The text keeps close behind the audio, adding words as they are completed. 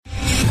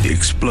The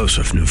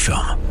explosive new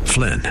film,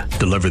 Flynn,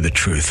 deliver the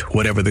truth,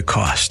 whatever the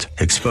cost,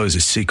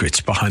 exposes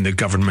secrets behind the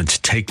government's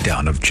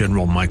takedown of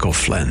General Michael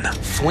Flynn.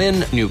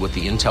 Flynn knew what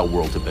the intel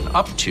world had been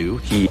up to.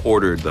 He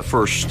ordered the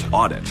first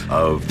audit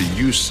of the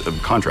use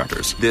of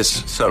contractors.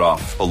 This set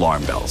off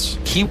alarm bells.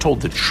 He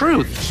told the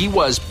truth. He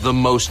was the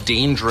most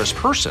dangerous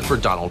person for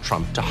Donald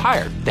Trump to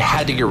hire. They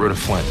had to get rid of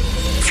Flynn.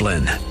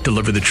 Flynn,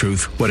 deliver the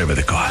truth, whatever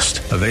the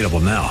cost. Available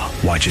now.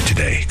 Watch it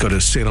today. Go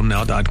to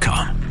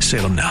salemnow.com.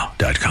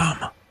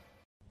 salemnow.com.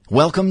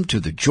 Welcome to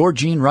the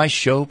Georgene Rice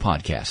Show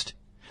podcast.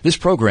 This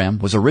program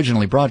was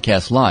originally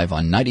broadcast live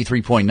on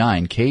 93.9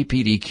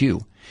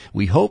 KPDQ.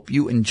 We hope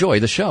you enjoy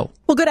the show.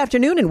 Well, good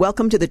afternoon and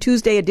welcome to the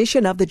Tuesday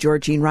edition of the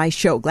Georgene Rice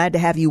Show. Glad to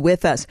have you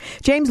with us.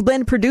 James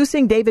Blend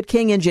producing, David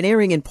King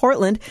engineering in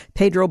Portland,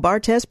 Pedro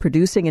Bartes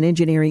producing and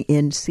engineering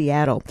in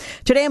Seattle.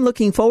 Today I'm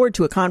looking forward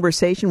to a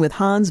conversation with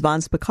Hans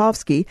von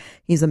Spakovsky.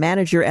 He's a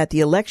manager at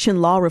the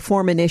Election Law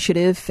Reform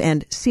Initiative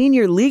and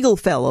senior legal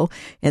fellow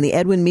in the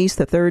Edwin Meese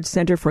III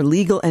Center for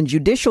Legal and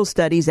Judicial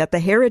Studies at the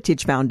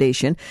Heritage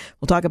Foundation.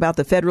 We'll talk about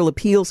the Federal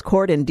Appeals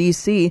Court in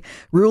D.C.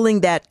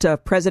 ruling that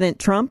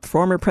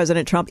former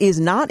President Trump, is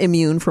not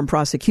immune from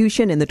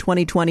prosecution in the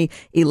 2020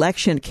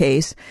 election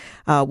case.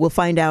 We'll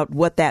find out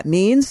what that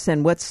means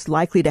and what's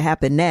likely to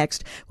happen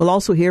next. We'll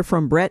also hear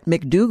from Brett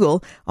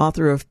McDougall,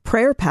 author of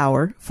Prayer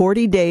Power,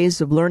 40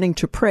 Days of Learning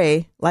to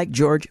Pray Like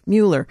George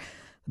Mueller,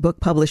 a book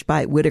published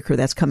by Whitaker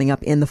that's coming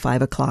up in the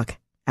 5 o'clock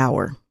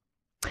hour.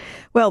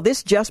 Well,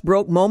 this just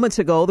broke moments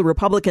ago. The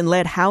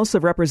Republican-led House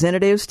of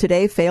Representatives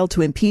today failed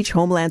to impeach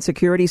Homeland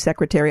Security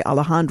Secretary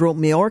Alejandro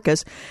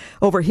Mayorkas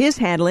over his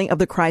handling of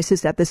the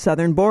crisis at the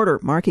southern border,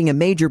 marking a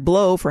major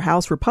blow for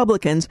House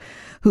Republicans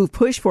who've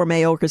pushed for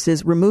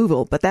Mayorkas'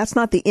 removal. But that's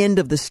not the end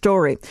of the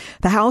story.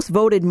 The House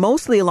voted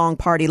mostly along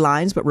party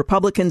lines, but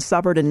Republicans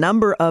suffered a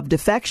number of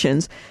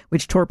defections,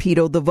 which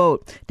torpedoed the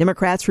vote.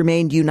 Democrats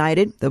remained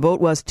united. The vote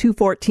was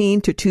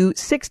 214 to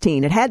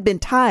 216. It had been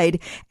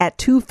tied at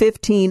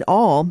 215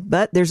 all,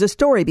 but there's a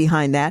story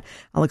behind that.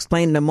 I'll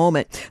explain in a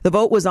moment. The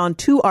vote was on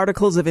 2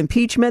 articles of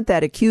impeachment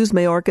that accused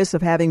Mayorkas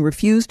of having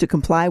refused to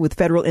comply with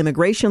federal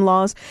immigration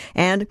laws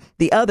and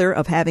the other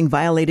of having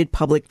violated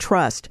public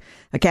trust.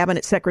 A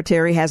cabinet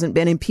secretary hasn't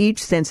been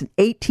impeached since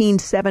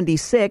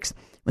 1876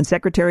 when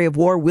Secretary of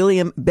War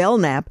William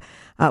Belknap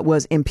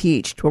was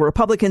impeached. Well,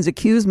 Republicans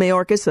accused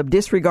Mayorkas of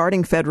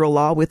disregarding federal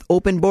law with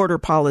open border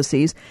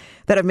policies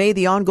that have made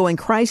the ongoing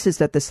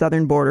crisis at the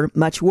southern border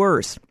much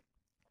worse.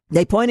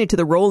 They pointed to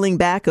the rolling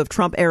back of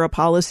Trump-era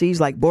policies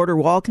like border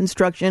wall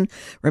construction,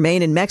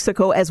 remain in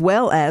Mexico, as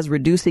well as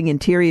reducing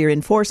interior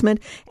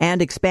enforcement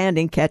and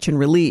expanding catch and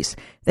release.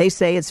 They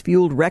say it's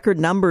fueled record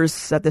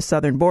numbers at the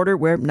southern border,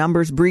 where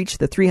numbers breached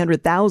the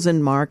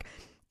 300,000 mark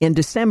in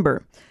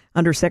December.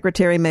 Under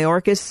Secretary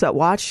Mayorkas'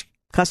 watch,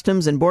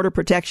 Customs and Border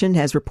Protection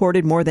has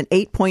reported more than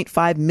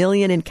 8.5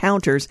 million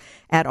encounters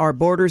at our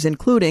borders,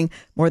 including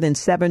more than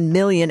 7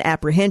 million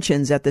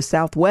apprehensions at the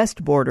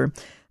southwest border,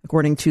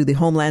 according to the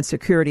Homeland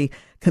Security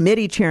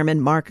Committee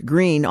Chairman Mark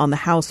Green on the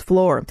House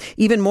floor.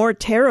 Even more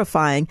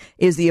terrifying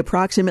is the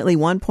approximately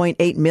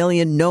 1.8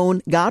 million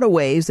known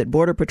gotaways that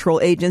Border Patrol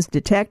agents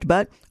detect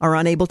but are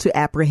unable to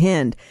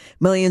apprehend.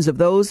 Millions of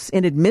those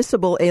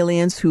inadmissible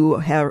aliens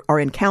who are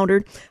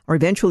encountered are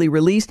eventually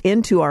released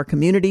into our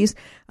communities.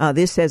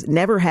 This has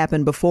never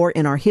happened before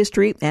in our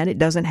history, and it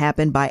doesn't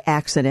happen by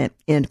accident,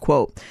 end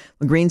quote.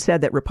 Green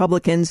said that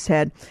Republicans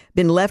had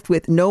been left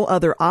with no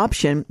other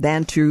option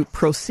than to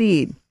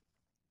proceed.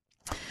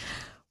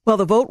 Well,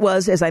 the vote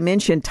was, as I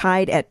mentioned,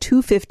 tied at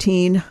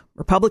 215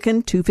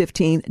 Republican,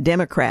 215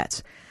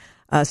 Democrats.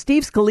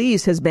 Steve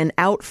Scalise has been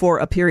out for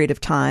a period of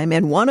time,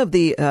 and one of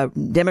the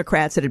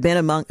Democrats that had been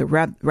among,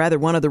 rather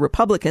one of the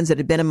Republicans that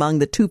had been among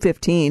the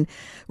 215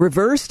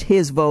 reversed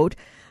his vote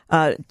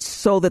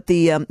so that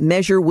the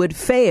measure would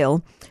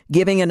fail,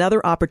 giving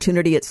another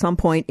opportunity at some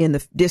point in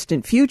the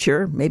distant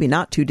future, maybe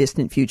not too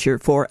distant future,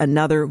 for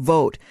another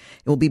vote.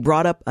 It will be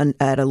brought up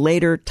at a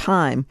later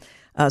time.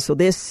 So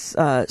this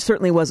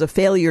certainly was a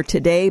failure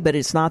today, but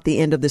it's not the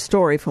end of the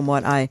story from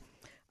what I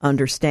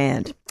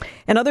understand.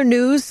 In other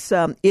news,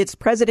 it's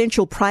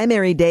presidential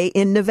primary day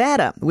in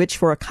Nevada, which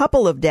for a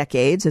couple of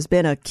decades has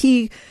been a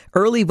key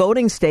early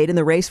voting state in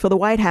the race for the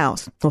White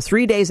House. Well,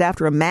 3 days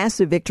after a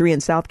massive victory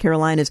in South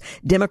Carolina's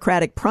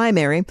Democratic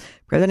primary,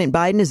 President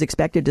Biden is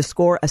expected to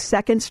score a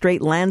second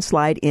straight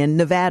landslide in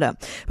Nevada.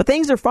 But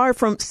things are far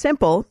from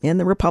simple in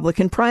the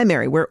Republican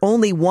primary, where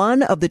only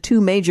one of the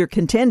 2 major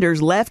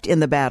contenders left in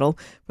the battle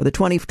for the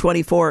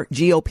 2024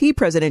 GOP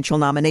presidential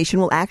nomination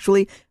will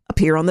actually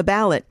appear on the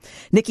ballot.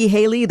 Nikki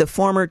Haley, the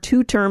former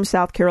 2-term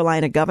South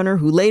Carolina governor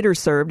who later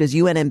served as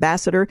UN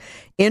ambassador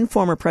in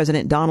former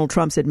President Donald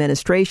Trump's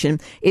administration,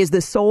 is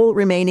the sole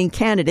remaining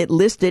candidate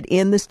listed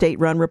in the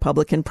state-run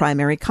Republican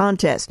primary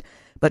contest.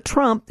 But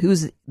Trump,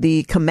 who's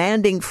the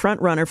commanding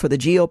frontrunner for the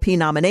GOP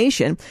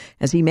nomination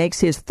as he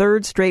makes his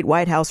third straight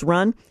White House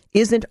run,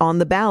 isn't on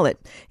the ballot.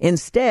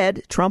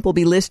 Instead, Trump will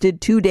be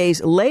listed 2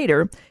 days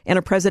later in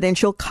a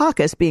presidential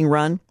caucus being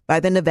run by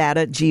the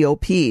Nevada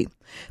GOP.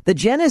 The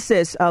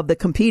genesis of the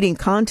competing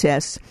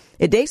contests,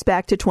 it dates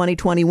back to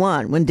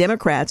 2021 when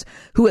Democrats,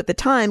 who at the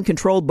time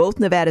controlled both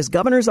Nevada's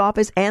governor's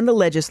office and the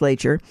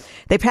legislature,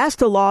 they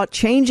passed a law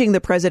changing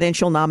the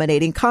presidential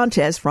nominating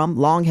contest from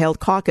long-held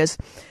caucus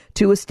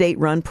to a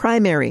state-run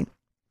primary.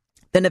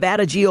 The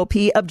Nevada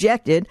GOP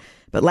objected,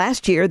 but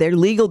last year, their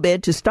legal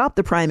bid to stop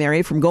the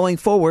primary from going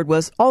forward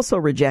was also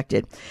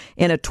rejected.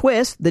 In a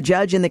twist, the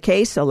judge in the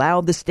case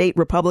allowed the state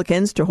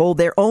Republicans to hold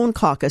their own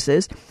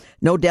caucuses.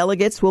 No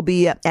delegates will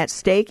be at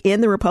stake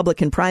in the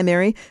Republican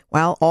primary,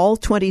 while all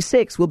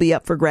 26 will be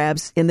up for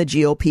grabs in the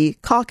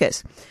GOP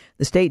caucus.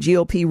 The state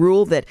GOP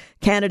ruled that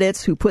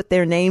candidates who put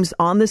their names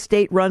on the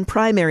state-run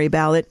primary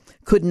ballot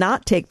could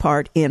not take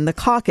part in the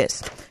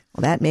caucus.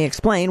 Well, that may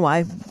explain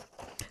why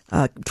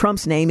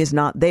Trump's name is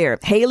not there.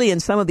 Haley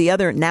and some of the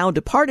other now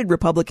departed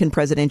Republican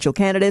presidential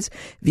candidates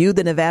viewed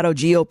the Nevada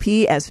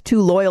GOP as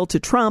too loyal to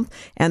Trump,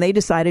 and they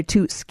decided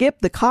to skip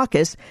the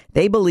caucus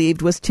they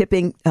believed was tipped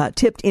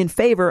in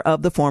favor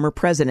of the former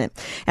president.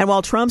 And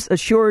while Trump's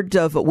assured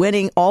of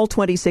winning all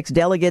 26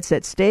 delegates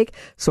at stake,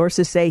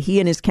 sources say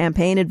he and his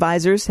campaign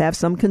advisors have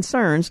some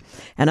concerns.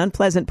 An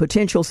unpleasant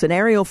potential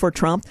scenario for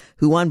Trump,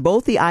 who won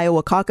both the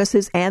Iowa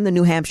caucuses and the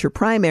New Hampshire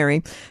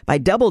primary by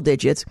double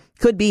digits,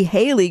 could be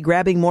Haley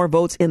grabbing more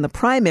votes in the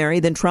primary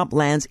than Trump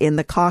lands in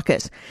the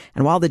caucus.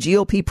 And while the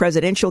GOP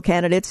presidential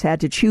candidates had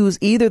to choose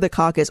either the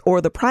caucus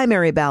or the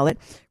primary ballot,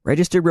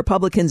 registered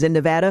Republicans in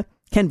Nevada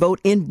can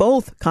vote in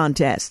both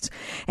contests.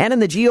 And in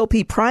the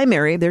GOP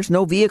primary, there's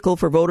no vehicle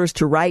for voters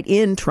to write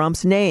in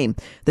Trump's name.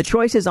 The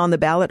choices on the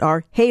ballot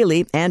are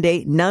Haley and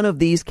a none of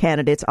these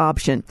candidates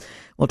option.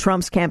 Well,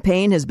 Trump's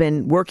campaign has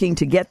been working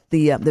to get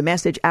the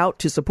message out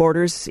to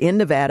supporters in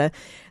Nevada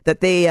that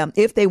they,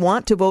 if they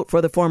want to vote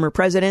for the former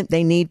president,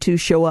 they need to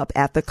show up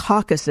at the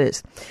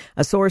caucuses.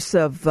 A source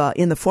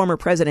in the former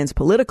president's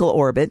political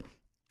orbit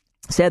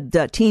said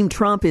Team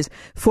Trump is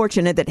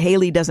fortunate that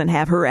Haley doesn't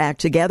have her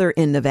act together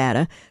in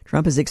Nevada.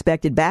 Trump is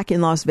expected back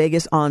in Las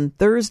Vegas on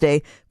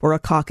Thursday for a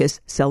caucus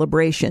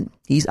celebration.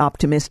 He's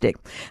optimistic.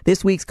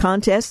 This week's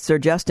contests are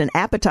just an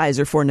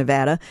appetizer for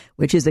Nevada,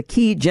 which is a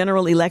key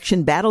general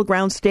election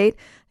battleground state.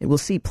 It will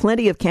see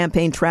plenty of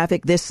campaign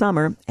traffic this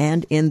summer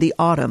and in the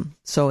autumn.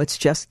 So it's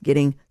just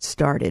getting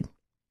started.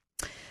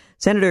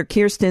 Senator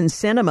Kyrsten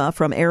Sinema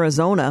from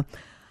Arizona,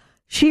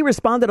 she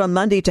responded on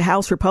Monday to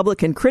House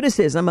Republican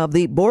criticism of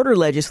the border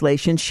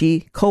legislation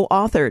she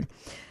co-authored.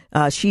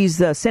 She's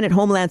the Senate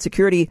Homeland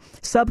Security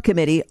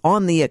Subcommittee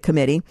on the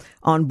Committee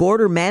on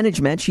Border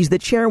Management. She's the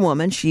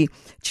chairwoman. She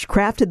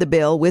crafted the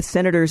bill with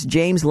Senators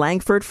James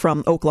Lankford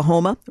from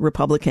Oklahoma,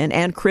 Republican,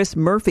 and Chris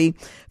Murphy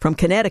from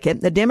Connecticut,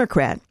 the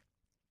Democrat.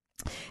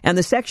 And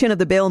the section of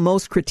the bill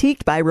most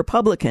critiqued by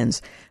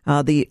Republicans,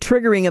 the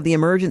triggering of the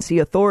emergency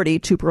authority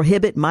to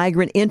prohibit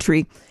migrant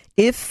entry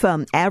if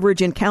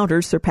average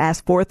encounters surpass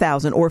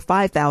 4,000 or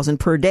 5,000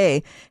 per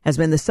day, has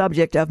been the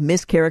subject of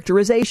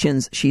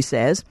mischaracterizations, she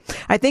says.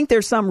 I think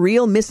there's some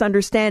real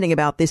misunderstanding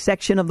about this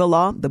section of the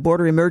law. The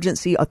Border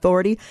Emergency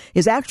Authority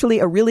is actually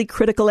a really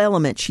critical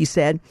element, she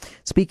said,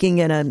 speaking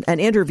in an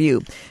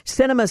interview.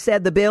 Sinema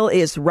said the bill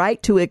is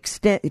right to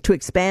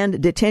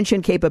expand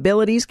detention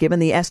capabilities, given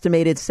the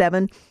estimated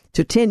 7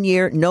 to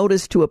 10-year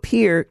notice to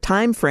appear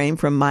time frame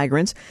from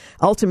migrants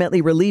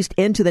ultimately released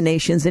into the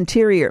nation's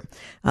interior.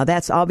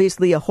 That's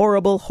obviously a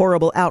horrible,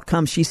 horrible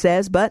outcome, she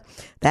says, but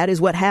that is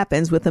what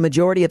happens with the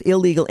majority of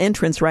illegal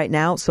entrants right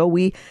now. So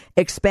we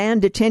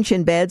expand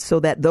detention beds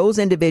so that those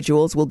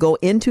individuals will go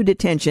into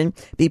detention,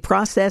 be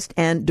processed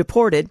and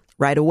deported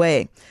right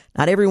away.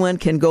 Not everyone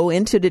can go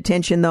into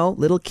detention, though.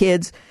 Little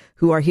kids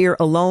who are here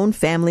alone,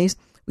 families,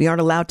 we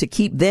aren't allowed to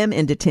keep them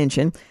in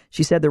detention.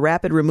 She said the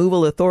rapid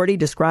removal authority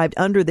described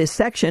under this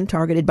section,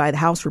 targeted by the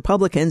House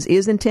Republicans,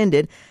 is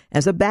intended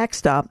as a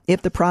backstop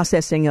if the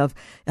processing of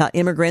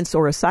immigrants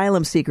or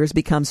asylum seekers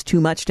becomes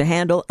too much to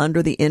handle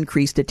under the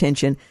increased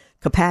detention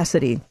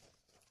capacity.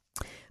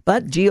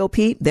 But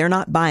GOP, they're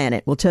not buying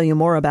it. We'll tell you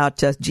more about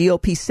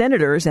GOP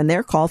senators and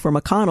their call for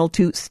McConnell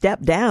to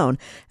step down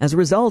as a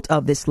result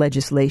of this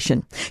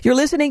legislation. You're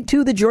listening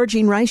to The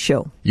Georgene Rice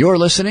Show. You're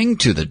listening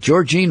to The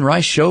Georgene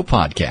Rice Show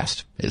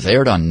podcast. It's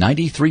aired on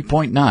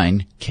 93.9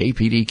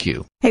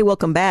 KPDQ. Hey,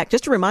 welcome back.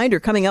 Just a reminder,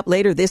 coming up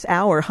later this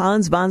hour,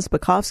 Hans von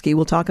Spakovsky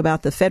will talk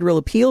about the Federal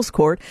Appeals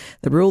Court,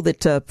 the rule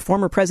that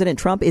former President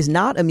Trump is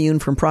not immune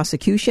from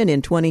prosecution in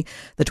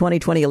the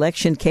 2020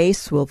 election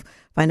case. We'll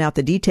find out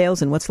the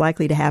details and what's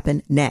likely to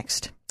happen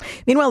next.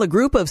 Meanwhile, a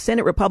group of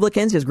Senate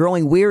Republicans is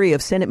growing weary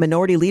of Senate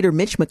Minority Leader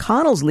Mitch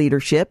McConnell's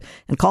leadership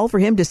and called for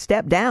him to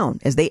step down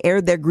as they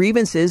aired their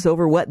grievances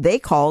over what they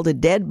called a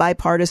dead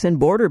bipartisan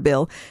border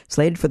bill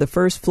slated for the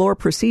first floor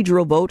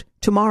procedural vote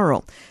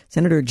tomorrow.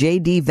 Senator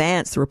J.D.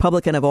 Vance, the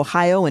Republican of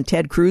Ohio, and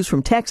Ted Cruz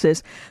from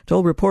Texas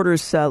told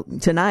reporters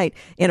tonight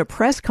in a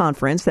press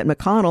conference that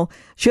McConnell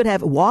should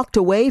have walked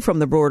away from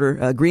the border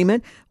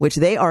agreement, which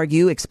they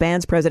argue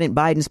expands President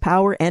Biden's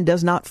power and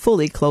does not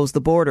fully close the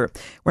border.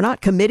 We're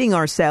not committing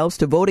ourselves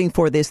to voting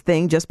for this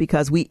thing just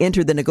because we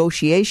entered the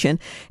negotiation.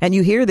 And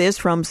you hear this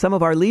from some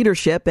of our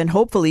leadership, and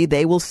hopefully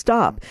they will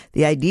stop.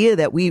 The idea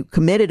that we're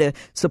committed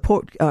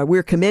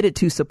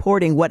to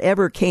supporting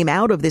whatever came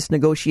out of this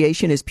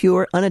negotiation is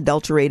pure,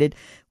 unadulterated.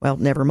 Well,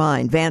 never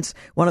mind. Vance,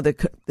 one of the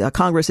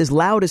Congress's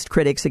loudest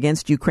critics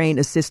against Ukraine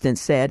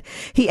assistance, said.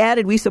 He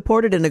added, we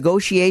supported a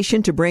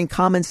negotiation to bring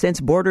common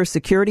sense border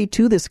security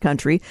to this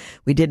country.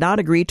 We did not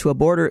agree to a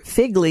border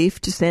fig leaf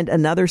to send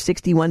another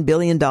 $61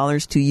 billion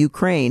to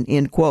Ukraine,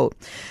 end quote.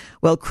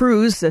 Well,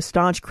 Cruz, a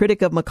staunch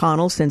critic of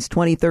McConnell since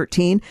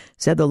 2013,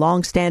 said the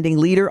longstanding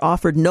leader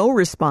offered no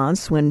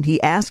response when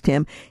he asked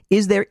him,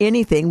 is there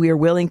anything we are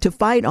willing to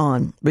fight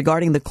on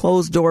regarding the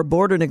closed-door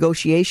border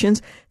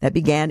negotiations that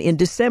began in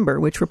December,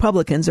 which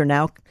Republicans are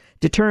now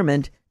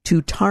determined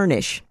to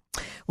tarnish.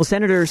 Well,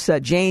 Senators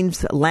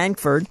James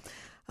Lankford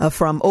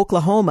from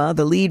Oklahoma,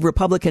 the lead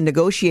Republican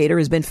negotiator,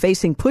 has been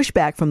facing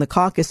pushback from the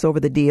caucus over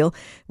the deal,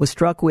 was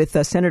struck with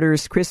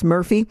Senators Chris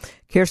Murphy,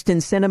 Kyrsten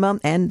Sinema,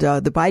 and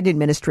the Biden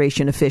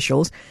administration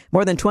officials.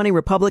 More than 20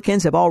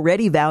 Republicans have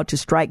already vowed to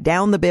strike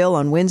down the bill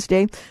on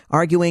Wednesday,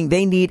 arguing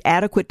they need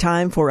adequate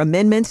time for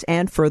amendments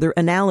and further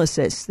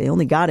analysis. They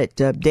only got it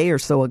a day or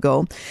so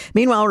ago.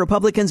 Meanwhile,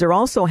 Republicans are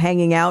also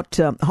hanging out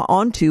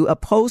onto a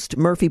post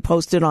Murphy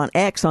posted on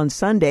X on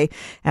Sunday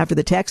after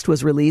the text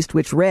was released,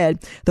 which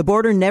read, the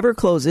border never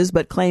closes,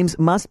 but claims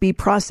must be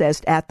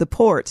processed at the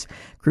ports.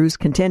 Cruz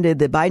contended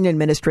the Biden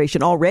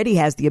administration already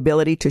has the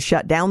ability to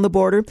shut down the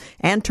border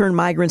and turn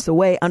migrants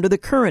away under the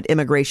current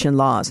immigration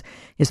laws.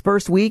 His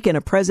first week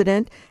as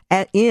president,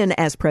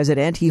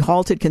 he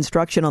halted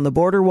construction on the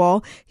border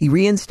wall. He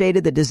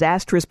reinstated the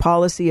disastrous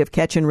policy of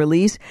catch and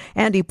release,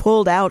 and he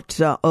pulled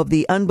out of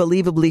the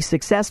unbelievably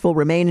successful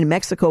Remain in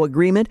Mexico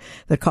agreement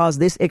that caused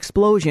this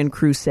explosion,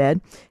 Cruz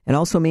said. It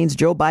also means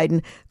Joe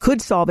Biden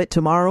could solve it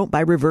tomorrow by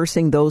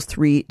reversing those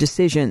three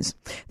decisions.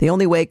 The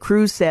only way,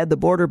 Cruz said, the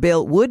border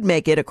bill would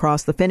make it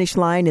across the finish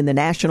line in the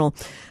national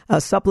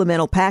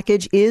supplemental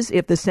package is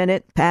if the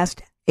Senate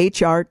passed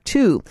H.R.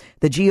 2,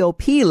 the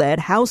GOP-led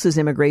House's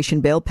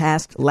immigration bill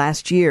passed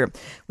last year,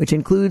 which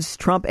includes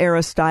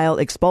Trump-era style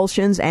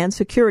expulsions and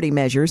security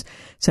measures.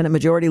 Senate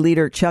Majority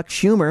Leader Chuck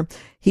Schumer,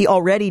 he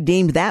already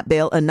deemed that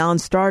bill a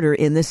non-starter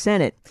in the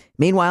Senate.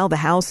 Meanwhile, the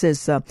House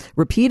has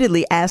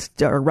repeatedly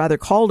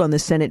called on the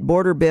Senate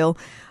border bill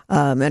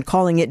and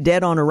calling it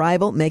dead on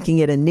arrival, making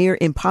it a near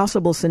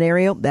impossible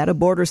scenario that a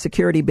border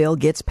security bill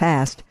gets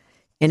passed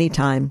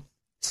anytime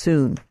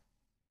soon.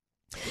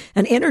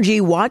 An energy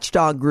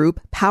watchdog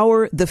group,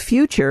 Power the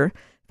Future,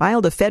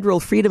 filed a federal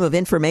Freedom of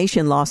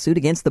Information lawsuit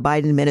against the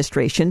Biden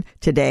administration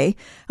today,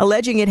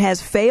 alleging it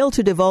has failed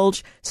to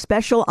divulge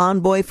Special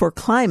Envoy for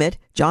Climate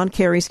John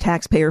Kerry's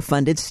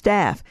taxpayer-funded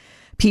staff.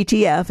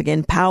 PTF,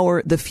 again,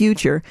 Power the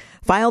Future,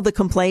 filed the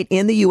complaint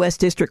in the U.S.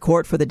 District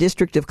Court for the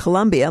District of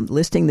Columbia,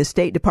 listing the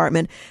State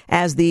Department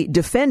as the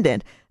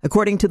defendant.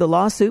 According to the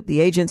lawsuit, the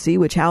agency,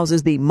 which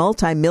houses the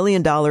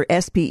multi-million-dollar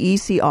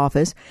SPEC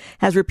office,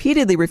 has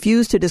repeatedly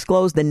refused to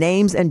disclose the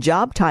names and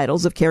job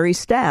titles of Kerry's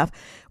staff,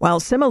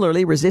 while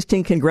similarly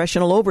resisting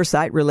congressional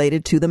oversight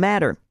related to the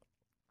matter.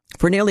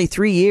 For nearly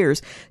 3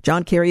 years,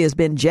 John Kerry has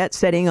been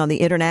jet-setting on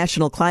the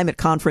International Climate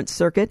Conference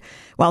circuit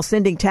while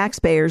sending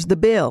taxpayers the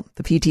bill.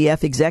 The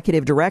PTF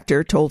executive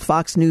director told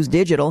Fox News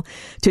Digital,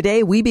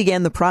 today we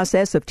began the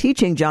process of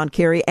teaching John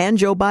Kerry and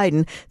Joe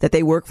Biden that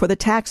they work for the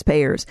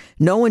taxpayers.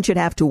 No one should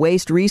have to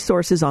waste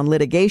resources on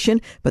litigation,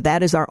 but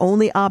that is our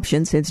only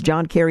option since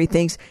John Kerry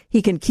thinks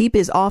he can keep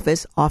his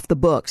office off the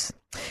books.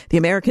 The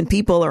American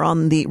people are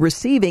on the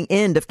receiving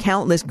end of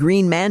countless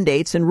green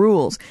mandates and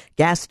rules,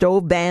 gas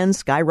stove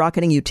bans,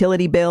 skyrocketing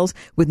utility bills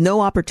with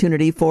no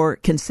opportunity for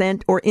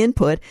consent or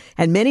input,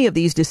 and many of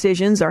these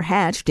decisions are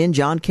hatched in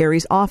John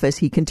Kerry's office,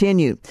 he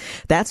continued.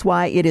 That's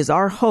why it is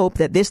our hope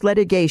that this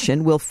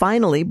litigation will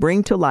finally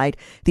bring to light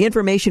the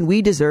information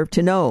we deserve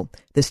to know.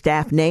 The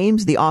staff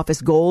names, the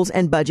office goals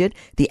and budget,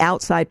 the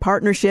outside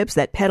partnerships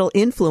that peddle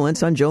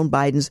influence on Joe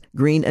Biden's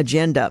green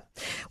agenda.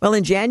 Well,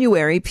 in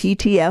January,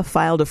 PTF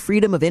filed a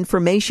Freedom of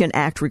Information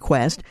Act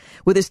request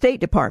with the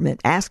State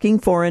Department asking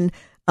for an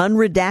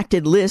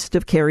unredacted list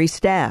of Kerry's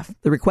staff.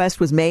 The request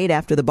was made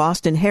after the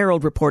Boston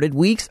Herald reported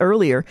weeks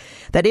earlier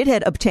that it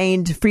had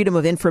obtained Freedom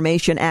of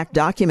Information Act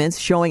documents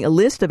showing a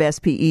list of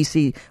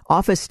SPEC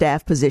office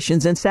staff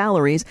positions and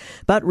salaries,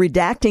 but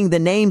redacting the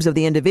names of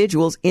the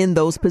individuals in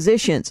those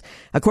positions.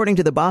 According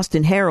to the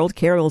Boston Herald,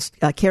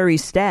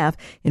 Kerry's staff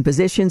in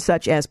positions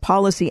such as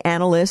policy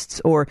analysts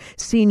or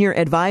senior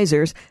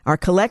advisors are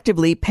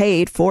collectively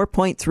paid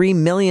 $4.3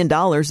 million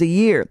a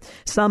year.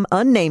 Some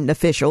unnamed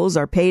officials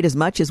are paid as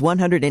much as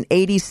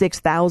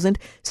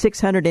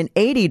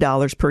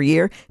 $186,680 per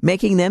year,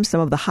 making them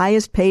some of the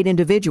highest paid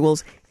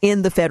individuals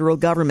in the federal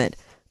government.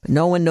 But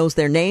no one knows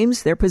their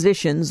names, their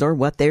positions, or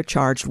what they're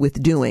charged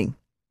with doing.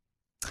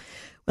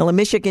 Well, a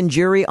Michigan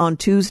jury on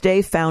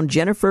Tuesday found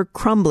Jennifer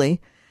Crumbley,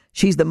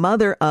 she's the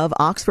mother of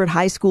Oxford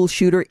High School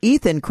shooter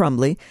Ethan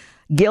Crumbley,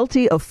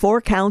 guilty of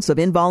 4 counts of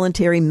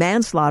involuntary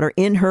manslaughter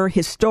in her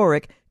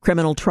historic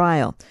criminal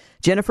trial.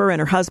 Jennifer and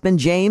her husband,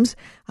 James,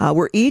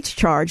 were each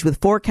charged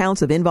with 4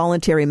 counts of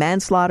involuntary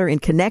manslaughter in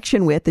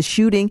connection with the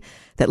shooting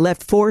that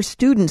left 4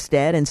 students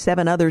dead and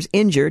 7 others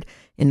injured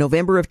in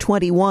November of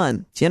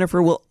 21.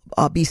 Jennifer will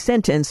be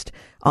sentenced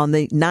on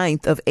the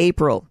 9th of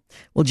April.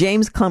 Well,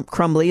 James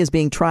Crumbley is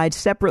being tried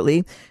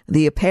separately.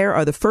 The pair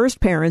are the first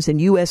parents in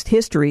U.S.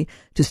 history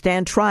to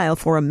stand trial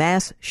for a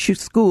mass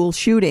school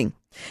shooting.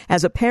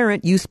 As a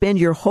parent, you spend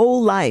your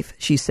whole life,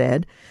 she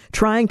said,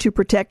 trying to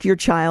protect your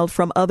child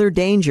from other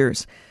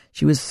dangers.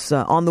 She was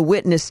on the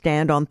witness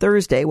stand on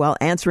Thursday while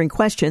answering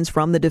questions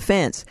from the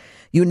defense.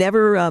 You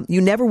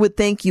never would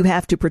think you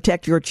have to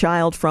protect your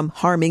child from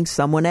harming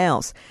someone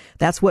else.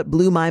 That's what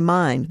blew my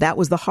mind. That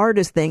was the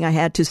hardest thing I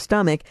had to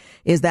stomach,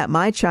 is that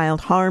my child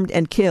harmed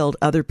and killed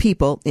other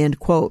people, end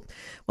quote.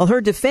 Well,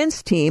 her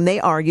defense team, they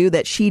argue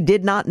that she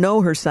did not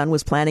know her son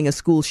was planning a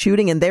school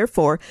shooting and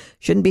therefore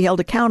shouldn't be held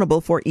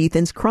accountable for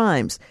Ethan's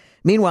crimes.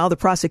 Meanwhile, the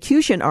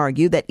prosecution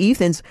argued that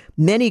Ethan's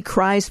many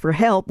cries for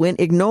help went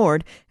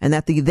ignored and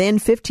that the then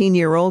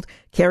 15-year-old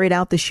carried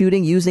out the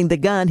shooting using the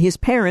gun his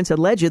parents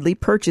allegedly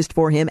purchased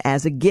for him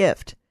as a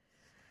gift.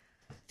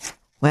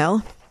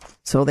 Well,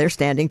 so they're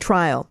standing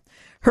trial.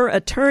 Her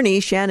attorney,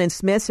 Shannon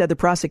Smith, said the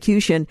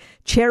prosecution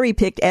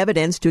cherry-picked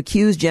evidence to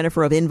accuse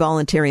Jennifer of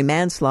involuntary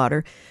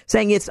manslaughter,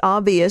 saying it's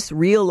obvious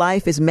real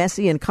life is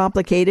messy and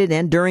complicated,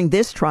 and during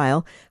this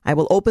trial, I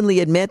will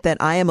openly admit that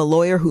I am a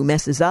lawyer who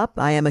messes up.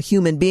 I am a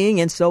human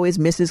being, and so is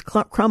Mrs.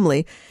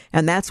 Crumbley,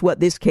 and that's what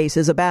this case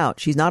is about.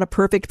 She's not a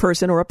perfect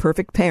person or a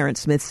perfect parent,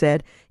 Smith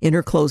said in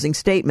her closing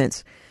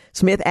statements.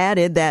 Smith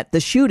added that the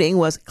shooting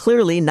was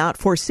clearly not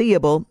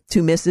foreseeable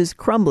to Mrs.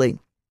 Crumbley.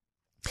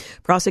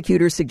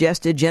 Prosecutors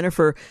suggested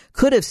Jennifer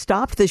could have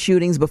stopped the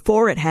shootings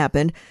before it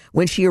happened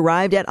when she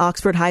arrived at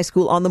Oxford High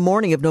School on the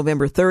morning of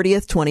November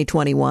 30th,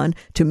 2021,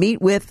 to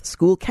meet with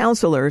school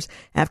counselors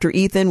after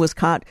Ethan was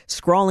caught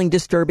scrawling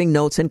disturbing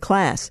notes in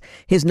class.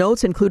 His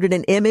notes included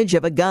an image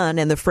of a gun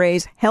and the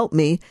phrase, "Help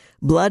me,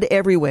 blood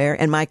everywhere,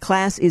 and my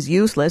class is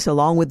useless,"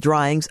 along with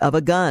drawings of a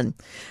gun.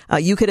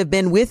 You could have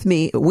been with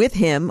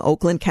him,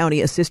 Oakland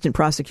County Assistant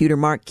Prosecutor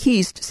Mark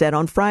Keast said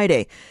on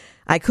Friday.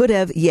 I could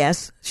have,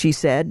 yes, she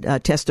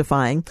said,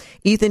 testifying.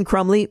 Ethan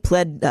Crumbley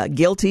pled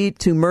guilty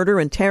to murder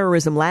and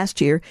terrorism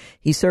last year.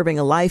 He's serving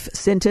a life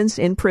sentence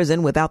in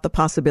prison without the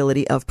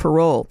possibility of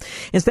parole.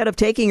 Instead of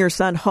taking her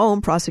son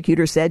home,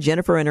 prosecutors said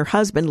Jennifer and her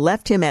husband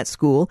left him at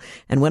school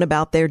and went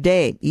about their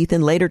day.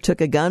 Ethan later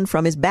took a gun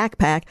from his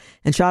backpack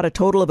and shot a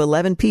total of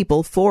 11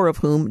 people, 4 of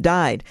whom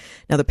died.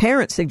 Now, the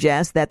parents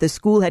suggest that the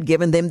school had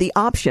given them the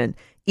option: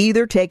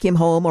 either take him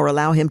home or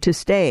allow him to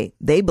stay.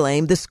 They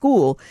blamed the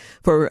school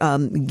for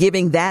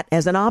giving that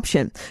as an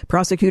option.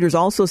 Prosecutors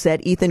also said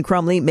Ethan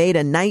Crumbley made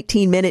a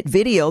 19-minute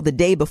video the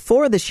day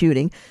before the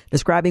shooting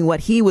describing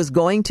what he was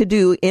going to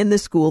do in the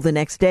school the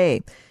next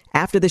day.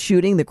 After the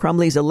shooting, the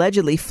Crumbleys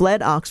allegedly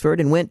fled Oxford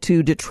and went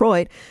to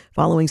Detroit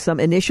following some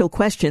initial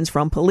questions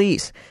from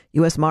police.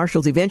 U.S.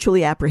 Marshals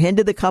eventually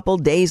apprehended the couple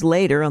days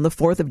later on the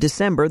 4th of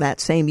December that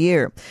same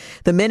year.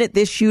 The minute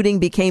this shooting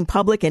became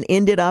public and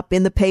ended up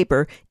in the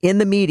paper, in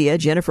the media,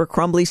 Jennifer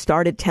Crumbley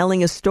started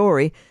telling a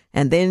story,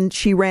 and then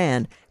she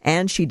ran.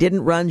 And she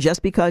didn't run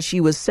just because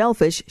she was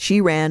selfish. She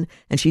ran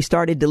and she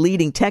started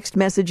deleting text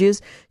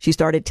messages. She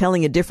started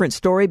telling a different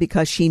story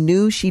because she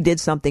knew she did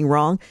something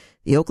wrong.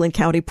 The Oakland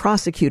County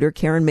prosecutor,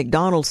 Karen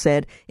McDonald,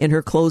 said in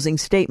her closing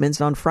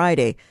statements on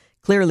Friday.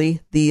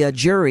 Clearly, the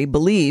jury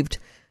believed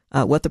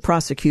what the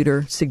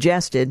prosecutor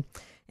suggested,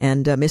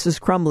 and Mrs.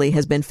 Crumbley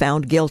has been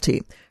found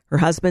guilty. Her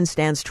husband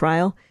stands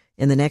trial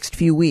in the next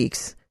few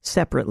weeks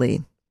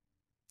separately.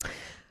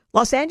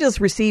 Los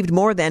Angeles received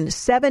more than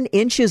 7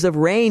 inches of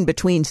rain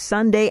between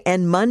Sunday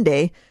and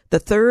Monday, the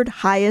third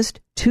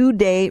highest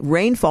 2-day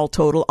rainfall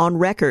total on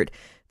record.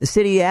 The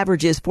city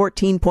averages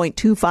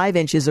 14.25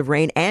 inches of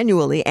rain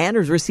annually and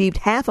has received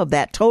half of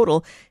that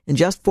total in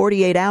just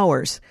 48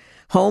 hours.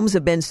 Homes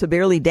have been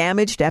severely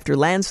damaged after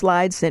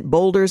landslides sent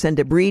boulders and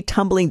debris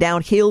tumbling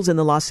down hills in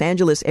the Los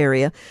Angeles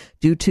area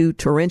due to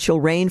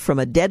torrential rain from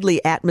a deadly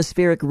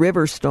atmospheric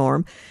river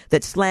storm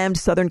that slammed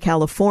Southern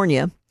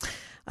California.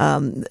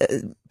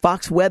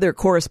 Fox weather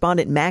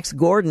correspondent Max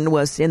Gordon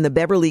was in the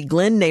Beverly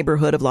Glen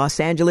neighborhood of Los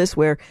Angeles,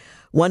 where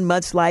one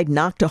mudslide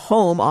knocked a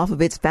home off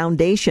of its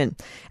foundation.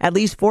 At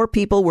least 4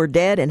 people were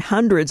dead, and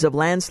hundreds of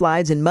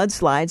landslides and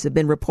mudslides have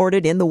been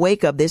reported in the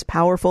wake of this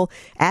powerful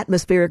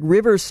atmospheric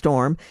river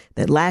storm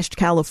that lashed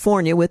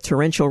California with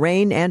torrential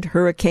rain and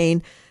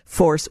hurricane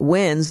force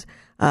winds,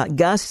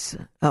 gusts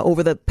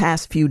over the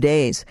past few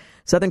days.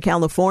 Southern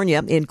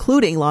California,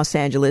 including Los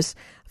Angeles,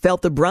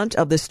 felt the brunt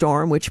of the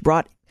storm, which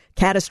brought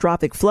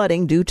catastrophic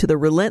flooding due to the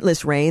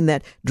relentless rain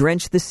that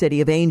drenched the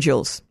City of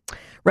Angels.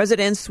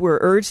 Residents were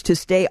urged to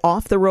stay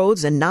off the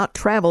roads and not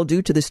travel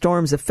due to the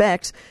storm's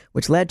effects,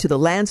 which led to the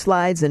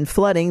landslides and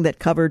flooding that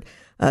covered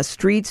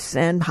streets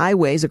and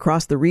highways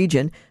across the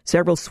region.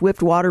 Several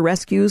swift water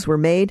rescues were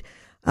made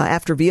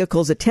after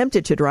vehicles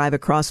attempted to drive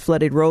across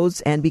flooded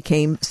roads and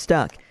became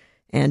stuck.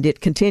 And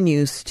it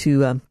continues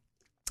to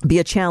be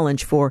a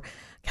challenge for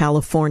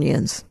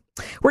Californians.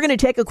 We're going to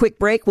take a quick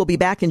break. We'll be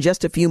back in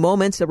just a few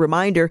moments. A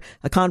reminder,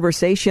 a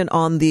conversation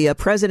on the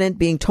president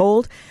being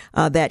told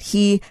that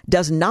he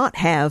does not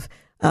have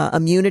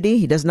immunity.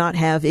 He does not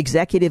have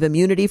executive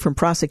immunity from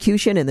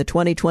prosecution in the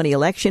 2020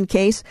 election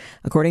case,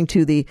 according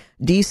to the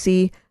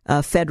D.C.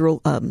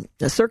 Federal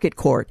Circuit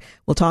Court.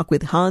 We'll talk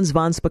with Hans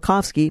von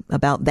Spakovsky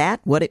about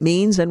that, what it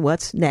means, and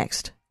what's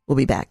next. We'll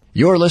be back.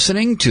 You're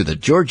listening to the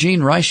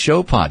Georgene Rice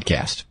Show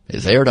podcast.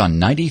 It's aired on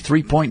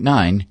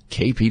 93.9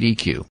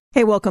 KPDQ.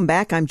 Hey, welcome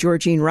back. I'm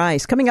Georgene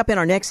Rice. Coming up in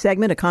our next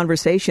segment, a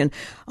conversation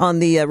on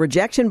the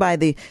rejection by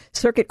the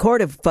Circuit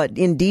Court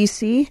in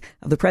D.C.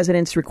 of the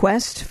president's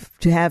request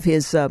to have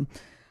his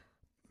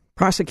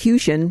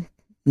prosecution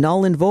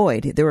null and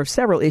void. There are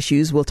several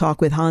issues. We'll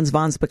talk with Hans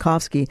von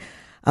Spakovsky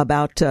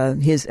about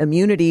his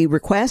immunity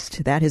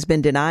request. That has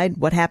been denied.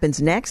 What happens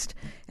next?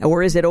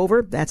 Or is it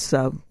over? That's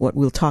what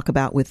we'll talk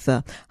about with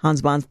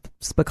Hans von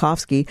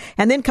Spakovsky.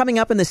 And then coming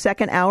up in the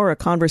second hour, a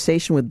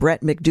conversation with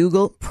Brett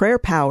McDougall, Prayer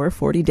Power,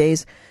 40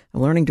 Days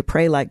of Learning to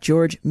Pray Like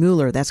George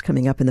Mueller. That's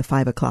coming up in the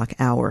 5 o'clock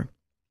hour.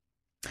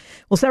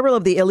 Well, several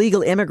of the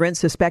illegal immigrants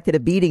suspected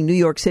of beating New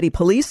York City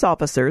police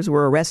officers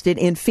were arrested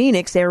in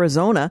Phoenix,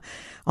 Arizona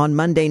on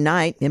Monday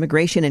night.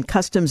 Immigration and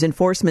Customs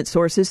Enforcement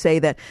sources say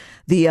that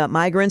the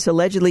migrants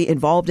allegedly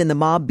involved in the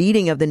mob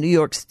beating of the New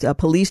York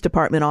Police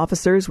Department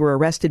officers were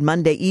arrested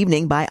Monday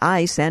evening by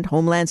ICE and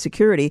Homeland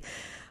Security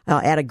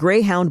at a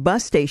Greyhound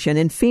bus station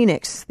in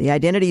Phoenix. The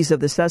identities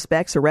of the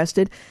suspects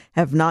arrested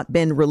have not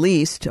been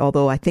released,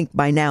 although I think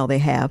by now they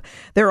have.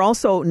 There are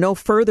also no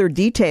further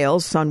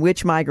details on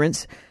which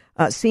migrants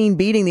seen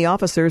beating the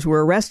officers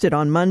were arrested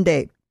on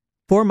Monday.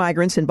 4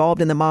 migrants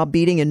involved in the mob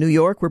beating in New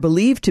York were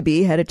believed to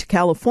be headed to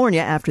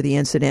California after the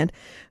incident.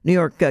 New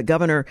York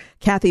Governor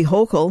Kathy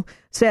Hochul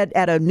said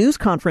at a news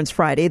conference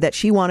Friday that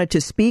she wanted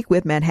to speak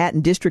with Manhattan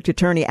District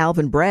Attorney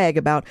Alvin Bragg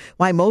about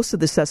why most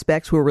of the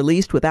suspects were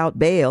released without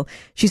bail.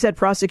 She said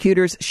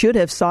prosecutors should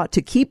have sought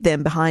to keep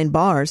them behind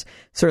bars.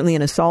 Certainly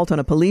an assault on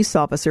a police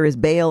officer is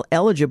bail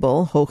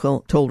eligible,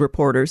 Hochul told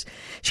reporters.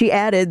 She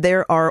added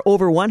there are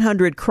over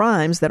 100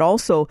 crimes that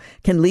also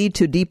can lead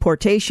to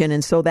deportation,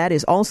 and so that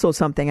is also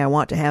something I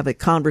want to have a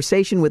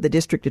conversation with the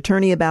district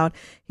attorney about,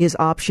 his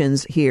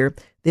options here.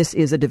 This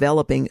is a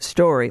developing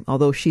story,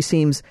 although she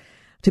seems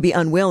to be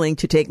unwilling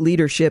to take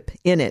leadership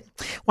in it.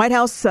 White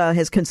House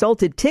has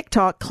consulted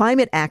TikTok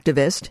climate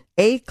activist,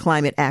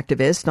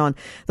 on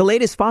the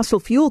latest fossil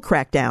fuel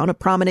crackdown. A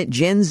prominent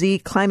Gen Z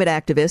climate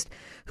activist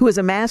who has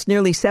amassed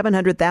nearly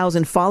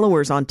 700,000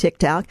 followers on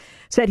TikTok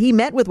said he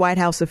met with White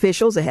House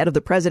officials ahead of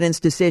the president's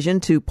decision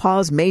to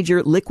pause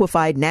major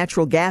liquefied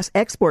natural gas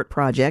export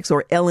projects,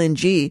 or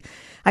LNG.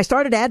 I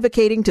started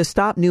advocating to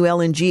stop new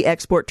LNG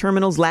export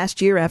terminals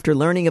last year after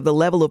learning of the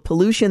level of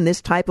pollution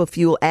this type of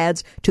fuel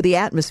adds to the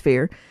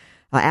atmosphere.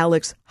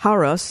 Alex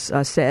Haros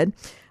said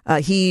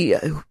he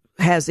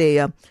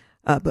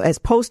has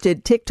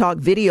posted TikTok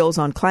videos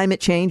on climate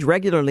change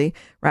regularly,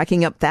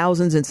 racking up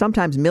thousands and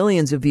sometimes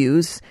millions of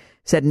views.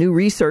 Said new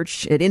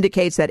research, it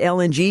indicates that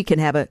LNG can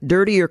have a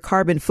dirtier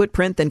carbon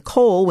footprint than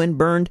coal when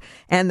burned,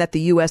 and that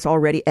the U.S.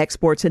 already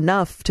exports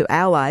enough to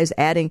allies,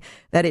 adding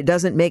that it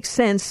doesn't make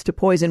sense to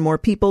poison more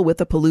people with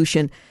the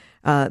pollution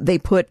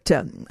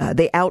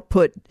they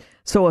output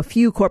so a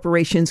few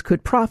corporations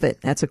could profit.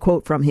 That's a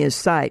quote from his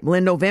site. Well,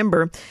 in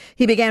November,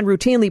 he began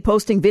routinely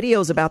posting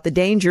videos about the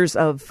dangers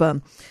of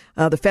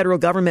the federal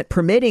government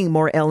permitting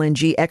more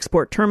LNG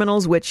export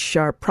terminals, which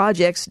are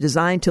projects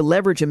designed to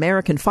leverage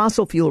American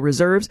fossil fuel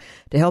reserves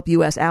to help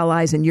U.S.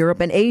 allies in Europe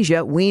and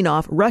Asia wean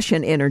off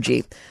Russian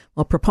energy.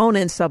 Well,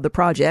 proponents of the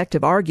project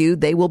have argued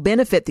they will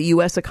benefit the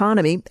U.S.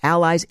 economy,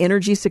 allies'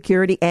 energy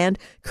security, and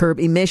curb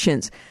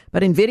emissions.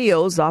 But in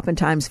videos,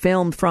 oftentimes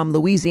filmed from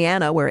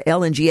Louisiana, where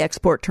LNG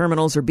export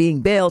terminals are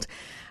being built,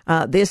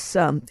 this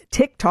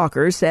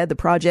TikToker said the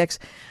projects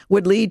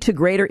would lead to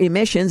greater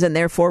emissions and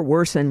therefore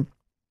worsen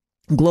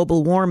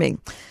global warming.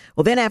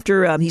 Well, then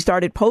after he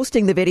started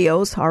posting the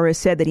videos, Harris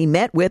said that he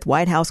met with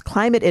White House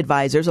climate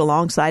advisors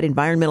alongside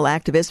environmental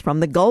activists from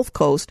the Gulf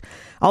Coast,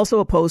 also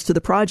opposed to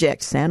the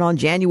projects. And on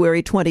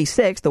January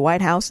 26th, the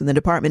White House and the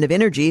Department of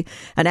Energy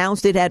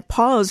announced it had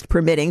paused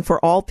permitting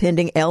for all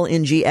pending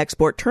LNG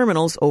export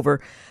terminals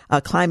over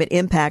climate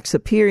impacts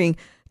appearing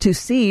to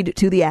cede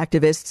to the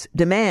activists'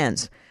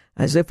 demands,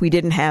 as if we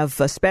didn't have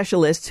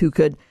specialists who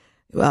could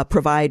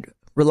provide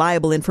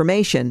reliable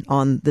information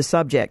on the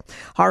subject.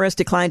 Harris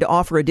declined to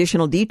offer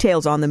additional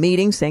details on the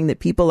meeting, saying that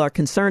people are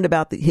concerned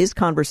about his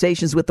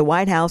conversations with the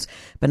White House,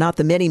 but not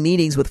the many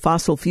meetings with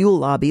fossil fuel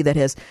lobby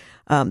that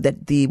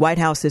the White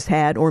House has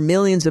had, or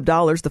millions of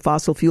dollars the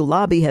fossil fuel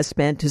lobby has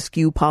spent to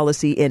skew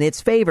policy in its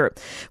favor.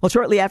 Well,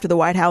 shortly after the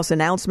White House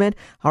announcement,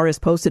 Harris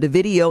posted a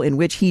video in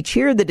which he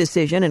cheered the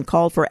decision and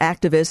called for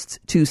activists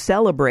to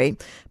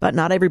celebrate, but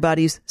not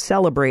everybody's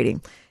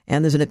celebrating.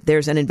 And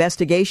there's an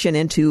investigation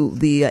into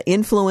the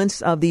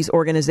influence of these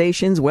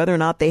organizations, whether or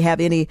not they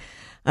have any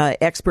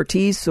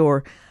expertise,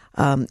 or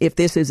if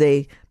this is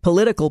a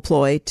political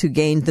ploy to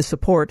gain the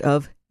support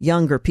of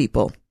younger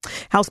people.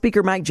 House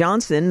Speaker Mike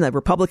Johnson, the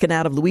Republican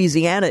out of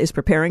Louisiana, is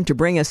preparing to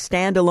bring a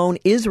standalone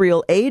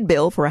Israel aid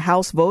bill for a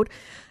House vote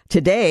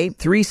today.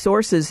 3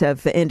 sources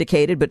have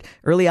indicated, but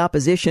early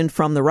opposition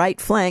from the right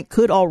flank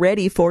could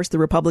already force the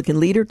Republican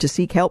leader to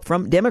seek help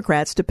from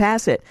Democrats to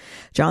pass it.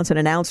 Johnson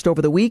announced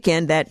over the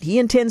weekend that he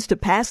intends to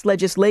pass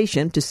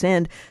legislation to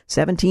send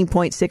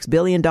 $17.6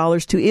 billion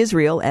to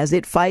Israel as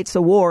it fights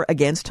a war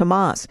against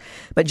Hamas.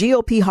 But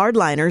GOP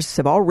hardliners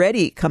have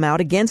already come out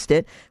against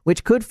it,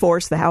 which could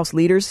force the House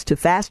leaders to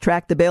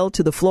fast-track the bill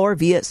to the floor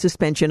via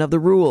suspension of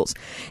the rules.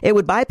 It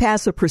would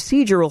bypass a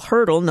procedural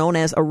hurdle known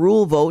as a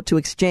rule vote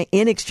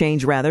in exchange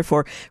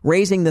for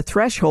raising the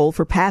threshold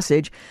for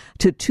passage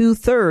to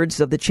 2/3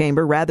 of the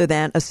chamber rather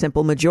than a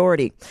simple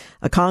majority.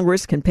 A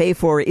Congress can pay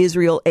for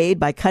Israel aid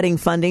by cutting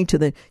funding to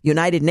the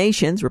United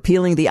Nations,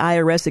 repealing the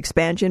IRS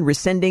expansion,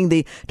 rescinding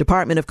the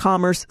Department of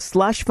Commerce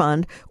slush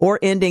fund, or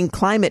ending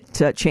climate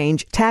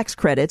change tax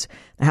credits,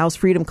 the House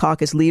Freedom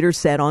Caucus leader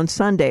said on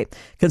Sunday.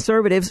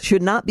 Conservatives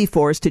should not be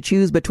forced to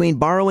choose between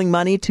borrowing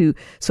money to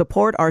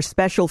support our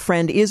special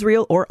friend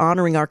Israel or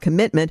honoring our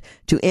commitment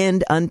to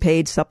end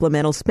unpaid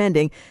supplemental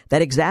spending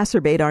that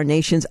exacerbate our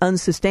nation's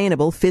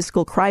unsustainable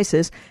fiscal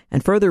crisis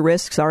and further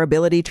risks our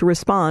ability to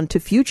respond to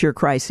future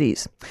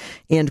crises.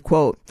 End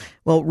quote.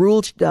 Well,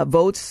 rule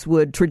votes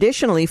would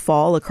traditionally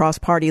fall across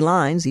party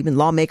lines. Even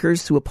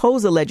lawmakers who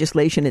oppose the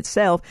legislation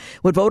itself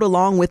would vote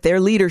along with their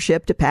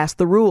leadership to pass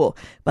the rule.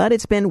 But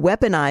it's been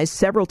weaponized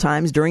several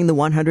times during the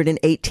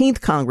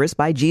 118th Congress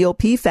by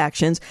GOP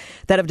factions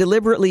that have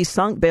deliberately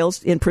sunk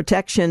bills in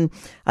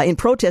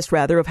protest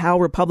of how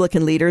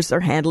Republican leaders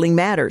are handling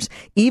matters,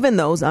 even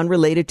those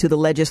unrelated to the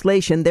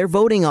legislation they're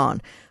voting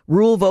on.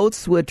 Rule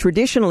votes would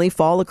traditionally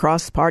fall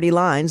across party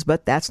lines,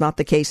 but that's not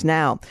the case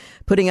now.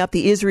 Putting up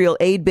the Israel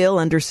aid bill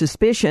under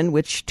suspicion,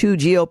 which 2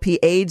 GOP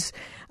aides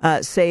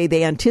say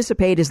they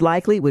anticipate is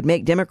likely, would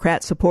make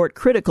Democrat support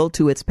critical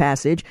to its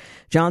passage.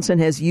 Johnson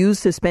has used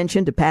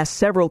suspension to pass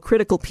several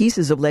critical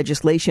pieces of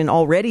legislation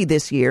already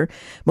this year,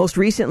 most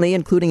recently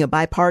including a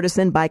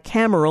bipartisan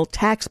bicameral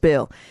tax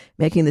bill.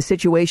 Making the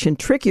situation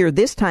trickier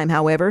this time,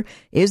 however,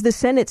 is the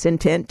Senate's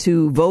intent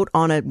to vote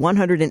on a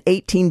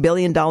 $118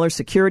 billion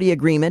security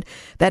agreement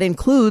that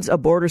includes a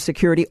border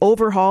security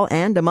overhaul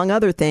and, among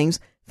other things,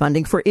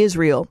 funding for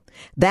Israel.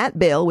 That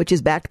bill, which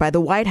is backed by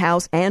the White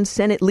House and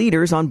Senate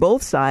leaders on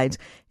both sides,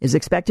 is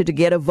expected to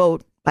get a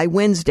vote by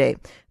Wednesday.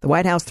 The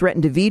White House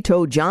threatened to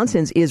veto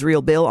Johnson's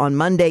Israel bill on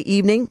Monday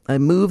evening, a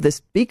move the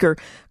speaker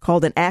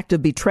called an act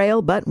of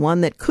betrayal, but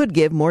one that could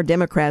give more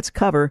Democrats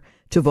cover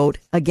to vote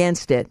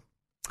against it.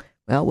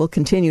 Well, we'll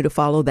continue to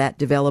follow that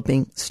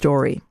developing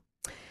story.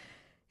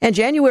 And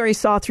January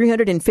saw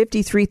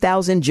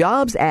 353,000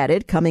 jobs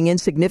added, coming in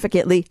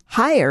significantly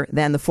higher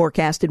than the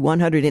forecasted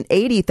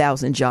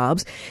 180,000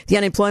 jobs. The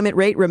unemployment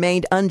rate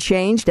remained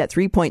unchanged at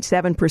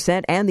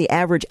 3.7%, and the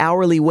average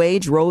hourly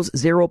wage rose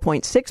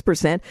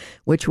 0.6%,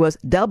 which was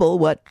double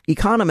what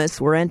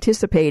economists were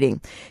anticipating.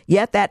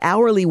 Yet that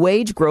hourly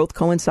wage growth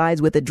coincides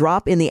with a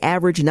drop in the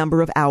average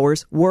number of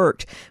hours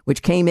worked,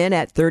 which came in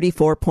at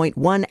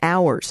 34.1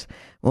 hours.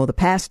 Well, the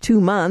past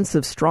 2 months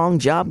of strong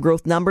job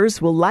growth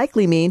numbers will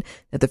likely mean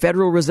that the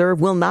Federal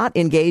Reserve will not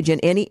engage in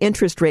any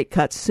interest rate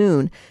cuts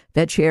soon.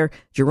 Fed Chair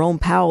Jerome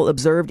Powell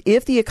observed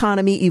if the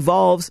economy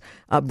evolves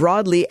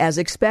broadly as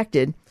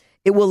expected,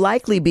 it will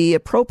likely be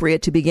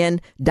appropriate to begin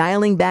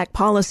dialing back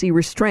policy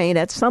restraint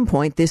at some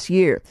point this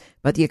year.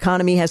 But the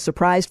economy has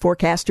surprised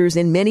forecasters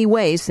in many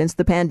ways since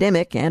the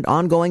pandemic, and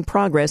ongoing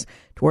progress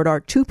toward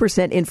our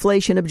 2%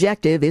 inflation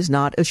objective is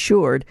not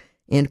assured,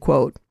 end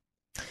quote.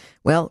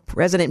 Well,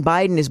 President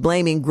Biden is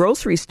blaming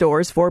grocery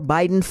stores for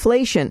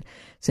Bidenflation.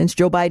 Since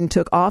Joe Biden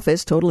took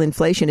office, total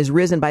inflation has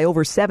risen by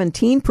over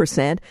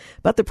 17%.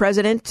 But the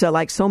president,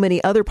 like so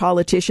many other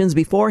politicians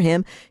before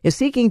him, is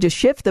seeking to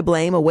shift the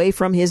blame away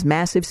from his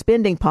massive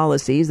spending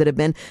policies that have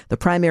been the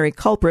primary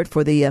culprit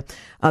for the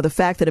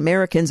fact that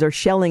Americans are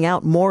shelling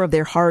out more of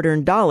their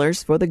hard-earned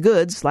dollars for the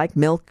goods like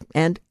milk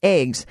and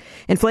eggs.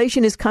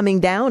 Inflation is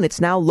coming down.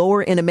 It's now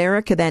lower in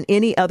America than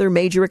any other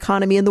major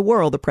economy in the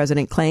world, the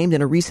president claimed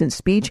in a recent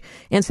speech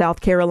in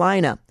South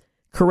Carolina.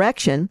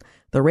 Correction.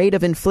 The rate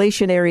of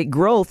inflationary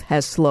growth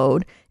has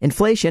slowed.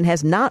 Inflation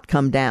has not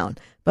come down.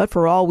 But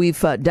for all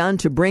we've done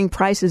to bring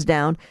prices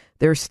down,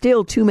 there are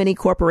still too many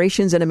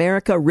corporations in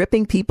America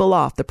ripping people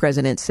off, the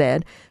president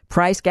said.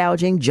 Price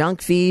gouging,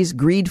 junk fees,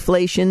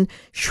 greedflation,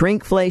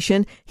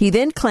 shrinkflation. He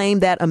then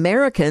claimed that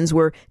Americans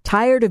were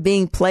tired of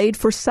being played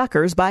for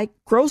suckers by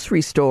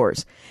grocery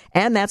stores.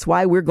 And that's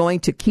why we're going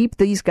to keep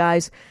these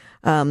guys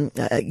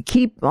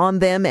keep on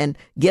them and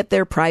get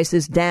their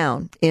prices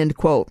down, end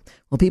quote.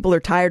 Well, people are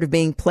tired of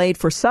being played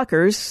for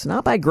suckers,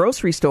 not by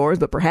grocery stores,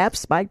 but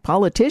perhaps by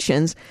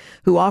politicians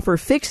who offer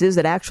fixes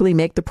that actually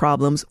make the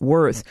problems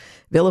worse.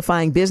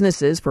 Vilifying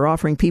businesses for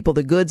offering people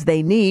the goods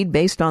they need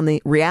based on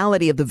the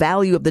reality of the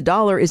value of the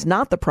dollar is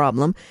not the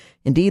problem.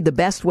 Indeed, the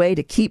best way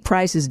to keep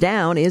prices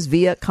down is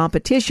via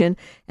competition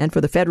and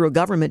for the federal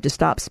government to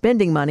stop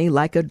spending money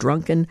like a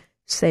drunken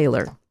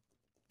sailor.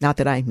 Not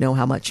that I know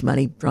how much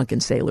money drunken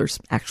sailors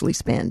actually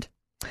spend.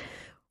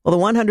 Well,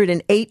 the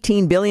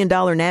 $118 billion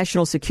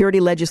national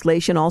security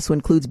legislation also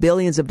includes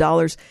billions of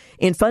dollars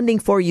in funding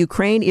for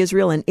Ukraine,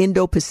 Israel, and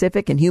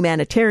Indo-Pacific and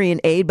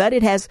humanitarian aid, but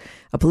it has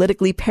a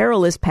politically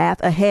perilous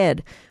path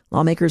ahead.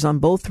 Lawmakers on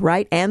both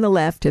right and the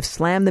left have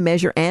slammed the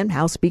measure, and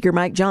House Speaker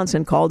Mike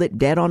Johnson called it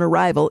dead on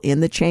arrival in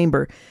the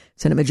chamber.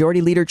 Senate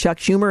Majority Leader Chuck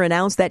Schumer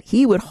announced that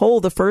he would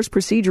hold the first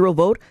procedural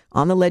vote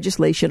on the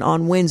legislation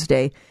on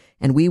Wednesday,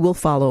 and we will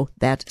follow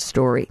that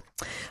story.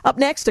 Up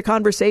next, a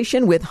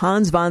conversation with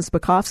Hans von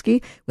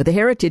Spakovsky with the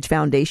Heritage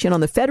Foundation on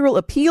the federal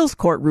appeals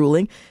court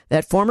ruling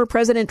that former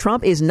President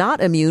Trump is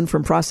not immune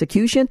from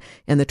prosecution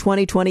in the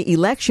 2020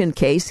 election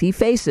case he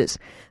faces.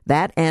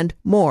 That and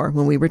more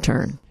when we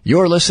return.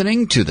 You're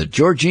listening to the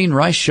Georgene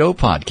Rice Show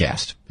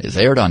podcast. It's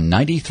aired on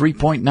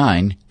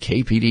 93.9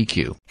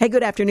 KPDQ. Hey,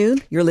 good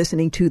afternoon. You're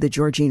listening to the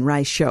Georgene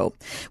Rice Show.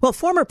 Well,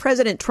 former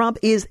President Trump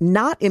is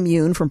not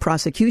immune from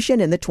prosecution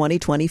in the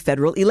 2020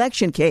 federal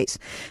election case.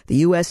 The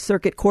U.S.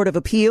 Circuit Court of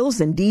Appeals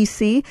in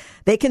D.C.,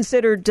 they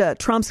considered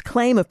Trump's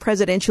claim of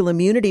presidential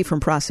immunity from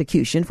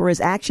prosecution for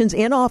his actions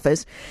in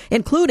office,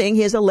 including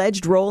his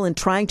alleged role in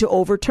trying to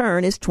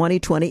overturn his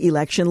 2020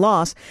 election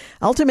loss,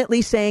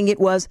 ultimately saying it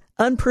was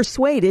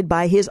unpersuaded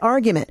by his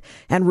argument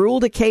and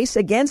ruled a case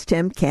against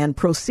him can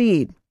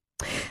proceed.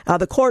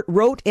 The court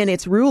wrote in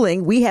its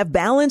ruling, "We have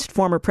balanced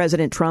former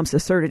President Trump's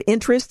asserted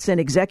interests in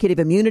executive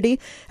immunity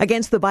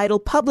against the vital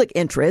public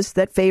interests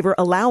that favor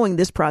allowing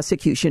this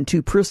prosecution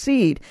to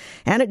proceed."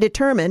 And it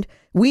determined,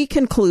 "We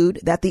conclude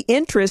that the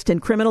interest in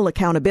criminal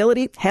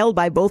accountability held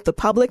by both the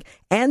public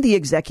and the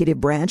executive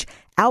branch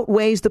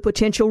outweighs the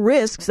potential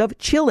risks of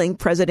chilling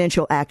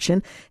presidential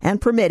action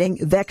and permitting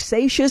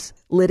vexatious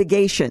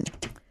litigation."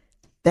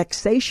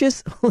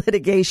 Vexatious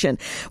litigation.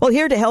 Well,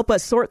 here to help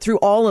us sort through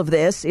all of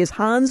this is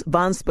Hans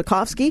von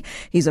Spakovsky.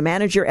 He's a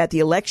manager at the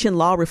Election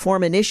Law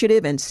Reform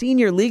Initiative and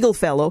senior legal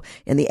fellow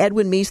in the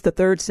Edwin Meese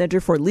III Center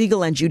for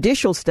Legal and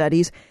Judicial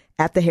Studies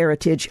at the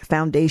Heritage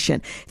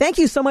Foundation. Thank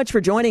you so much for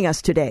joining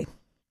us today.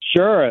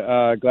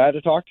 Sure. Glad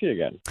to talk to you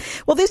again.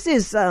 Well, this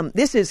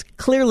is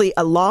clearly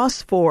a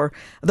loss for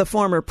the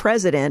former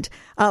president.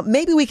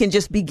 Maybe we can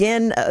just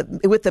begin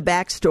with the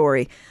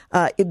backstory.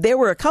 There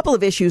were a couple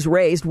of issues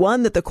raised.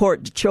 One that the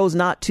court chose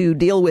not to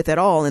deal with at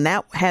all, and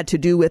that had to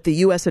do with the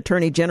U.S.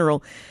 Attorney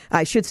General,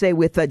 I should say,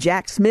 with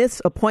Jack Smith's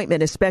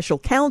appointment as special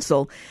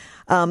counsel.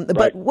 But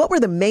Right. What were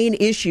the main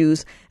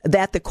issues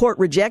that the court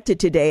rejected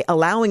today,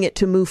 allowing it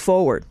to move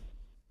forward?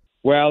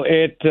 Well,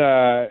 it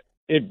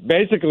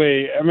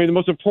basically, I mean, the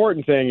most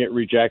important thing it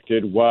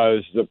rejected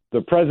was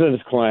the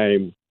president's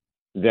claim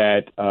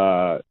that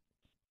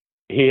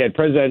he had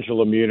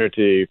presidential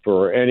immunity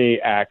for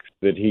any acts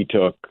that he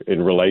took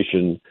in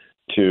relation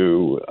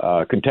to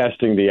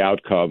contesting the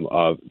outcome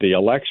of the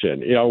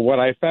election. You know, what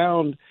I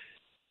found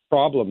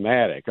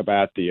problematic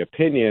about the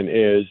opinion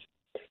is,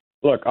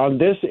 look, on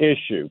this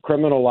issue,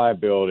 criminal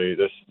liability,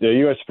 the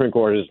U.S. Supreme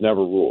Court has never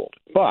ruled.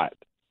 But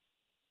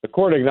the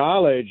court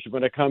acknowledged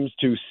when it comes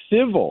to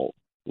civil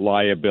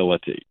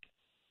liability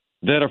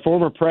that a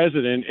former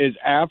president is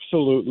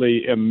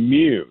absolutely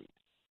immune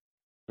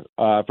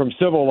from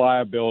civil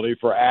liability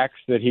for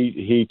acts that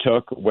he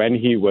took when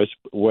he was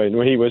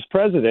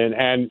president,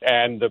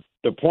 and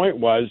the point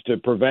was to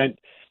prevent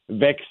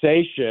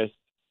vexatious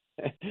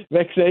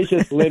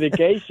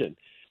litigation.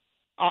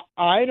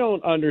 I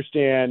don't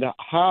understand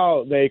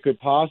how they could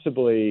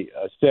possibly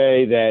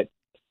say that.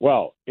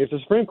 Well, if the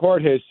Supreme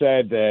Court has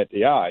said that,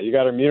 yeah, you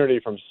got immunity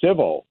from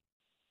civil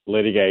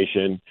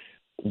litigation,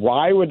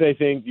 why would they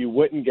think you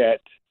wouldn't get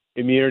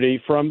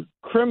immunity from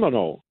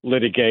criminal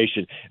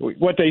litigation?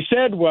 What they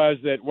said was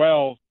that,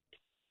 well,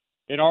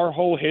 in our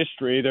whole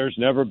history, there's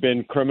never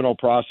been criminal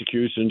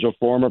prosecutions of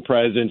former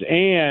presidents,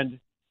 and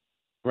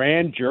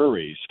grand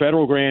juries,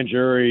 federal grand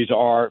juries,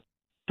 are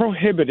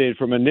prohibited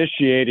from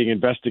initiating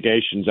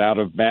investigations out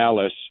of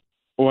malice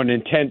or an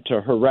intent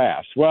to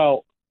harass.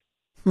 Well,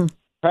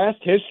 past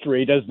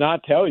history does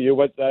not tell you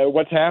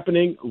what's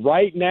happening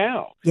right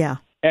now. Yeah.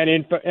 And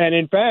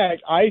in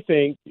fact, I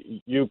think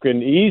you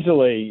can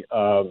easily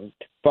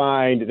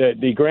find that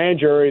the grand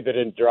jury that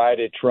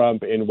indicted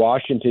Trump in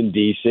Washington,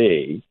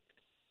 D.C.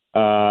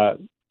 Was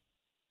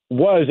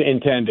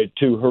intended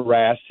to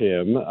harass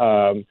him.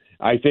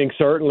 I think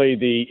certainly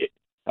the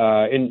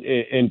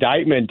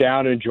indictment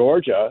down in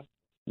Georgia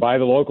by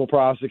the local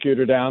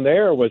prosecutor down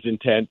there was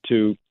intent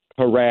to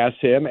harass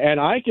him. And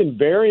I can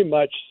very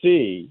much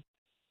see,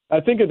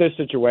 think of this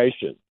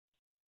situation.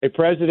 A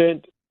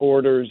president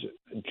orders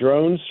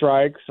drone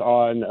strikes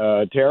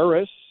on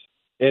terrorists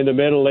in the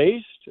Middle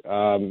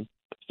East.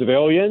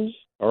 Civilians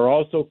are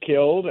also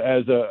killed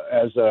as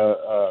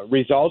a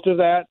result of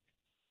that.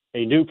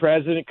 A new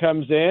president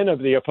comes in of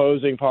the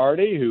opposing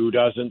party who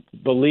doesn't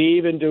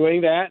believe in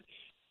doing that.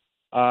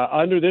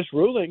 Under this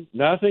ruling,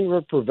 nothing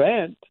will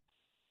prevent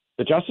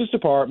the Justice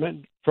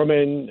Department from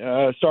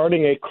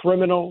starting a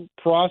criminal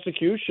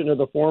prosecution of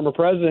the former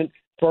president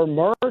for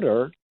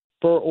murder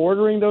for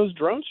ordering those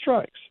drone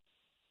strikes.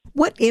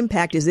 What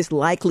impact is this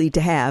likely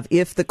to have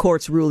if the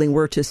court's ruling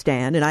were to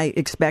stand? And I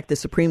expect the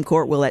Supreme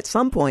Court will at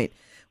some point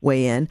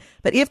weigh in.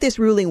 But if this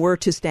ruling were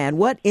to stand,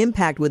 what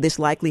impact would this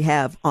likely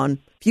have on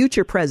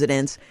future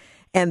presidents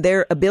and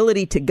their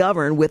ability to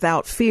govern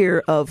without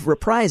fear of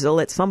reprisal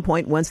at some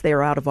point once they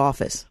are out of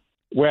office?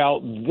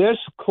 Well, this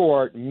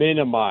court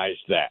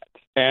minimized that.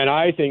 And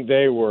I think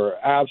they were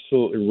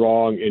absolutely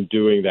wrong in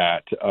doing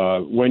that.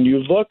 When you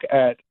look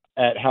at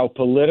how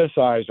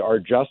politicized our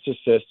justice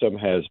system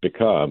has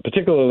become,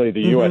 particularly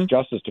the U.S.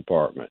 Justice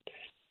Department,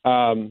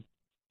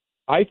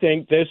 I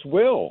think this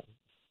will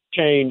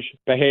change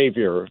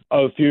behavior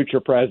of future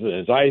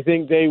presidents. I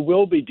think they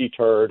will be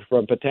deterred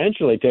from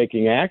potentially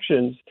taking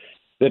actions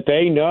that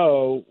they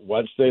know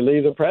once they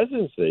leave the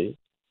presidency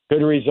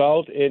could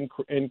result in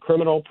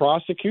criminal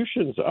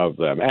prosecutions of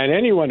them. And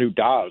anyone who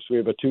does, we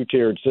have a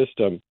two-tiered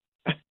system.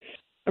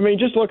 I mean,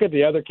 just look at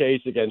the other case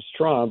against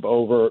Trump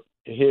over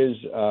his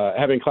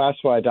having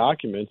classified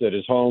documents at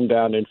his home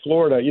down in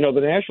Florida. You know,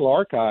 the National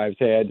Archives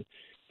had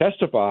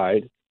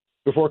testified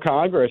before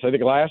Congress, I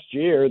think last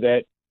year,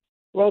 that,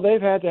 well,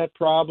 they've had that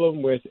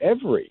problem with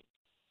every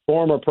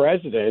former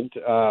president,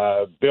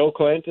 Bill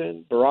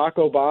Clinton, Barack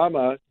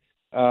Obama,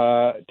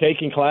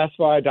 taking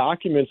classified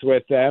documents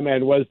with them.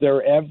 And was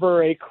there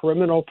ever a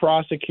criminal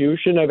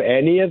prosecution of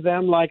any of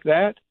them like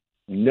that?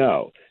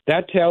 No.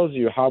 That tells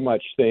you how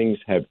much things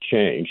have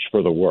changed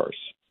for the worse.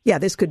 Yeah,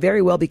 this could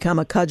very well become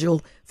a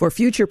cudgel for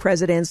future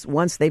presidents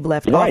once they've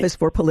left office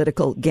for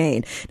political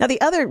gain. Now, the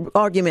other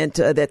argument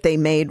that they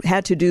made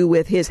had to do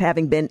with his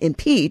having been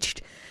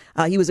impeached.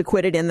 He was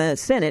acquitted in the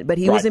Senate, but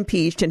he was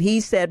impeached, and he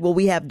said, well,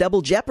 we have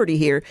double jeopardy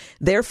here.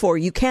 Therefore,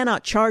 you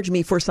cannot charge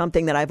me for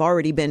something that I've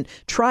already been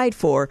tried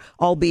for,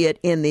 albeit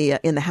in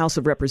the House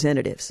of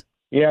Representatives.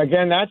 Yeah,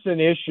 again, that's an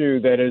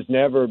issue that has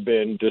never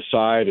been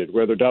decided,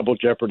 whether double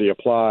jeopardy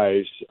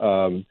applies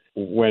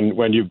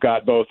when you've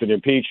got both an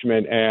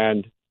impeachment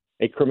and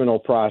a criminal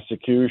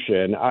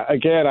prosecution.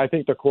 I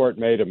think the court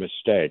made a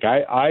mistake.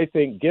 I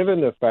think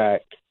given the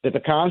fact that the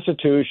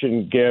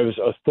Constitution gives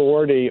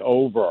authority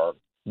over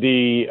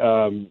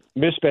the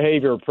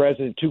misbehavior of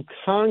president to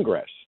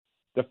Congress,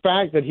 the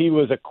fact that he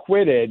was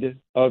acquitted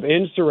of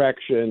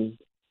insurrection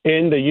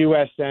in the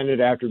U.S. Senate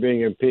after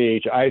being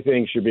impeached, I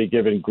think should be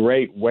given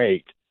great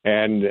weight.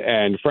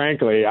 And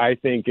frankly, I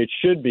think it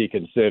should be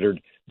considered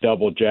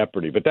double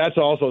jeopardy. But that's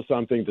also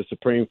something the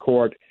Supreme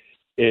Court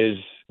is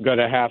going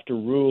to have to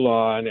rule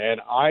on. And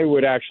I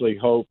would actually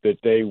hope that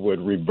they would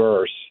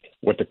reverse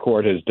what the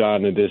court has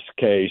done in this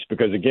case,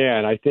 because,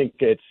 again, I think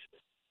it's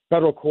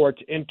federal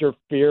courts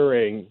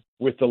interfering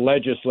with the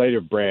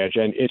legislative branch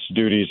and its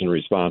duties and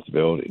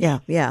responsibilities.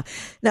 Yeah.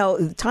 Now,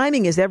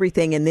 timing is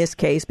everything in this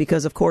case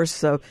because, of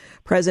course,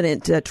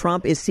 President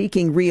Trump is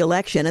seeking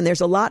re-election, and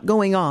there's a lot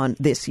going on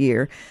this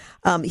year.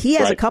 He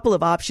has a couple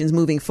of options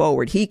moving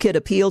forward. He could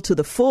appeal to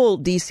the full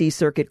D.C.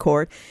 Circuit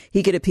Court.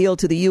 He could appeal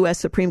to the U.S.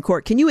 Supreme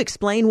Court. Can you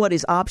explain what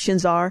his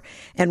options are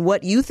and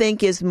what you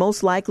think is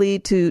most likely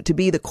to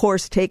be the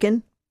course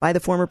taken by the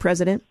former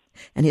president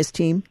and his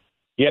team?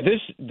 Yeah,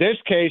 this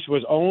case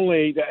was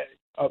only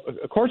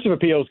courts of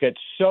appeals get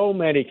so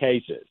many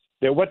cases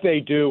that what they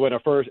do when a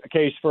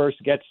case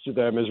first gets to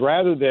them is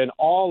rather than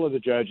all of the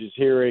judges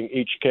hearing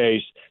each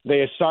case,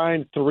 they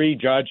assign 3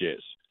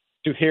 judges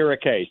to hear a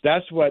case.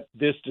 That's what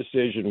this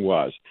decision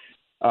was.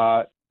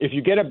 If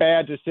you get a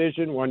bad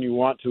decision when you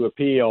want to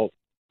appeal,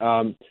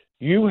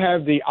 you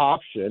have the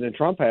option, and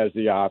Trump has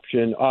the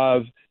option,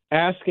 of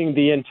asking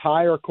the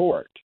entire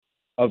court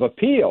of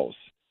appeals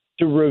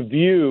to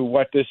review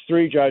what this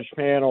 3-judge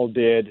panel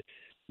did.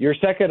 Your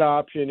second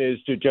option is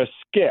to just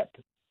skip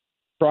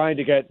trying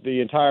to get the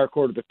entire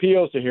Court of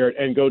Appeals to hear it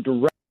and go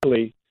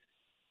directly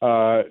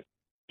to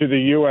the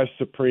U.S.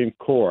 Supreme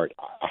Court.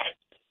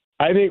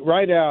 I think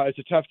right now it's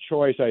a tough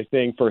choice, I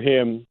think, for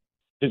him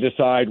to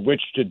decide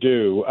which to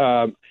do.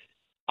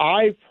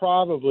 I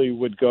probably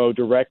would go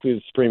directly to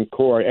the Supreme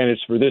Court, and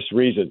it's for this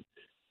reason.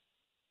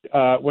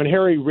 When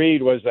Harry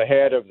Reid was the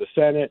head of the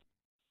Senate,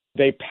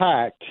 they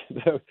packed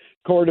the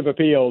Court of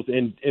Appeals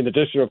in the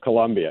District of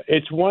Columbia.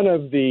 It's one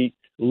of the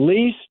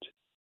least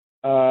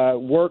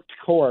worked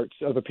courts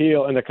of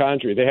appeal in the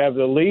country. They have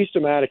the least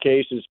amount of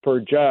cases per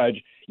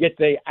judge, yet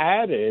they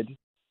added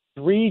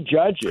 3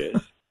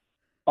 judges,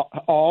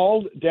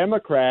 all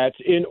Democrats,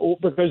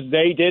 because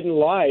they didn't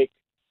like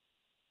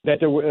that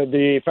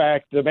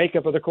the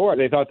makeup of the court.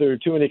 They thought there were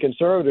too many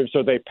conservatives,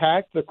 so they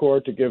packed the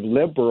court to give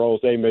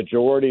liberals a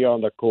majority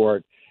on the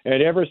court.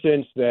 And ever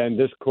since then,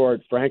 this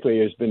court, frankly,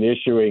 has been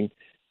issuing,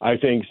 I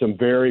think, some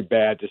very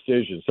bad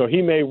decisions. So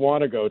Trump may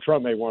want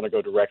to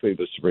go directly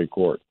to the Supreme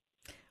Court.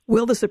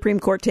 Will the Supreme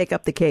Court take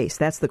up the case?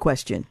 That's the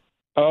question.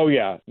 Oh,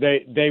 yeah,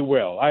 they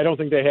will. I don't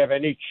think they have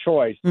any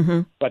choice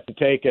but to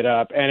take it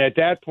up. And at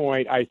that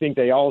point, I think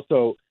they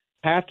also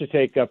have to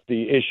take up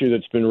the issue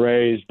that's been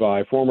raised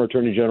by former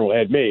Attorney General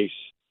Ed Meese,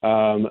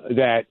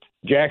 that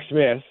Jack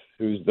Smith,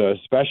 who's the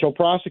special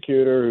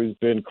prosecutor who's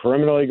been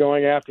criminally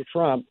going after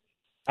Trump,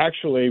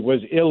 actually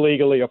was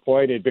illegally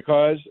appointed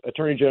because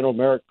Attorney General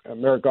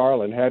Merrick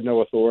Garland had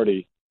no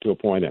authority to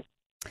appoint him.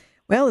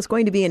 Well, it's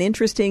going to be an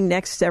interesting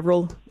next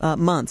several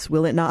months,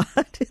 will it not,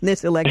 in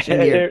this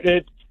election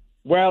year?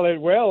 Well,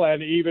 it will,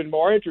 and even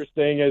more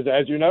interesting is,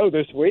 as you know,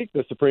 this week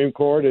the Supreme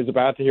Court is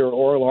about to hear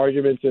oral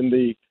arguments in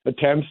the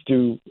attempts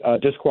to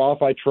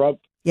disqualify Trump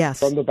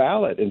from the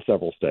ballot in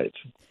several states.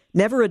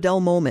 Never a dull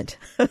moment.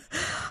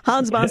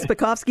 Hans von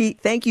Spakovsky,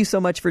 thank you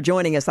so much for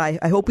joining us.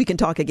 I hope we can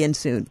talk again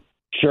soon.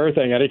 Sure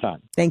thing,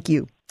 anytime. Thank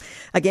you.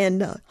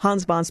 Again,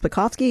 Hans von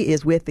Spakovsky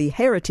is with the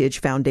Heritage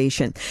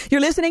Foundation.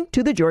 You're listening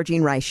to The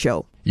Georgene Rice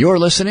Show. You're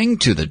listening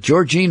to The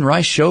Georgene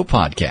Rice Show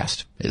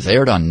podcast. It's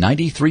aired on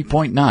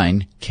 93.9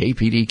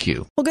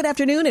 KPDQ. Well, good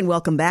afternoon and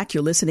welcome back.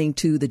 You're listening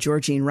to The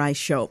Georgene Rice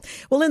Show.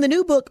 Well, in the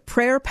new book,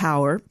 Prayer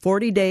Power,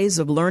 40 Days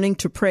of Learning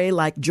to Pray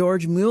Like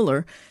George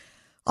Mueller,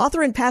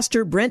 author and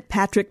pastor Brent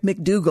Patrick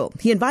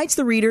McDougall, he invites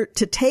the reader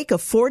to take a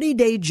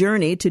 40-day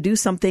journey to do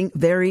something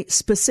very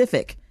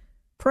specific.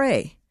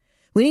 Pray.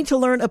 We need to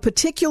learn a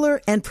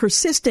particular and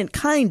persistent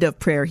kind of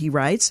prayer, he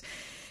writes.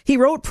 He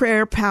wrote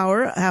Prayer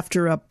Power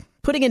after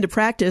putting into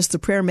practice the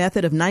prayer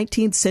method of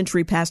 19th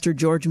century pastor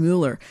George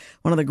Mueller,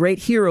 one of the great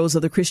heroes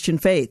of the Christian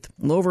faith.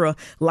 Over a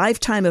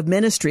lifetime of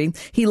ministry,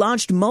 he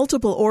launched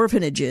multiple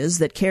orphanages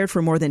that cared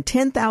for more than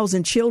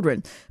 10,000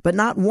 children, but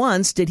not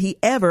once did he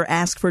ever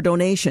ask for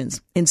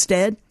donations.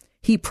 Instead,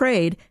 he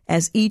prayed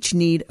as each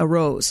need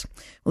arose.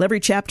 Well, every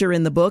chapter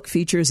in the book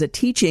features a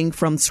teaching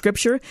from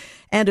Scripture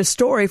and a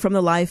story from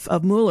the life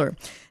of Mueller.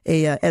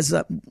 As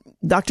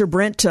Dr.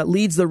 Brent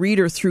leads the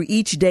reader through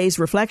each day's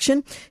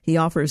reflection, he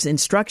offers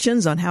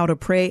instructions on how to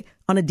pray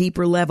on a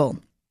deeper level.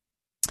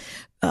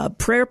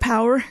 Prayer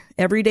Power,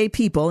 everyday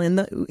people in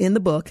the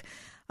book,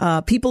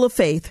 people of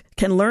faith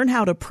can learn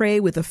how to pray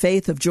with the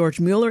faith of George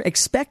Mueller,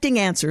 expecting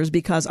answers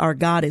because our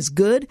God is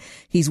good.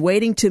 He's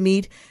waiting to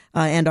meet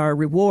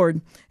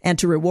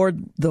to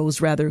reward those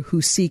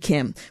who seek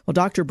him. Well,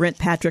 Dr. Brent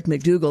Patrick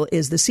McDougall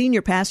is the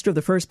senior pastor of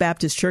the First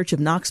Baptist Church of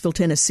Knoxville,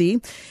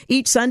 Tennessee.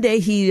 Each Sunday,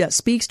 he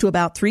speaks to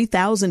about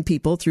 3,000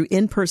 people through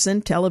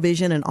in-person,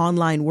 television, and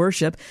online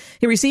worship.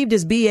 He received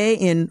his BA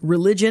in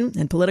Religion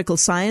and Political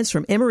Science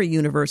from Emory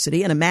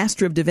University and a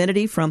Master of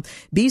Divinity from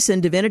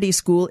Beeson Divinity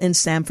School in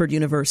Samford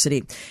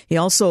University. He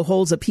also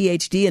holds a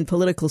PhD in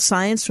Political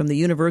Science from the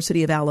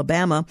University of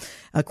Alabama,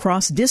 a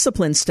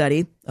cross-discipline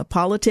study of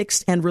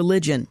politics and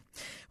religion.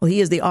 Well,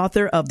 he is the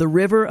author of The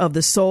River of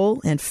the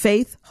Soul and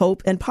Faith,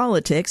 Hope, and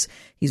Politics.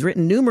 He's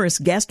written numerous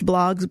guest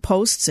blogs,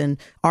 posts, and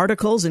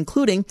articles,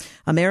 including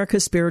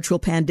America's Spiritual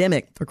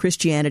Pandemic for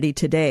Christianity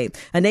Today.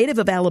 A native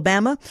of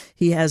Alabama,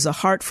 he has a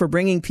heart for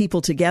bringing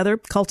people together,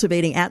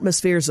 cultivating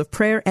atmospheres of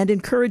prayer, and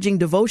encouraging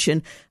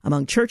devotion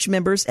among church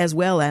members as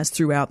well as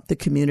throughout the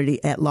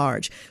community at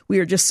large. We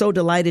are just so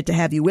delighted to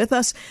have you with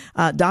us.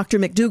 Dr.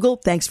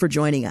 McDougall, thanks for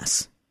joining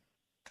us.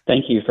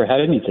 Thank you for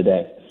having me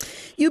today.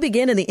 You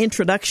begin in the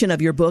introduction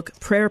of your book,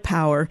 Prayer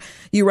Power.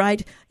 You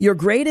write, your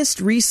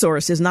greatest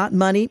resource is not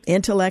money,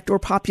 intellect, or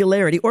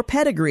popularity, or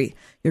pedigree.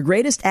 Your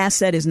greatest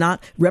asset is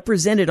not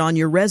represented on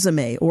your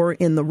resume or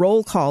in the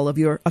roll call of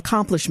your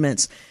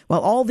accomplishments.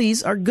 While all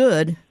these are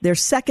good, they're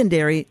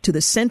secondary to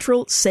the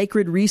central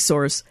sacred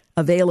resource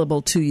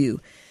available to you.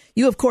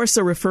 You, of course,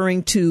 are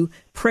referring to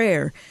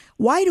prayer.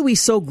 Why do we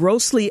so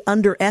grossly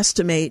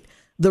underestimate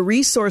the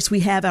resource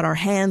we have at our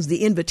hands,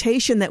 the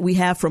invitation that we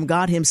have from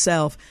God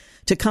himself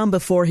to come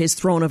before his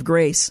throne of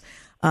grace,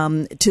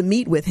 to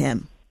meet with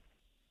him?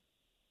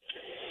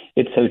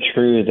 It's so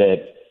true that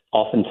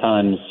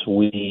oftentimes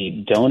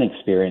we don't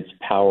experience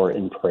power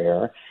in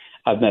prayer.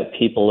 I've met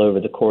people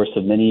over the course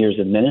of many years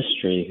of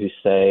ministry who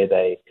say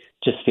they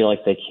just feel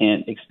like they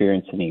can't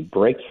experience any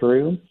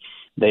breakthrough.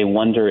 They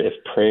wonder if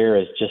prayer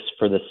is just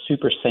for the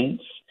super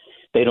saints.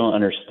 They don't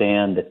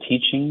understand the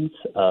teachings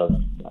of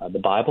the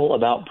Bible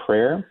about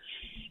prayer.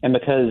 And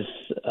because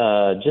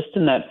just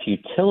in that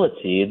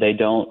futility, they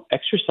don't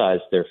exercise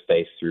their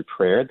faith through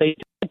prayer, they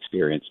don't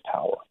experience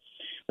power.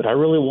 But I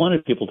really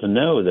wanted people to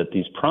know that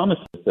these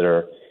promises that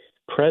are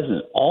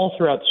present all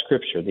throughout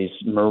Scripture, these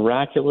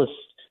miraculous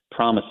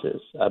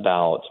promises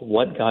about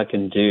what God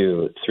can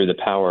do through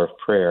the power of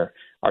prayer,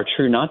 are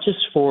true not just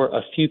for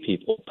a few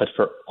people, but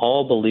for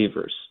all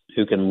believers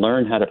who can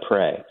learn how to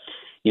pray.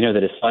 You know,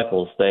 the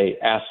disciples, they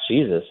asked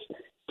Jesus,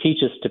 teach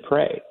us to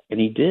pray, and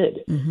he did.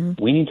 Mm-hmm.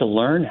 We need to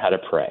learn how to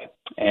pray.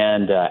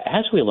 And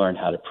as we learn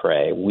how to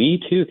pray,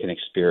 we too can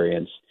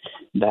experience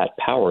that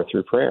power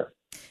through prayer.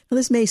 Well,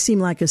 this may seem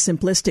like a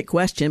simplistic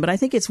question, but I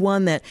think it's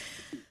one that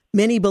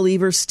many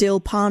believers still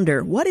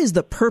ponder. What is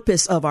the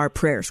purpose of our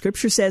prayer?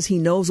 Scripture says he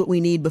knows what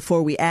we need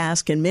before we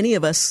ask, and many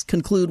of us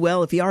conclude,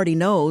 well, if he already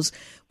knows,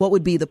 what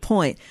would be the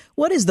point?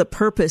 What is the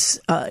purpose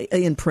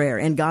in prayer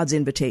and God's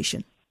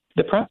invitation?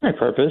 The primary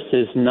purpose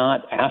is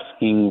not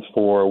asking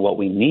for what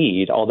we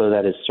need, although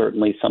that is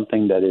certainly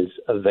something that is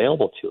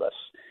available to us.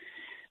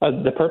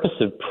 The purpose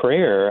of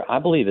prayer, I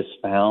believe, is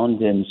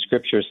found in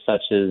scriptures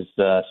such as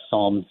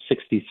Psalm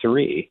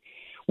 63,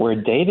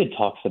 where David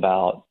talks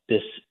about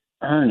this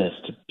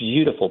earnest,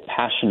 beautiful,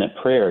 passionate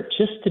prayer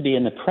just to be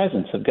in the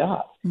presence of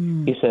God.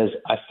 He says,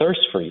 I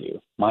thirst for you.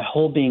 My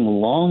whole being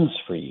longs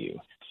for you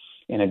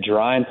in a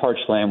dry and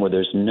parched land where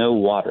there's no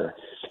water.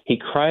 he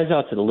cries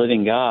out to the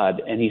living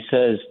God, and he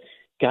says,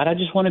 God, I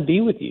just want to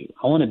be with you.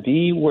 I want to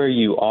be where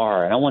you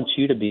are, and I want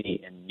you to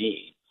be in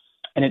me.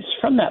 And it's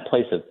from that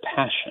place of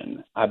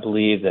passion, I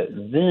believe, that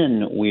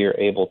then we are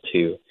able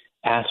to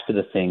ask for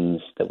the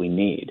things that we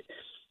need.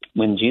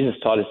 When Jesus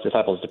taught his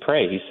disciples to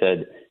pray, he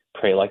said,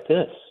 pray like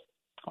this: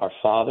 Our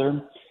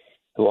Father,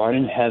 who art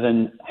in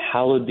heaven,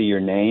 hallowed be your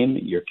name.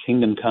 Your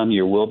kingdom come,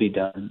 your will be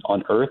done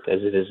on earth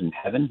as it is in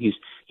heaven.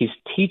 He's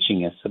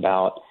teaching us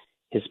about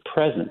his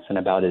presence and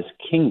about his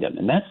kingdom,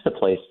 and that's the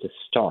place to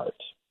start.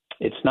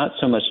 It's not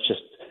so much just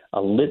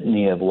a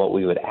litany of what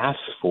we would ask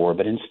for,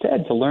 but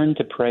instead to learn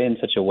to pray in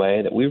such a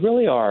way that we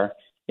really are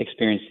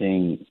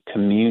experiencing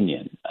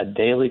communion, a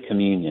daily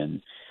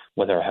communion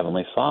with our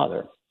Heavenly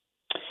Father.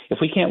 If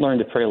we can't learn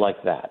to pray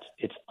like that,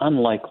 it's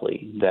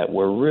unlikely that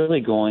we're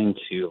really going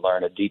to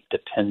learn a deep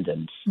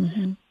dependence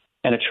and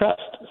a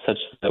trust such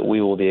that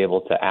we will be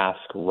able to ask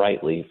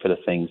rightly for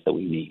the things that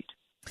we need.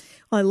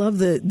 I love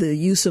the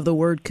use of the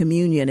word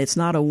communion. It's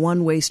not a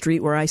one-way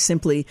street where I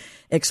simply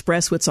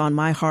express what's on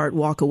my heart,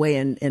 walk away,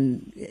 and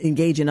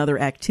engage in other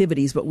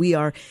activities, but we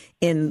are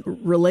in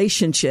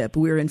relationship.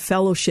 We're in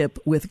fellowship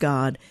with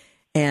God,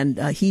 and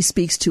he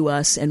speaks to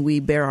us, and we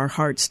bear our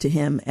hearts to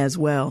him as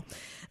well.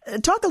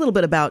 Talk a little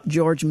bit about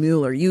George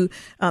Mueller. You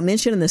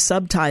mentioned in the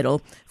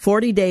subtitle,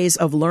 40 Days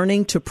of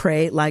Learning to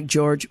Pray Like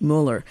George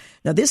Mueller.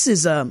 Now, this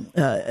is a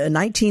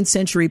 19th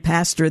century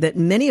pastor that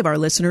many of our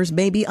listeners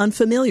may be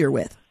unfamiliar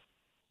with.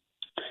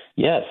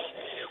 Yes.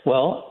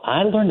 Well,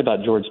 I learned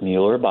about George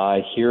Mueller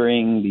by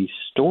hearing these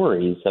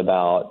stories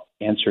about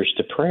answers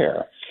to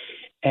prayer.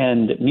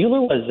 And Mueller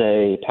was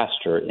a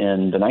pastor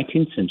in the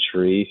 19th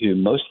century who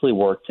mostly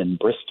worked in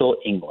Bristol,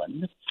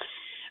 England.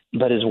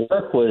 But his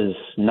work was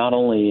not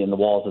only in the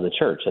walls of the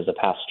church as a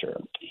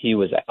pastor. He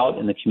was out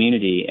in the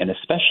community and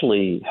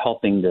especially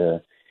helping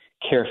to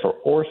care for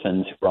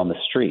orphans who were on the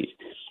street.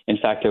 In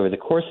fact, over the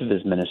course of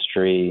his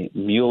ministry,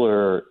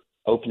 Mueller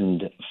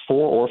opened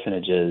 4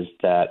 orphanages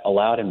that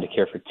allowed him to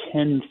care for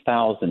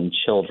 10,000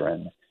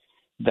 children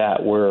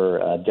that were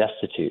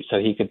destitute. So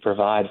he could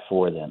provide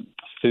for them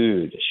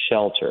food,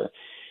 shelter,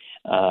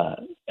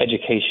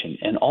 education,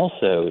 and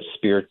also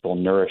spiritual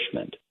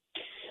nourishment.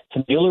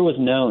 So Mueller was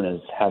known as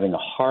having a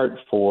heart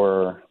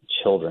for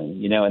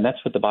children, and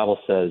that's what the Bible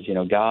says.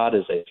 God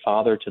is a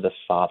father to the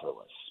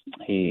fatherless.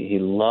 He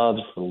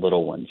loves the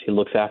little ones. He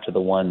looks after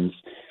the ones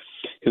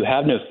who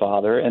have no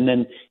father, and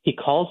then he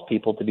calls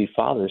people to be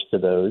fathers to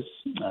those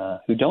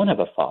who don't have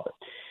a father.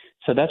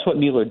 So that's what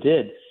Mueller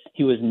did.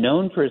 He was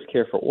known for his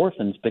care for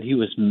orphans, but he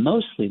was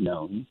mostly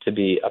known to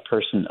be a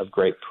person of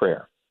great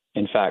prayer.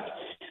 In fact,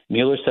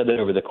 Mueller said that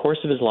over the course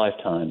of his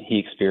lifetime, he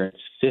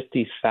experienced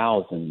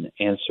 50,000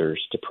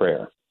 answers to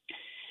prayer.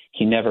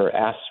 He never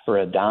asked for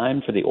a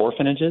dime for the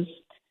orphanages.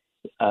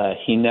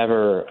 He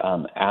never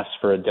asked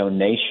for a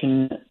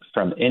donation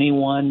from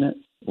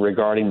anyone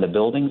regarding the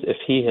buildings. If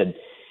he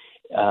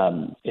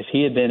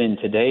had been in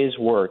today's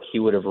work, he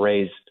would have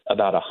raised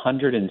about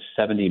 $170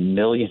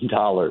 million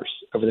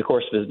over the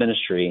course of his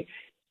ministry,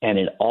 and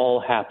it all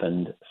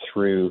happened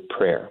through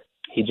prayer.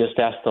 He just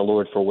asked the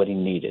Lord for what he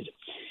needed.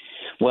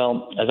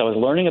 Well, as I was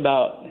learning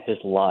about his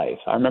life,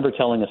 I remember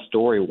telling a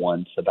story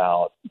once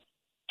about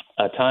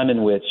a time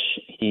in which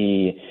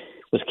he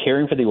was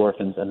caring for the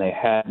orphans and they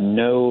had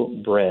no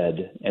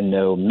bread and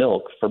no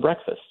milk for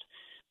breakfast.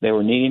 They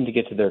were needing to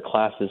get to their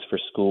classes for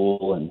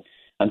school, and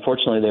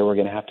unfortunately they were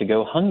going to have to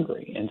go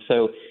hungry. And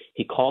so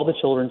he called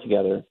the children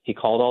together, he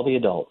called all the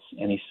adults,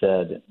 and he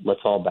said,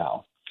 let's all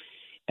bow.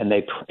 And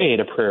they prayed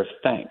a prayer of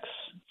thanks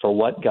for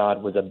what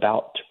God was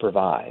about to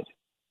provide.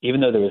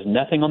 Even though there was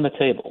nothing on the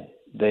table,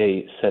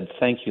 they said,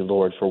 thank you,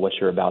 Lord, for what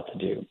you're about to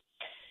do.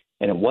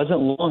 And it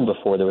wasn't long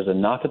before there was a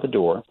knock at the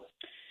door.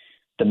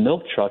 The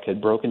milk truck had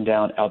broken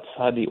down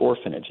outside the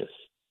orphanages,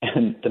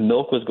 and the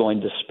milk was going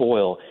to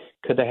spoil.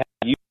 Could they have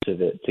use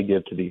of it to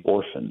give to the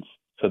orphans?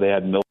 So they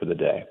had milk for the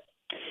day.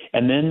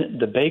 And then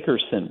the baker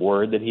sent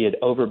word that he had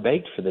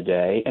overbaked for the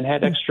day and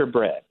had extra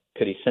bread.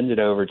 Could he send it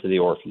over to the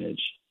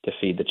orphanage to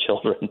feed the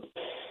children?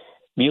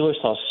 Mueller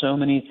saw so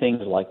many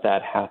things like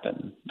that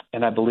happen,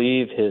 and I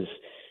believe his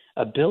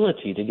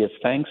ability to give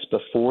thanks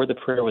before the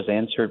prayer was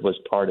answered was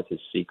part of his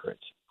secret.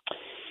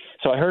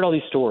 So I heard all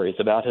these stories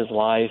about his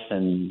life,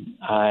 and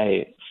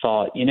I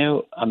thought,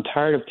 I'm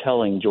tired of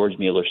telling George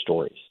Mueller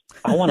stories.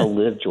 I want to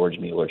live George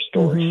Mueller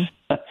stories.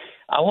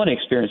 I want to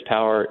experience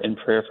power in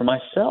prayer for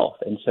myself.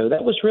 And so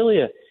that was really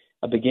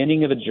a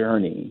beginning of a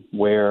journey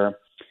where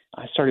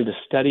I started to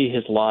study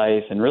his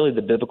life and really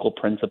the biblical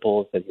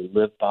principles that he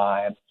lived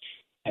by.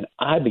 And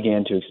I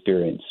began to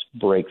experience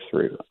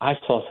breakthrough. I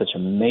saw such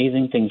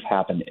amazing things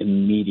happen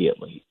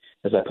immediately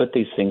as I put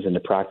these things into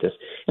practice.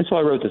 And so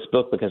I wrote this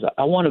book because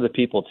I wanted the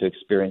people to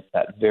experience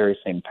that very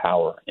same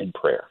power in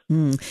prayer.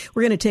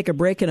 We're going to take a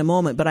break in a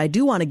moment, but I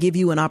do want to give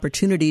you an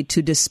opportunity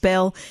to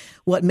dispel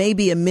what may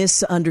be a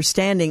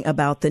misunderstanding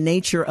about the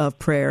nature of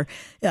prayer.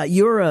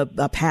 You're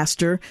a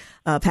pastor.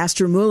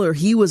 Pastor Mueller,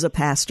 he was a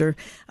pastor.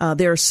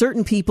 There are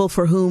certain people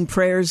for whom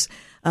prayers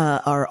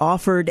are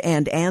offered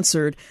and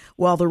answered,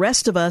 while the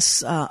rest of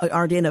us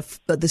aren't in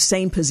the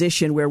same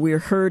position where we're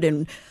heard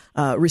and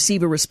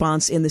receive a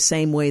response in the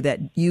same way that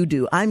you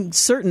do. I'm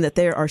certain that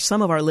there are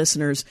some of our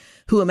listeners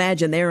who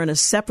imagine they're in a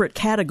separate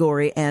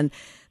category and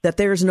that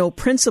there's no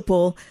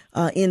principle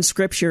in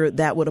Scripture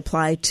that would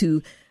apply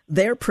to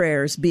their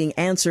prayers being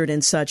answered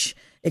in such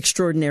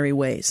extraordinary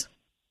ways.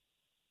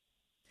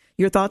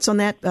 Your thoughts on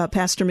that,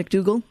 Pastor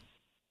McDougall?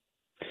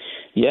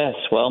 Yes,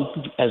 well,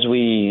 as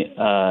we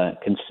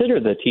consider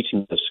the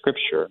teachings of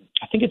Scripture,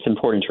 I think it's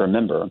important to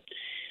remember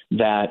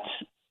that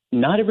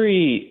not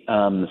every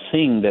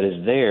thing that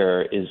is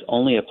there is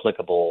only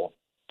applicable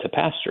to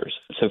pastors.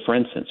 So, for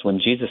instance, when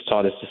Jesus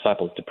taught his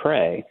disciples to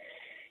pray,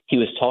 he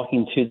was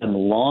talking to them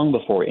long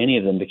before any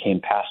of them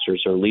became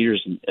pastors or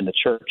leaders in the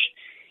church.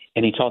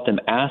 And he taught them,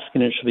 ask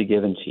and it shall be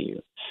given to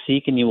you.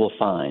 Seek and you will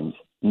find.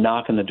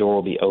 Knock and the door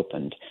will be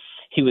opened.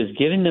 He was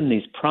giving them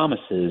these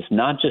promises,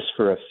 not just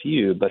for a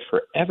few, but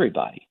for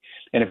everybody.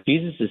 And if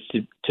Jesus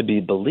is to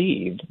be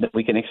believed, then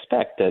we can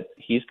expect that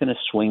he's going to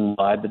swing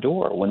by the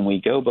door when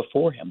we go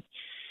before him.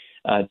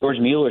 George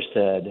Mueller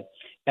said,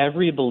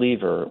 every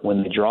believer,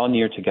 when they draw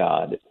near to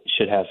God,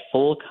 should have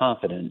full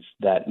confidence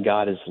that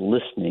God is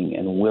listening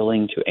and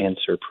willing to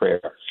answer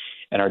prayer.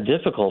 And our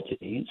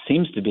difficulty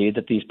seems to be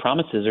that these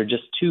promises are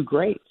just too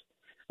great.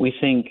 We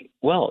think,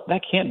 well,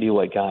 that can't be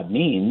what God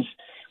means.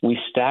 We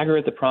stagger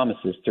at the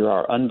promises through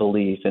our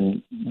unbelief,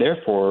 and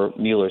therefore,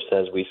 Mueller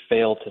says, we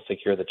fail to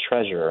secure the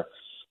treasure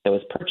that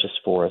was purchased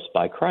for us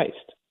by Christ.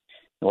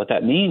 And what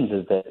that means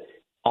is that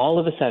all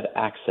of us have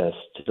access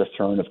to the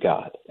throne of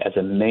God, as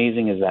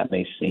amazing as that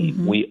may seem.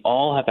 Mm-hmm. We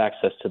all have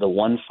access to the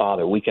one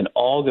Father. We can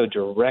all go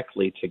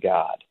directly to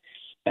God.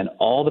 And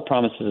all the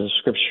promises of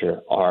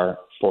Scripture are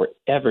for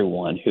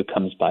everyone who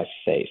comes by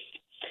faith.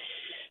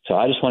 So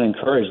I just want to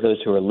encourage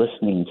those who are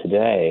listening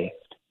today,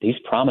 these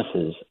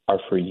promises are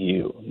for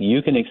you.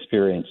 You can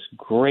experience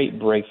great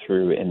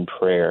breakthrough in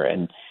prayer,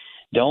 and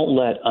don't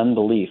let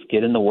unbelief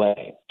get in the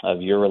way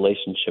of your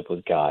relationship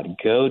with God.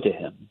 Go to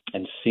him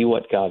and see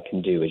what God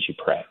can do as you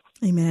pray.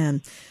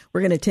 Amen.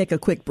 We're going to take a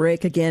quick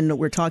break. Again,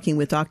 we're talking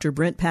with Dr.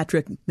 Brent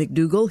Patrick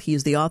McDougall. He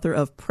is the author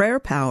of Prayer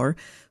Power,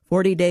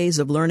 40 Days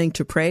of Learning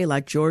to Pray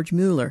Like George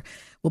Mueller.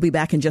 We'll be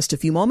back in just a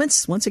few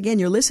moments. Once again,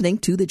 you're listening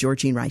to The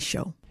Georgene Rice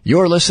Show.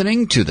 You're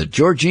listening to The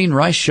Georgene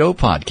Rice Show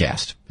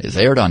podcast. It's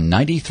aired on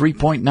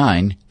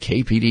 93.9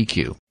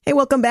 KPDQ. Hey,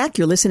 welcome back.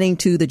 You're listening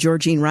to The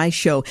Georgene Rice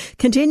Show.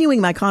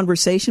 Continuing my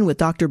conversation with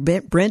Dr.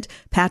 Brent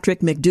Patrick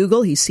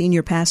McDougall. He's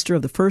senior pastor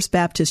of the First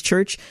Baptist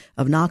Church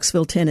of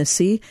Knoxville,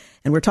 Tennessee.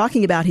 And we're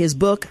talking about his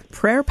book,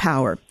 Prayer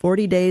Power,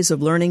 40 Days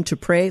of Learning to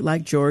Pray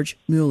Like George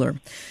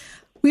Mueller.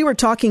 We were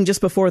talking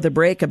just before the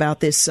break about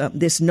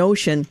this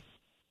notion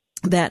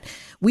that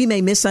we may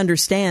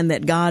misunderstand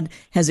that God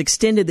has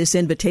extended this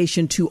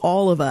invitation to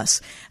all of us.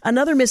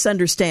 Another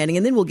misunderstanding,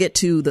 and then we'll get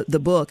to the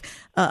book,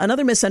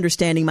 another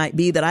misunderstanding might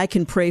be that I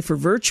can pray for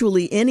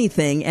virtually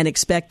anything and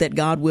expect that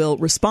God will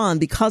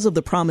respond because of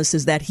the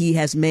promises that he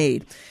has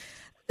made.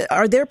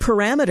 Are there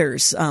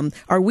parameters?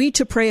 Are we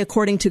to pray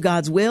according to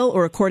God's will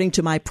or according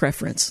to my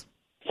preference?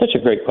 Such a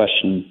great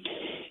question.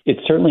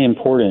 It's certainly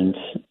important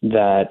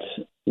that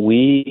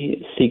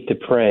we seek to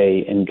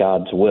pray in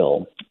God's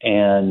will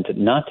and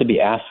not to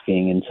be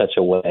asking in such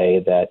a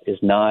way that is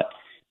not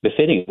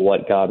befitting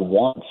what God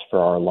wants for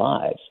our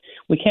lives.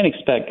 We can't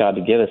expect God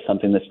to give us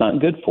something that's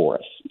not good for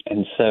us.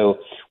 And so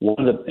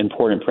one of the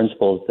important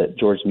principles that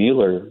George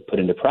Mueller put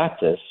into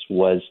practice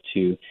was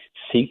to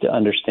seek to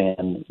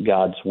understand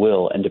God's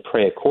will and to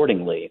pray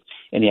accordingly.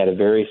 And he had a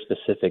very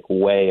specific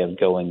way of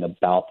going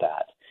about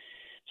that.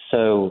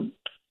 So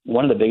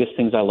one of the biggest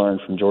things I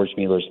learned from George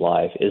Mueller's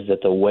life is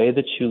that the way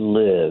that you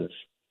live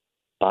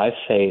by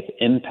faith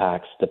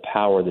impacts the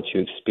power that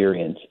you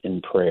experience in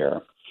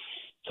prayer.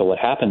 So what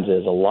happens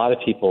is a lot of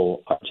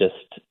people are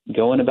just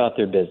going about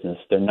their business.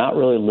 They're not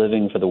really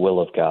living for the will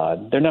of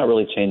God. They're not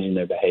really changing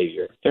their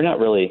behavior. They're not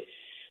really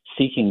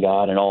seeking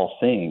God in all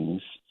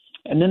things.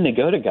 And then they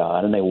go to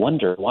God and they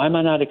wonder, why am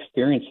I not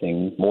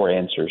experiencing more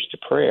answers to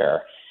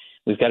prayer?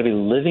 We've got to be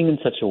living in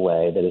such a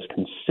way that is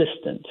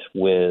consistent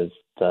with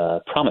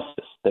the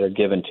promises that are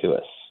given to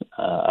us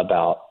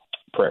about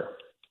prayer.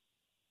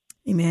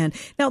 Amen.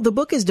 Now, the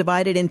book is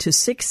divided into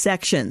 6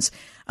 sections.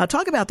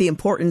 Talk about the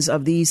importance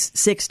of these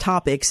 6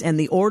 topics and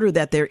the order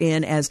that they're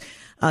in as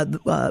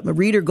a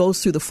reader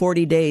goes through the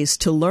 40 days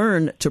to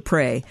learn to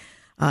pray,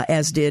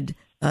 as did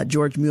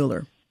George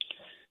Mueller.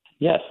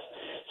 Yes.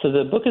 So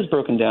the book is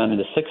broken down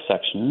into 6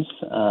 sections.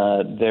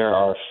 There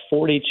are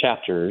 40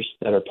 chapters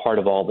that are part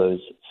of all those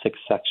 6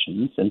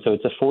 sections. And so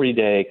it's a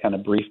 40-day kind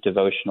of brief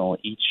devotional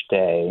each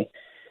day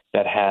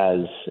that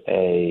has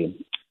a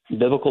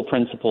biblical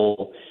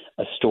principle,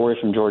 a story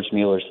from George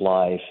Mueller's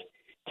life,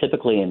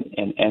 typically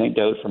an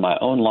anecdote from my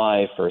own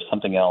life or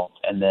something else,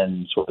 and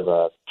then sort of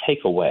a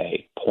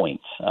takeaway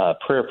point.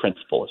 Prayer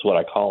principle is what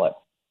I call it.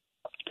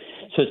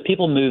 So as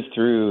people move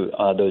through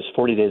those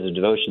 40 days of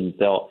devotion,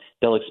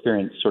 they'll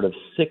experience sort of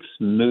 6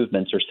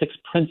 movements or 6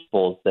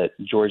 principles that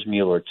George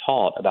Mueller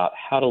taught about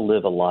how to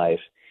live a life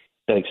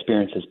that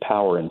experiences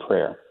power in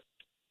prayer.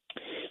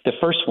 The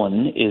first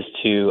one is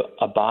to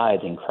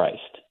abide in Christ.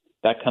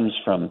 That comes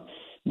from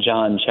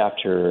John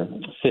chapter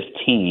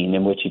 15,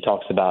 in which he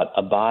talks about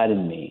abide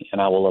in me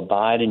and I will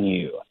abide in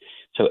you.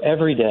 So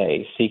every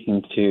day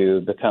seeking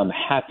to become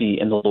happy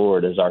in the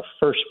Lord is our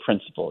first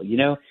principle.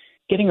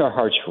 Getting our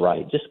hearts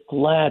right, just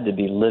glad to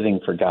be living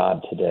for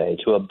God today,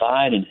 to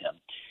abide in him,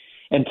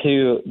 and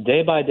to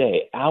day by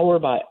day, hour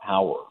by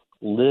hour,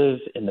 live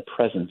in the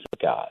presence of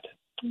God,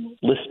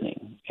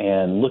 listening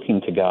and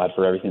looking to God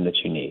for everything that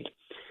you need.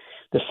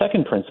 The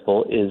second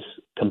principle is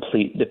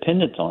complete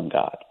dependence on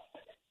God.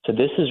 So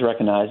this is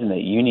recognizing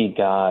that you need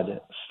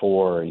God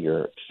for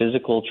your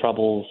physical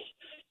troubles,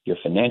 your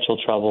financial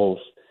troubles,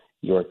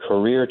 your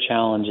career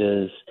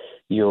challenges,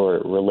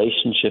 your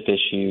relationship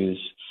issues.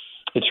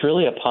 It's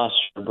really a posture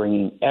of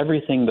bringing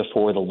everything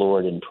before the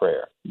Lord in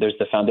prayer. There's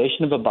the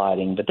foundation of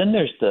abiding, but then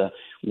there's the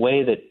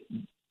way that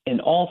in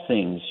all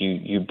things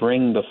you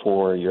bring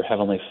before your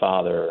Heavenly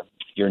Father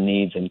your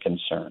needs and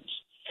concerns.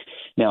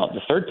 Now,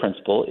 the third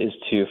principle is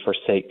to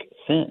forsake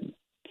sin.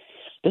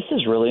 This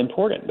is really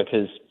important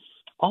because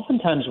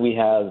oftentimes we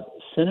have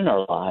sin in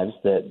our lives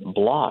that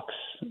blocks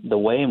the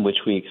way in which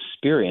we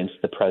experience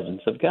the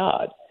presence of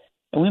God.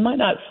 And we might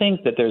not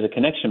think that there's a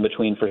connection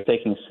between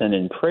forsaking sin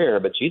and prayer,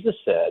 but Jesus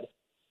said,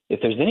 if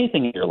there's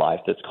anything in your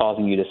life that's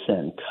causing you to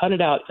sin, cut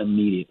it out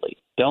immediately.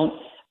 Don't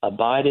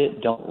abide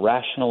it. Don't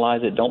rationalize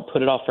it. Don't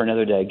put it off for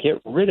another day.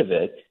 Get rid of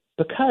it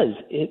because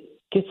it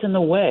gets in the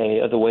way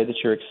of the way that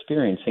you're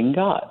experiencing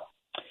God.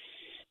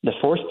 The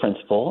fourth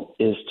principle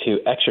is to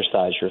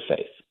exercise your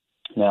faith.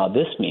 Now,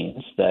 this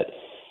means that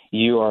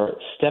you are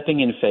stepping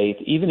in faith,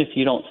 even if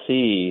you don't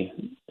see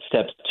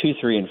steps 2,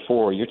 3, and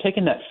 4. You're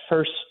taking that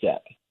first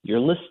step. You're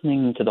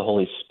listening to the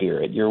Holy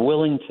Spirit. You're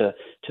willing to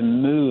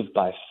move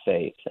by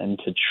faith and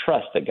to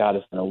trust that God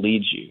is going to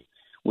lead you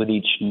with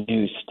each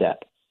new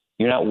step.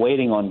 You're not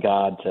waiting on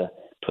God to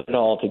put it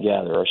all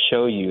together or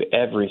show you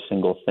every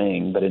single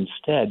thing, but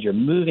instead you're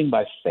moving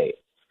by faith.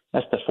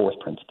 That's the fourth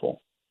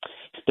principle.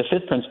 The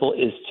fifth principle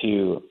is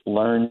to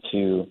learn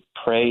to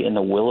pray in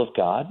the will of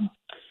God.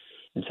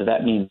 And so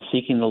that means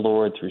seeking the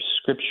Lord through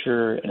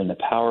Scripture and in the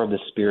power of the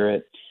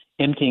Spirit,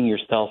 emptying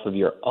yourself of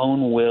your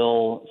own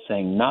will,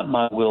 saying, not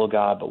my will,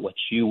 God, but what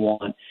you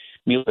want.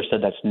 Mueller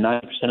said that's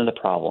 90% of the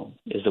problem,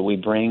 is that we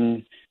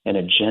bring an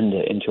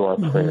agenda into our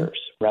prayers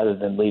rather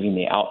than leaving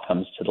the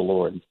outcomes to the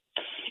Lord.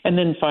 And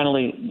then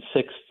finally,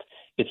 sixth,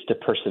 it's to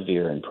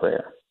persevere in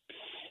prayer.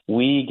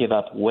 We give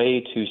up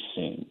way too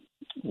soon.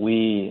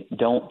 We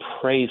don't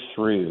pray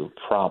through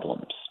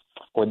problems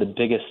or the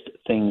biggest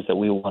things that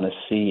we want to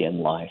see in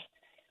life.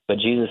 But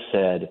Jesus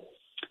said,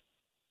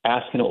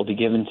 ask and it will be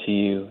given to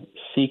you,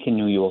 seek and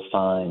you will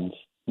find,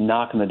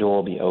 knock and the door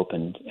will be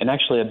opened. And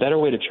actually a better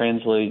way to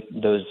translate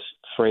those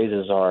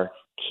phrases are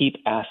keep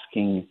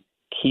asking,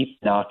 keep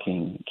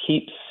knocking,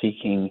 keep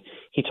seeking.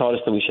 He taught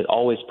us that we should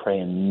always pray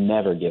and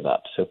never give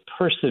up. So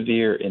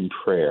persevere in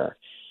prayer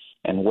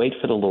and wait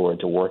for the Lord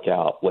to work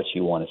out what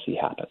you want to see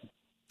happen.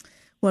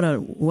 What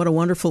a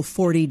wonderful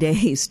 40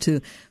 days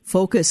to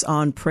focus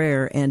on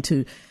prayer and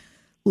to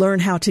learn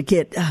how to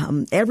get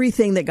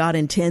everything that God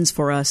intends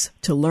for us,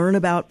 to learn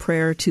about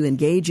prayer, to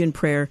engage in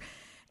prayer,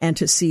 and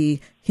to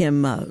see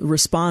him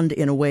respond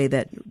in a way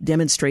that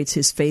demonstrates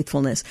his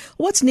faithfulness.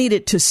 What's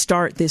needed to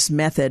start this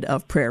method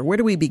of prayer? Where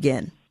do we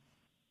begin?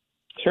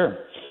 Sure.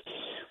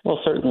 Well,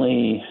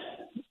 certainly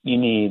you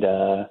need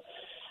a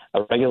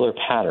regular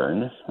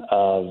pattern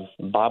of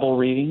Bible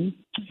reading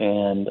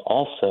and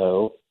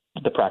also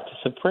the practice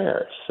of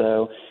prayer.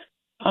 So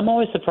I'm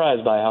always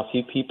surprised by how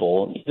few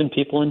people, even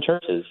people in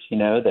churches,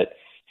 that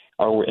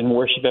are in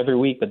worship every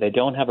week, but they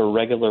don't have a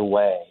regular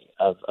way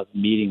of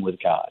meeting with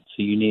God.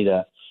 So you need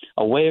a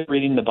way of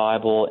reading the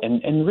Bible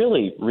and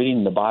really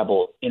reading the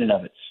Bible in and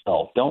of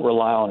itself. Don't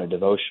rely on a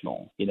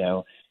devotional,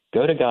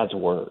 go to God's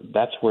Word.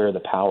 That's where the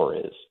power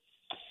is.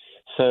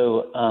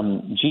 So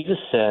Jesus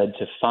said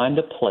to find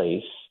a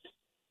place,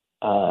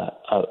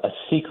 a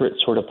secret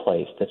sort of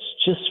place that's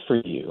just for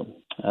you.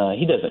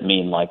 He doesn't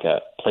mean like a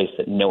place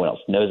that no one else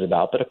knows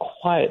about, but a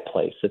quiet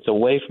place that's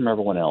away from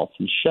everyone else,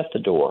 and shut the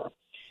door.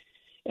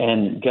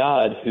 And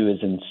God, who is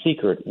in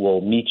secret,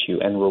 will meet you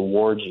and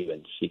reward you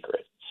in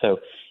secret. So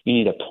you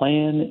need a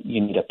plan,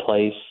 you need a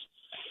place,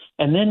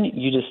 and then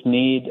you just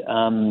need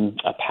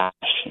a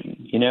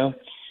passion,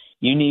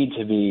 You need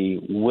to be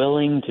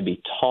willing to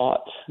be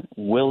taught,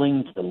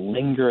 willing to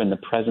linger in the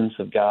presence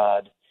of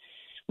God.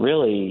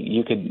 Really,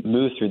 you could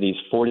move through these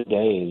 40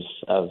 days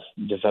of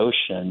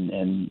devotion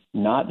and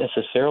not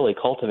necessarily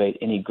cultivate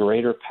any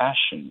greater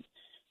passion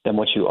than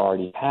what you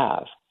already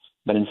have,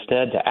 but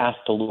instead to ask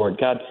the Lord,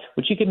 God,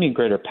 would you give me a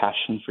greater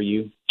passion for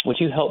you? Would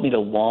you help me to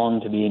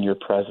long to be in your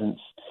presence?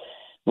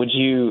 Would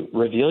you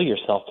reveal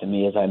yourself to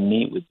me as I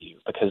meet with you?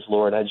 Because,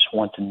 Lord, I just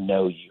want to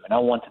know you and I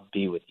want to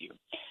be with you.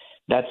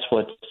 That's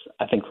what's,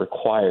 I think,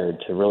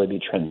 required to really be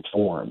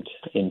transformed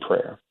in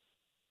prayer.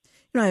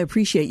 I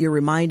appreciate you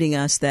reminding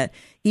us that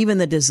even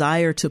the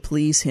desire to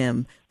please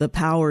him, the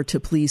power to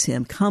please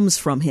him, comes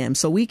from him.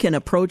 So we can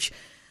approach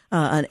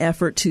an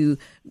effort to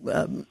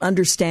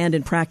understand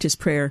and practice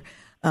prayer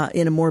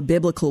in a more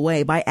biblical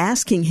way by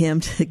asking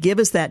him to give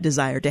us that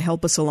desire, to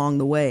help us along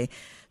the way.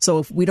 So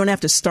if we don't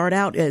have to start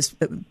out as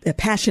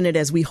passionate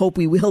as we hope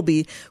we will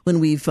be when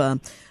we've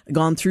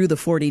gone through the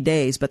 40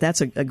 days. But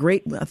that's a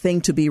great thing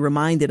to be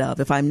reminded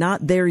of. If I'm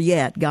not there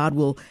yet, God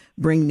will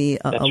bring me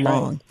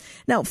along. Right.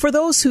 Now, for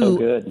those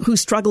who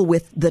struggle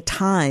with the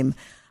time,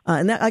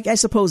 and that, I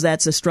suppose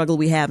that's a struggle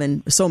we have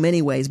in so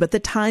many ways, but the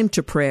time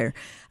to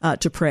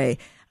pray.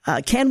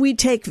 Can we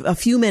take a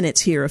few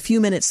minutes here, a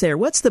few minutes there?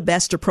 What's the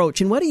best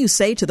approach? And what do you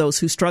say to those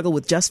who struggle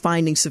with just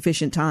finding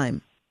sufficient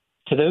time?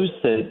 To those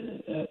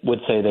that would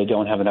say they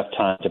don't have enough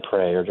time to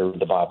pray or to read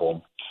the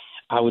Bible,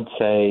 I would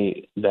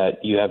say that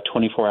you have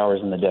 24 hours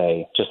in the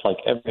day, just like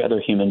every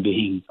other human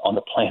being on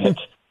the planet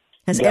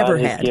has ever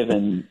had.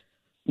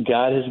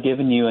 God has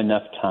given you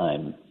enough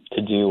time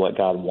to do what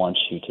God wants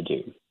you to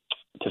do,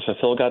 to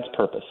fulfill God's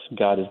purpose.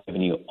 God has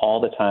given you all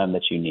the time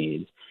that you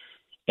need.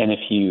 And if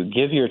you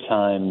give your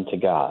time to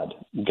God,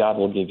 God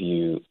will give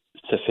you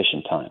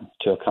sufficient time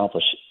to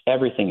accomplish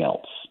everything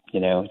else. You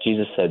know,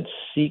 Jesus said,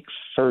 seek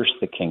first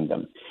the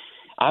kingdom.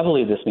 I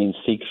believe this means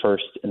seek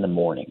first in the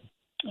morning.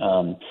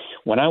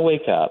 When I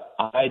wake up,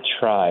 I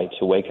try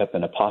to wake up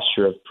in a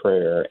posture of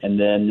prayer and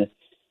then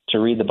to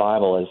read the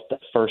Bible as the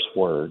first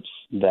words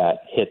that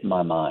hit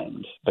my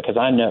mind. Because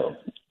I know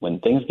when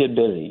things get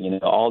busy, you know,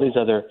 all these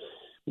other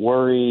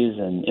worries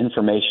and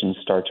information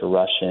start to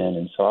rush in.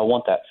 And so I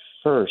want that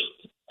first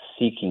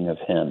seeking of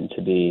him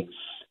to be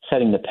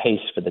setting the pace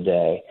for the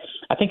day.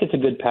 I think it's a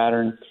good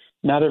pattern.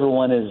 Not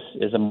everyone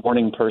is a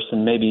morning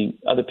person. Maybe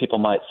other people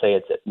might say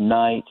it's at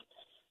night,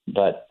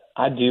 but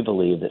I do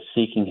believe that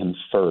seeking him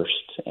first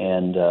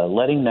and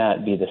letting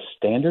that be the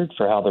standard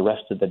for how the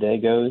rest of the day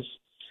goes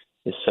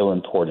is so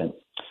important.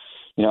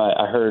 You know,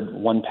 I heard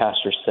one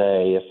pastor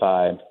say, if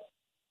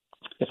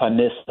I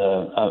miss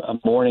a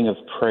morning of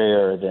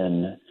prayer,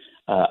 then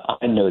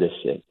I notice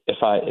it.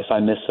 If I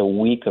miss a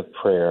week of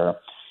prayer,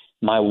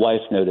 my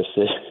wife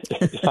notices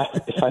it.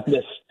 If I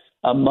miss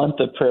a month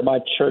of prayer, my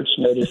church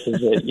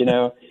notices it. You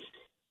know,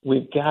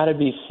 we've got to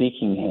be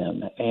seeking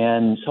him.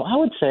 And so I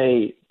would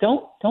say,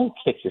 don't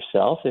kick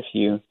yourself if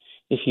you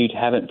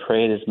haven't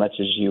prayed as much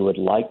as you would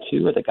like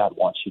to or that God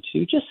wants you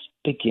to. Just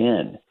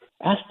begin.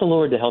 Ask the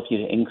Lord to help you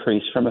to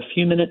increase from a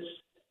few minutes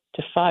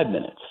to 5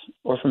 minutes,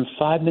 or from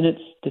 5 minutes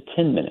to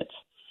 10 minutes.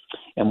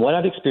 And what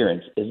I've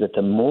experienced is that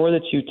the more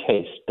that you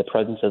taste the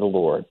presence of the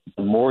Lord,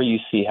 the more you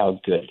see how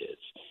good it is.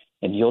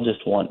 And you'll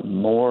just want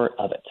more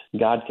of it.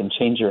 God can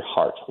change your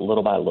heart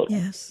little by little.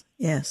 Yes,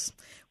 yes.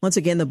 Once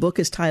again, the book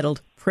is titled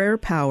Prayer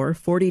Power,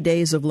 40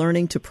 Days of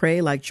Learning to Pray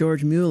Like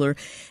George Mueller.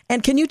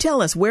 And can you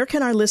tell us, where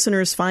can our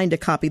listeners find a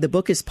copy? The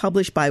book is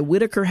published by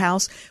Whitaker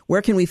House.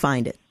 Where can we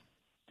find it?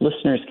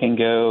 Listeners can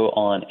go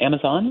on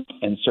Amazon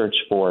and search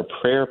for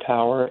Prayer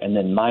Power and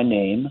then my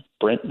name,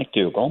 Brent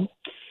McDougall.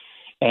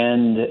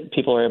 And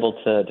people are able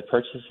to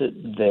purchase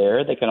it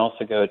there. They can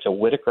also go to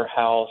Whitaker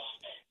House,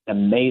 an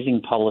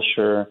amazing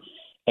publisher,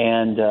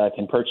 and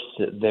can purchase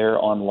it there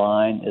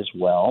online as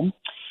well.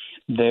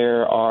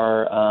 There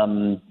are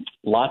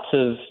lots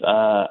of,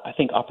 I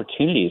think,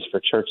 opportunities for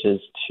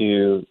churches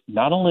to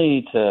not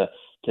only to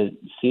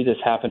see this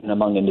happen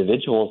among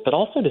individuals, but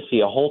also to see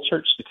a whole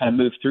church to kind of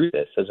move through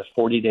this as a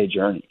 40-day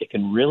journey. It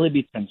can really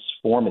be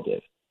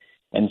transformative.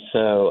 And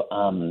so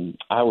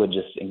I would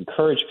just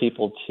encourage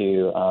people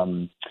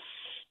to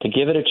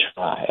give it a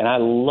try. And I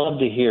love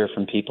to hear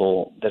from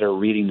people that are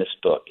reading this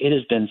book. It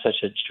has been such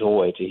a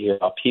joy to hear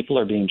how people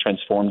are being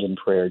transformed in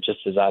prayer just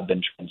as I've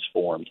been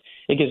transformed.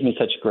 It gives me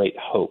such great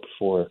hope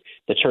for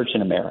the church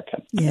in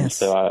America. Yes. And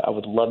so I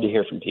would love to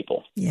hear from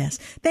people. Yes.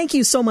 Thank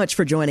you so much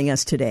for joining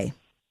us today.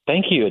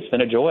 Thank you. It's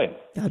been a joy.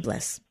 God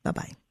bless.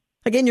 Bye-bye.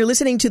 Again, you're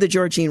listening to The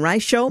Georgene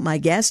Rice Show. My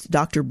guest,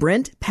 Dr.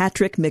 Brent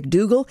Patrick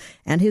McDougall,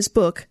 and his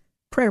book,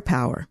 Prayer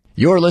Power.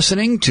 You're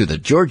listening to The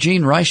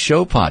Georgene Rice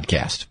Show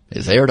podcast.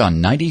 It's aired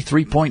on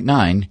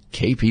 93.9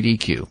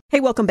 KPDQ. Hey,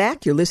 welcome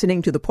back. You're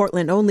listening to the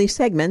Portland-only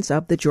segments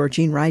of The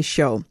Georgene Rice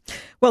Show.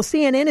 Well,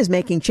 CNN is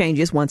making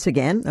changes once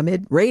again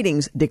amid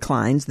ratings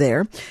declines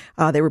there.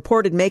 They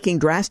reported making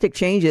drastic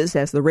changes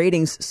as the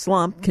ratings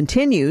slump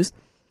continues.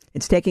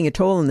 It's taking a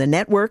toll on the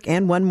network,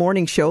 and one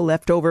morning show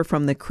left over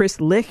from the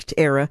Chris Licht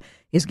era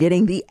is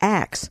getting the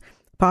axe.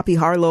 Poppy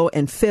Harlow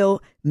and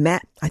Phil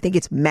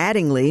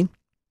Mattingly,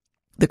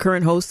 the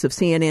current hosts of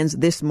CNN's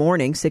This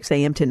Morning, 6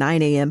 a.m. to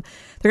 9 a.m.,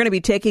 they're going to be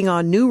taking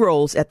on new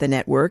roles at the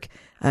network.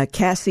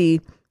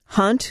 Cassie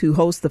Hunt, who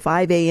hosts the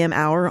 5 a.m.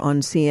 hour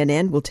on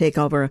CNN, will take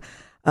over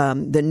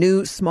the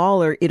new,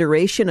 smaller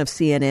iteration of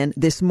CNN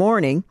This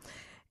Morning.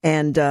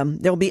 And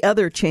there'll be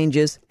other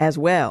changes as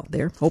well.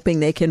 They're hoping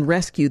they can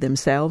rescue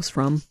themselves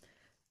from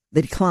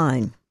the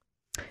decline.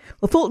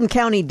 Well, Fulton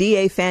County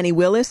DA Fannie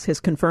Willis has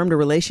confirmed a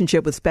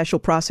relationship with special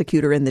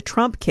prosecutor in the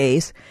Trump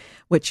case,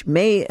 which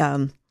may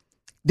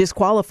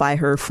disqualify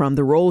her from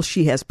the role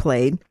she has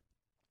played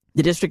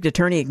The district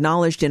attorney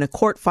acknowledged in a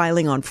court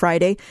filing on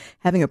Friday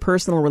having a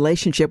personal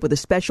relationship with a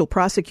special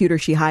prosecutor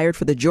she hired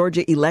for the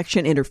Georgia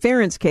election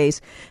interference case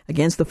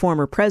against the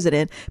former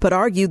president, but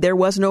argued there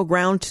was no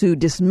ground to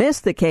dismiss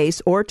the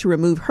case or to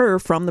remove her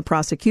from the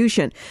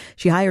prosecution.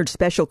 She hired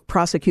special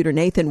prosecutor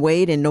Nathan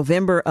Wade in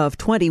November of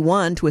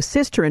 21 to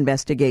assist her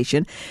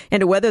investigation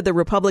into whether the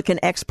Republican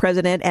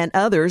ex-president and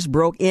others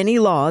broke any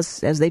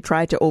laws as they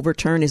tried to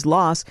overturn his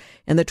loss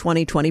in the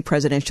 2020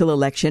 presidential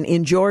election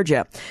in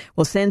Georgia.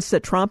 Well, since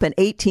Trump and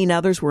 18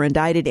 others were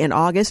indicted in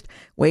August,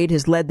 Wade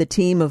has led the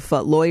team of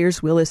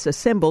lawyers Willis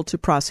assembled to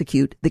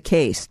prosecute the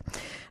case.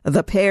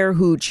 The pair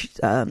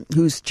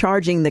who's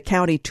charging the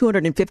county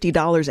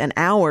 $250 an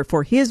hour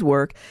for his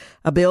work,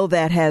 a bill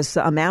that has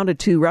amounted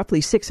to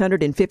roughly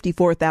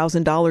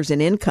 $654,000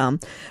 in income,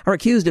 are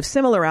accused of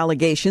similar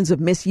allegations of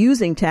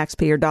misusing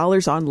taxpayer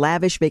dollars on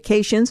lavish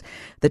vacations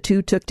the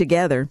two took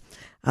together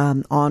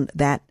on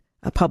that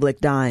a public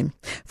dime.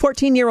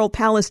 14-year-old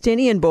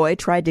Palestinian boy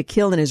tried to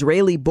kill an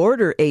Israeli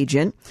border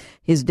agent.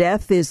 His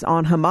death is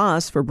on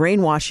Hamas for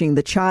brainwashing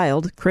the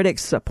child.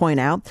 Critics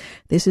point out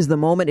this is the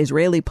moment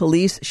Israeli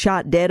police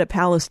shot dead a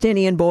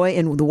Palestinian boy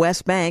in the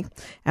West Bank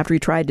after he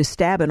tried to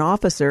stab an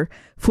officer.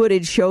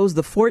 Footage shows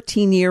the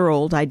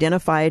 14-year-old,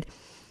 identified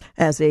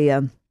as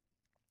a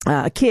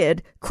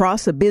kid,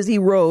 cross a busy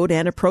road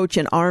and approach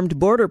an armed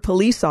border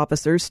police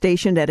officer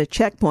stationed at a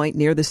checkpoint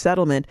near the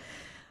settlement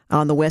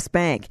on the West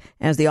Bank.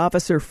 As the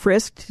officer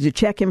frisked to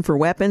check him for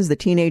weapons, the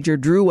teenager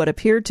drew what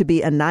appeared to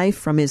be a knife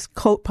from his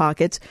coat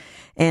pockets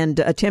and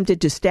attempted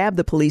to stab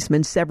the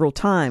policeman several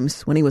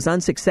times. When he was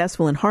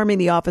unsuccessful in harming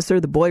the officer,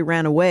 the boy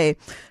ran away,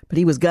 but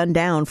he was gunned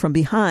down from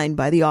behind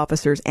by the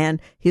officers and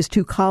his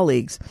two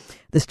colleagues.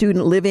 The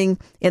student living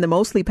in the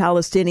mostly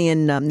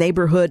Palestinian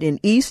neighborhood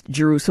in East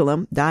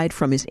Jerusalem died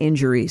from his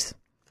injuries.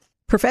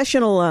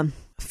 Professional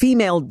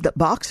female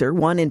boxer,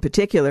 one in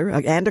particular,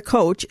 and a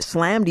coach,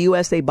 slammed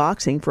USA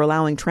Boxing for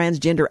allowing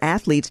transgender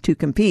athletes to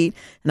compete.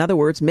 In other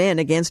words, men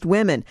against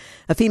women.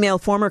 A female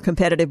former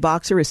competitive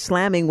boxer is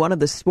slamming one of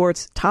the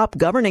sport's top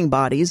governing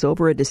bodies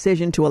over a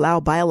decision to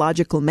allow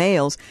biological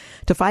males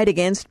to fight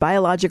against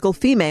biological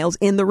females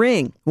in the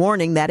ring,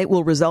 warning that it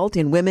will result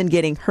in women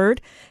getting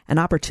hurt and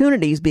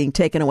opportunities being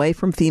taken away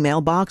from female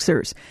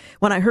boxers.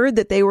 When I heard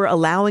that they were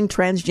allowing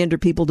transgender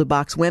people to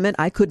box women,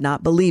 I could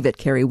not believe it,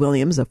 Carrie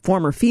Williams, a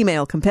former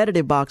female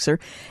competitive boxer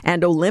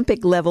and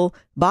Olympic-level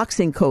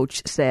boxing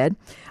coach, said.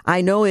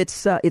 I know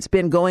it's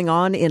been going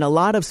on in a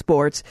lot of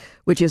sports,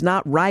 which is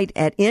not right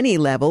at any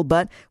level,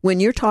 but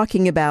when you're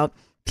talking about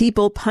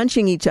people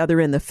punching each other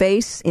in the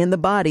face, in the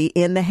body,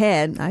 in the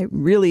head, I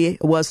really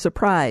was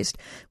surprised.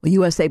 Well,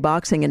 USA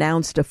Boxing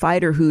announced a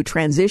fighter who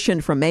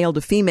transitioned from male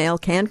to female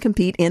can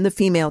compete in the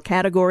female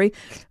category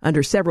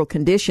under several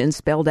conditions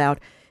spelled out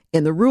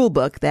in the rule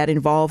book that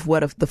involve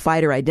what the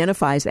fighter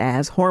identifies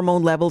as,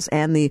 hormone levels,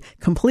 and the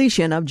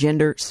completion of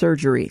gender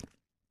surgery.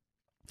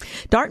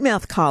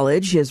 Dartmouth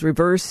College has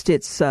reversed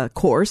its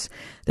course.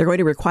 They're going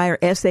to require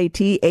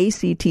SAT,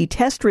 ACT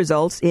test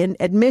results in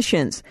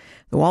admissions.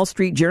 The Wall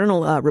Street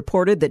Journal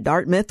reported that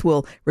Dartmouth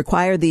will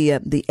require the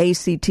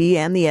ACT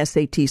and the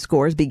SAT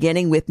scores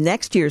beginning with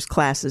next year's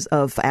classes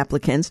of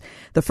applicants.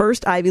 The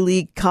first Ivy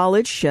League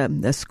college,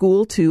 a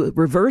school to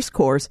reverse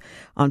course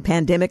on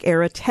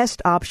pandemic-era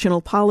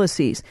test-optional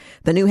policies.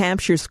 The New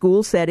Hampshire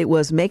school said it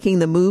was making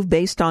the move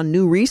based on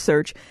new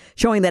research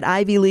showing that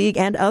Ivy League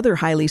and other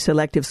highly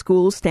selective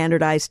schools'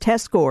 standardized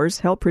test scores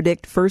help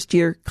predict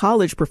first-year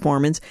college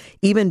performance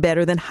even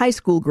better than high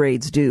school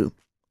grades do.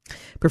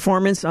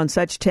 Performance on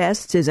such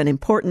tests is an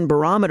important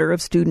barometer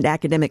of student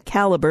academic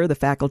caliber, the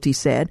faculty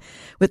said.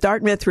 With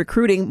Dartmouth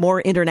recruiting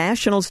more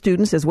international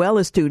students as well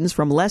as students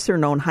from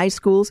lesser-known high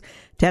schools,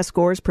 test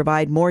scores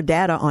provide more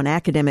data on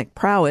academic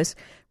prowess.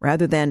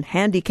 Rather than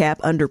handicap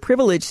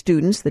underprivileged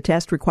students, the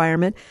test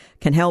requirement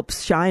can help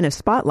shine a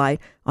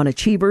spotlight on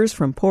achievers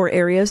from poor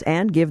areas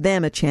and give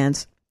them a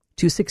chance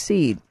to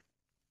succeed.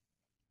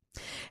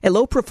 A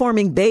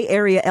low-performing Bay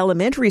Area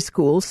elementary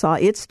school saw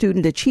its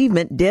student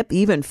achievement dip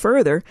even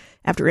further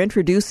after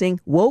introducing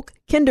woke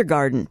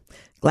kindergarten.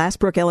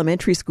 Glassbrook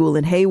Elementary School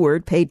in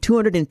Hayward paid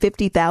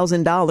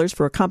 $250,000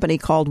 for a company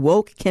called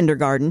Woke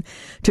Kindergarten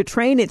to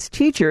train its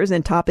teachers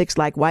in topics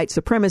like white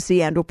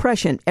supremacy and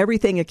oppression,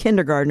 everything a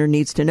kindergartner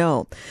needs to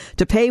know.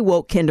 To pay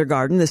Woke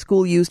Kindergarten, the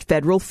school used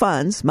federal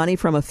funds, money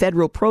from a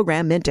federal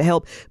program meant to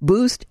help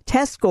boost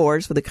test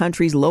scores for the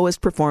country's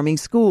lowest performing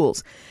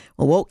schools.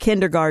 Well, Woke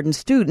Kindergarten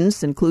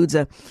students includes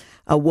a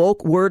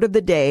woke word of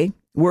the day,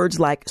 words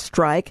like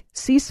strike,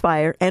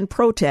 ceasefire, and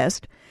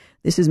protest.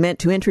 This is meant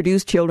to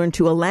introduce children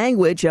to a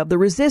language of the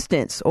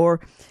resistance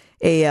or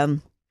a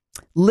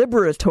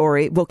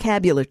liberatory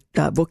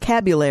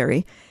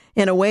vocabulary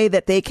in a way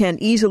that they can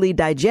easily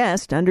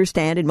digest,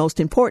 understand, and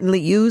most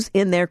importantly, use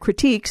in their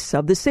critiques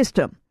of the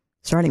system,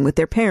 starting with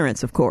their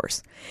parents, of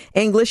course.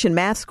 English and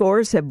math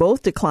scores have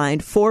both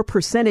declined 4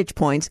 percentage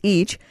points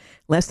each.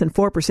 Less than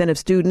 4% of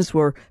students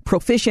were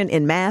proficient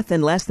in math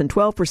and less than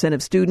 12%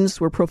 of students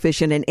were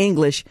proficient in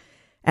English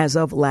as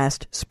of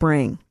last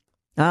spring.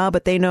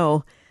 But they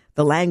know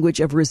the language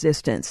of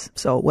resistance.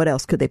 So what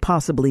else could they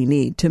possibly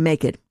need to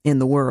make it in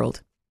the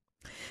world?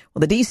 Well,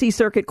 the D.C.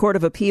 Circuit Court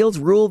of Appeals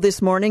ruled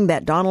this morning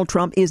that Donald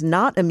Trump is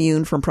not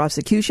immune from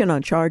prosecution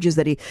on charges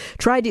that he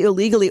tried to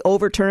illegally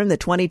overturn the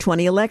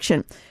 2020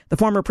 election. The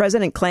former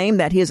president claimed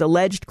that his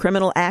alleged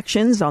criminal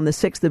actions on the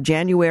 6th of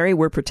January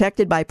were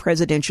protected by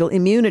presidential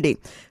immunity,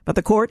 but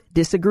the court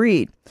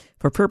disagreed.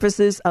 For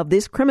purposes of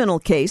this criminal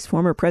case,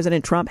 former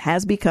President Trump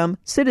has become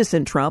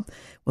Citizen Trump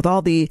with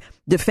all the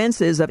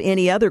defenses of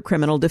any other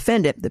criminal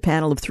defendant, the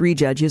panel of 3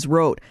 judges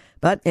wrote.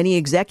 But any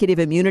executive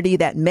immunity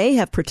that may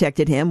have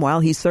protected him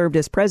while he served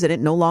as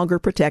president no longer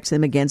protects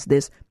him against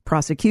this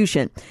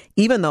prosecution,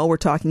 even though we're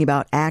talking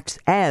about acts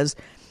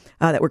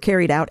that were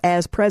carried out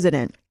as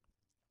president.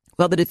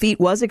 Well, the defeat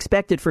was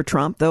expected for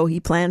Trump, though he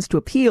plans to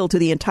appeal to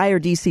the entire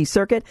D.C.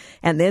 Circuit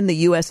and then the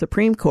U.S.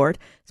 Supreme Court.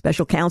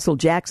 Special counsel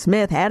Jack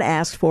Smith had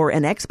asked for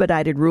an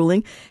expedited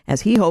ruling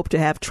as he hoped to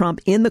have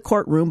Trump in the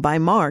courtroom by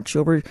March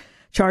over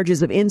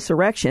charges of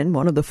insurrection,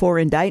 one of the 4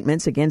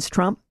 indictments against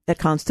Trump that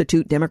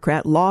constitute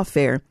Democrat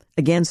lawfare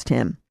against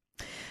him.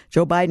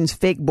 Joe Biden's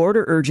fake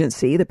border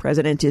urgency. The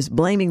president is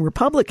blaming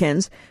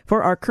Republicans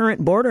for our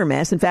current border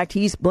mess. In fact,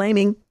 he's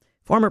blaming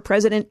former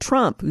President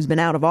Trump, who's been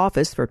out of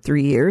office for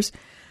 3 years.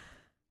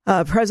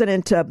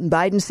 President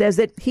Biden says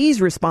that he's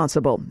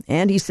responsible,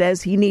 and he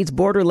says he needs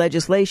border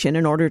legislation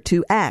in order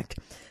to act.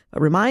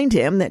 Remind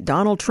him that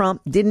Donald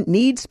Trump didn't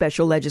need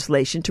special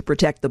legislation to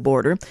protect the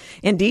border.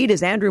 Indeed,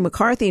 as Andrew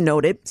McCarthy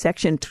noted,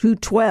 Section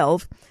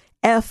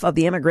 212F of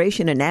the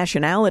Immigration and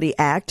Nationality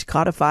Act,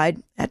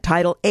 codified at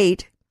Title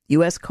 8,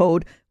 U.S.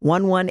 Code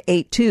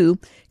 1182,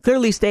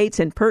 clearly states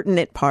in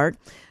pertinent part,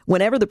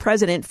 whenever the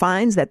president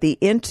finds that the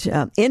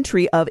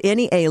entry of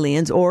any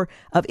aliens or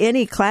of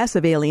any class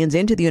of aliens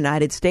into the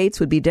United States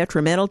would be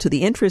detrimental to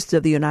the interests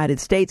of the United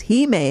States,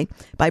 he may,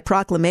 by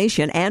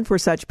proclamation and for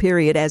such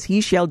period as he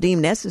shall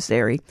deem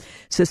necessary,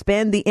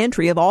 suspend the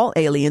entry of all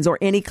aliens or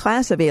any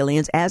class of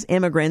aliens as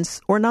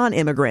immigrants or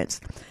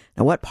non-immigrants.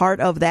 Now, what part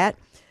of that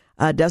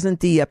doesn't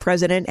the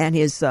president and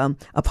his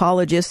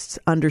apologists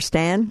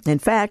understand? In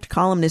fact,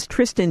 columnist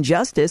Tristan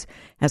Justice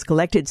has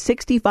collected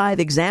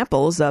 65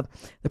 examples of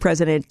the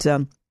president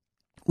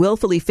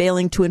willfully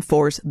failing to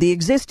enforce the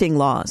existing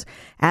laws.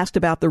 Asked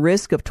about the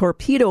risk of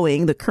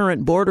torpedoing the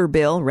current border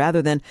bill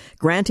rather than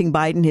granting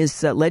Biden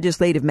his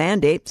legislative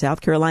mandate,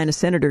 South Carolina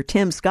Senator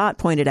Tim Scott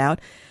pointed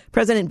out,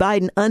 President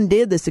Biden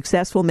undid the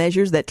successful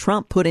measures that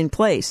Trump put in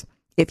place.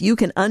 If you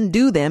can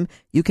undo them,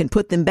 you can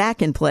put them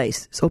back in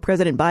place. So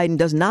President Biden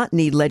does not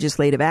need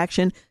legislative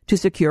action to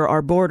secure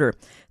our border.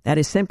 That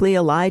is simply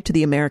a lie to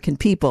the American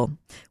people.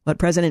 What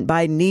President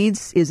Biden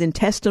needs is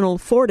intestinal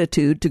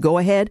fortitude to go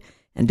ahead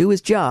and do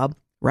his job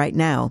right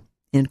now,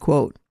 end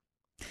quote.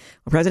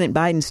 Well, President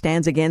Biden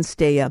stands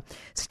against a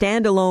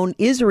standalone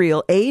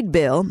Israel aid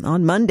bill.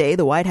 On Monday,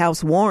 the White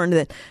House warned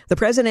that the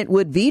president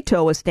would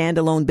veto a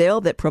standalone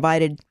bill that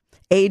provided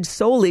aid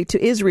solely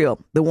to Israel.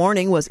 The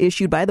warning was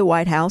issued by the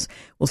White House.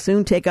 Will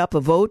soon take up a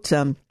vote,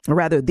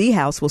 the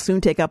House will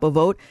soon take up a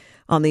vote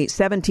on the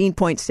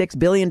 $17.6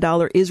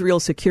 billion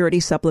Israel Security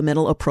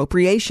Supplemental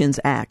Appropriations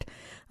Act.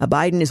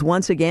 Biden is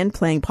once again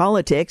playing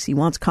politics. He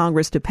wants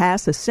Congress to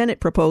pass a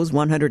Senate-proposed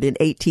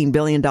 $118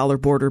 billion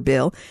border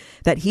bill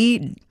that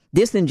he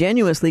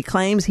disingenuously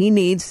claims he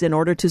needs in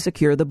order to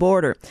secure the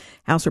border.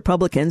 House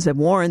Republicans have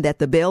warned that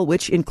the bill,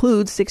 which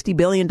includes $60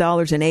 billion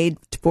in aid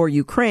for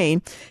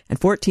Ukraine and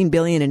 $14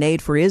 billion in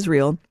aid for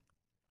Israel,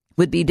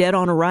 would be dead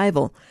on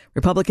arrival.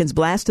 Republicans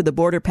blasted the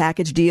border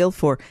package deal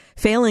for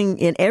failing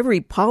in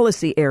every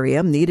policy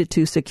area needed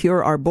to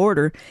secure our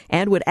border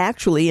and would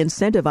actually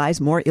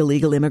incentivize more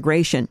illegal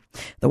immigration.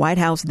 The White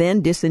House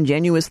then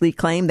disingenuously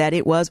claimed that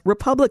it was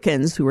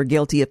Republicans who were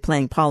guilty of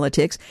playing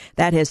politics.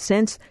 That has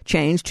since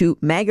changed to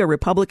MAGA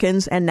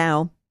Republicans, and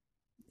now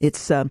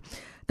it's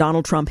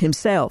Donald Trump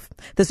himself.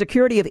 The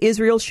security of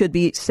Israel should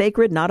be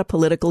sacred, not a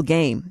political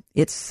game.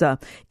 If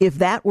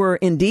that were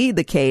indeed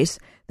the case,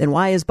 then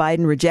why is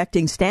Biden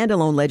rejecting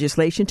standalone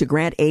legislation to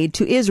grant aid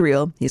to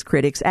Israel? His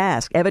critics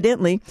ask.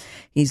 Evidently,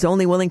 he's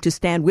only willing to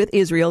stand with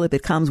Israel if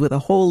it comes with a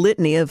whole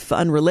litany of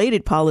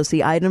unrelated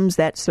policy items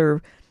that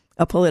serve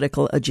a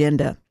political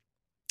agenda.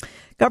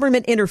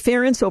 Government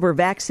interference over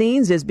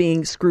vaccines is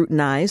being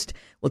scrutinized.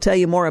 We'll tell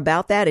you more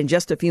about that in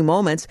just a few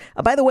moments.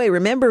 By the way,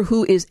 remember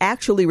who is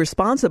actually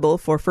responsible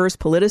for first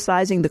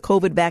politicizing the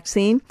COVID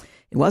vaccine?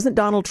 It wasn't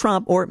Donald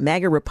Trump or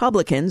MAGA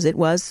Republicans. It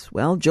was,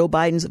 Joe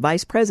Biden's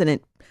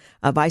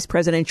vice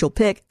presidential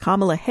pick,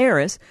 Kamala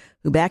Harris,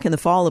 who back in the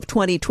fall of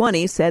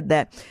 2020 said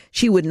that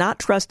she would not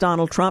trust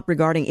Donald Trump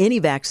regarding any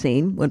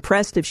vaccine. When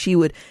pressed if she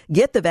would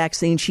get the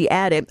vaccine, she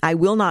added, "I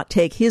will not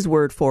take his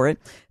word for it."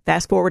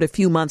 Fast forward a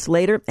few months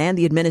later, and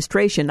the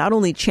administration not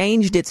only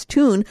changed its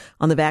tune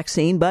on the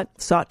vaccine, but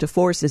sought to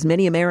force as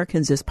many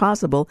Americans as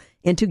possible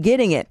into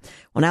getting it.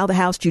 Well, now the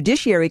House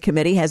Judiciary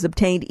Committee has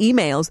obtained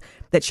emails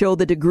that show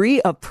the degree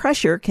of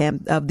pressure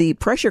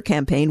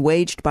campaign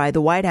waged by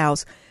the White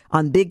House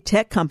on big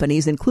tech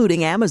companies,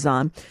 including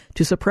Amazon,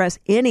 to suppress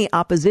any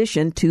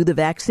opposition to the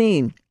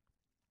vaccine.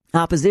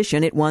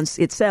 Opposition it once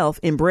itself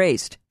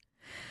embraced.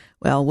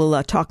 Well,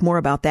 we'll talk more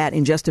about that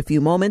in just a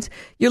few moments.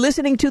 You're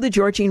listening to The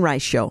Georgene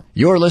Rice Show.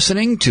 You're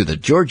listening to The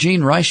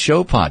Georgene Rice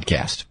Show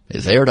podcast.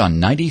 It's aired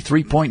on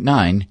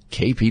 93.9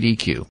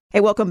 KPDQ. Hey,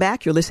 welcome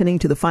back. You're listening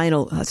to the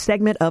final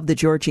segment of The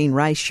Georgene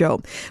Rice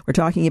Show. We're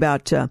talking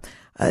about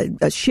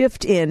a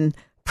shift in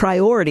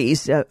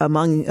priorities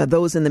among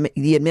those in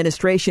the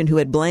administration who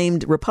had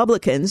blamed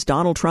Republicans,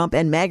 Donald Trump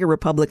and MAGA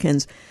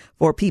Republicans,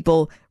 for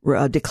people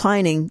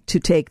declining to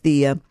take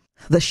the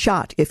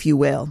shot, if you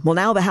will. Well,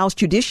 now the House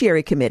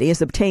Judiciary Committee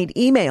has obtained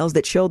emails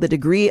that show the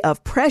degree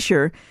of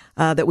pressure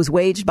that was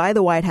waged by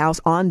the White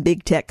House on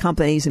big tech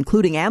companies,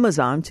 including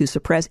Amazon, to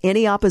suppress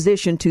any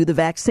opposition to the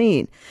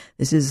vaccine.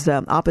 This is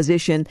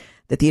opposition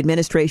that the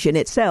administration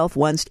itself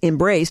once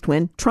embraced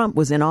when Trump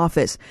was in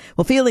office.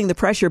 Well, feeling the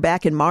pressure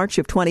back in March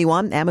of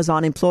 21,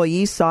 Amazon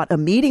employees sought a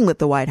meeting with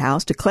the White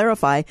House to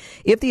clarify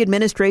if the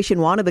administration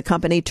wanted the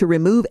company to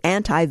remove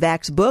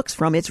anti-vax books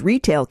from its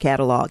retail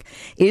catalog.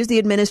 Is the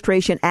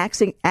administration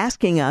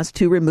asking us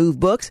to remove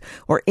books,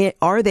 or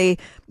are they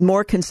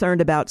more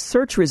concerned about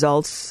search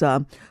results,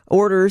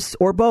 orders,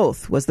 or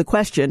both, was the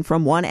question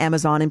from one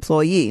Amazon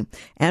employee.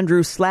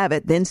 Andrew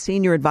Slavitt, then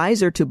senior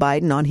advisor to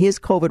Biden on his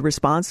COVID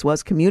response,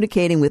 was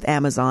communicating with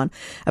Amazon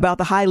about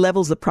the high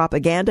levels of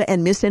propaganda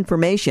and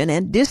misinformation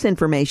and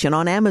disinformation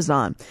on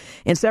Amazon.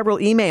 In several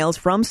emails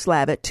from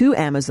Slavitt to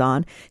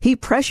Amazon, he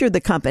pressured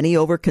the company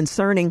over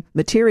concerning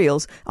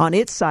materials on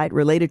its site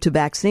related to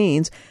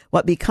vaccines.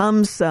 What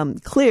becomes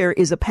clear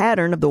is a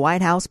pattern of the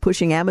White House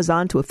pushing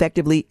Amazon to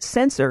effectively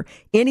censor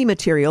any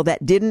material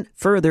that didn't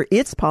further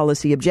its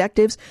policy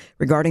objectives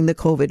regarding the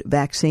COVID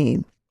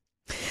vaccine.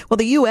 Well,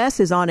 the U.S.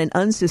 is on an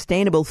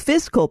unsustainable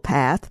fiscal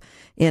path.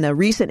 In a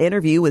recent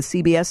interview with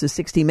CBS's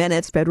 60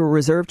 Minutes, Federal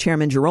Reserve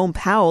Chairman Jerome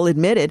Powell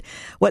admitted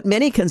what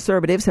many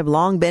conservatives have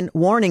long been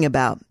warning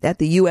about, that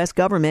the U.S.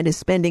 government is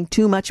spending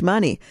too much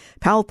money.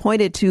 Powell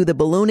pointed to the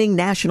ballooning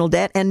national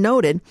debt and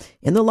noted,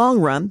 in the long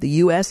run, the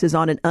U.S. is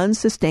on an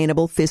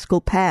unsustainable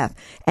fiscal path,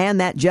 and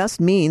that just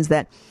means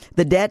that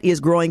the debt is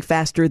growing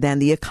faster than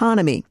the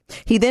economy.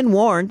 He then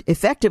warned,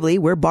 effectively,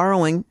 we're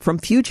borrowing from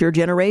future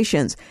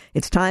generations.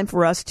 It's time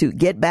for us to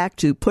get back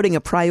to putting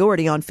a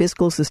priority on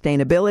fiscal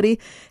sustainability,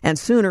 and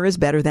sooner is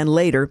better than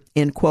later,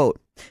 end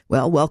quote.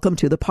 Well, welcome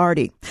to the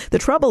party. The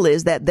trouble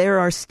is that there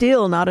are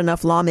still not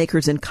enough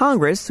lawmakers in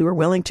Congress who are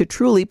willing to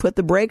truly put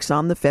the brakes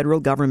on the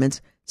federal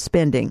government's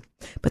spending.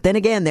 But then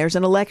again, there's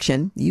an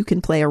election. You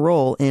can play a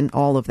role in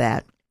all of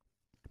that.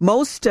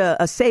 Most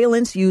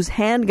assailants use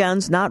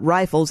handguns, not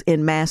rifles,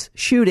 in mass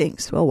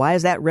shootings. Well, why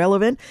is that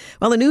relevant?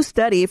 Well, a new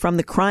study from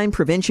the Crime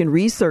Prevention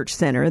Research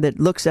Center that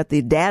looks at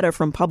the data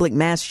from public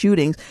mass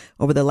shootings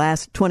over the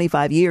last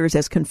 25 years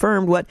has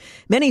confirmed what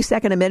many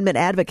Second Amendment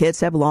advocates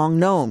have long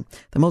known.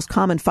 The most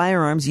common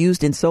firearms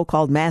used in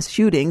so-called mass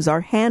shootings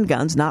are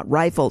handguns, not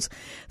rifles.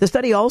 The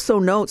study also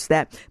notes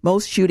that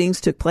most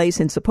shootings took place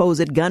in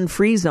supposed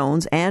gun-free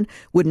zones and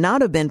would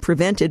not have been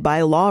prevented by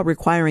a law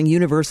requiring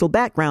universal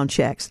background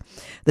checks.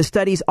 The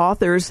study's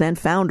authors and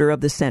founder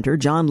of the center,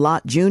 John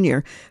Lott Jr.,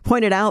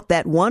 pointed out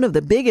that one of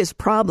the biggest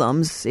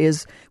problems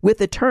is with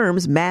the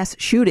terms mass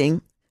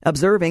shooting,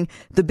 observing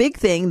the big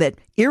thing that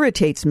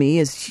irritates me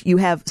is you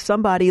have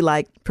somebody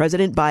like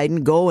President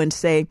Biden go and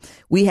say,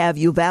 we have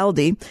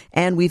Uvalde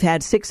and we've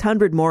had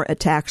 600 more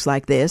attacks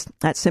like this.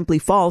 That's simply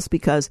false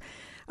because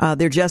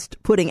they're just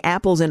putting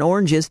apples and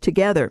oranges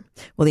together.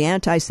 Well, the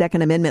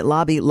anti-Second Amendment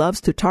lobby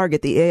loves to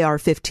target the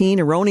AR-15,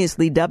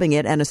 erroneously dubbing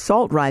it an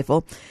assault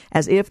rifle,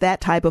 as if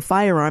that type of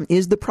firearm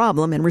is the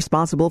problem and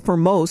responsible for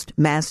most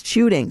mass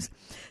shootings.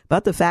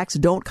 But the facts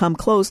don't come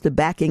close to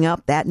backing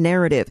up that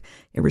narrative.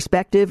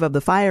 Irrespective of the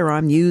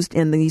firearm used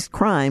in these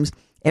crimes,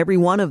 every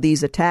one of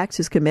these attacks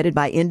is committed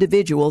by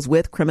individuals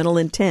with criminal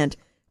intent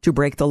to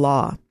break the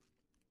law.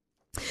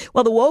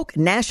 Well, the woke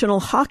National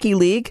Hockey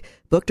League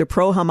booked a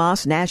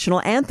pro-Hamas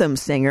national anthem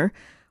singer.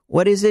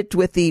 What is it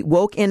with the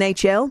woke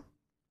NHL?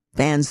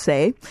 Fans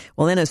say.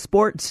 Well, in a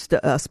sport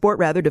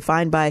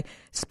defined by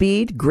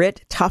speed,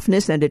 grit,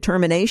 toughness, and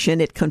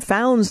determination, it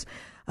confounds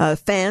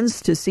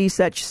fans to see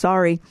such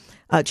sorry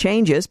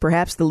changes.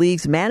 Perhaps the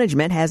league's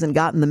management hasn't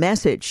gotten the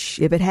message.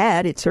 If it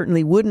had, it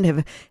certainly wouldn't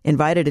have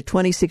invited a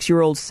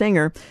 26-year-old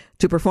singer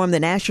to perform the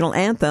national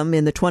anthem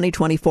in the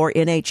 2024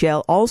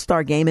 NHL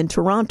All-Star Game in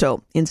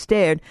Toronto.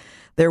 Instead,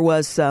 there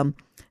was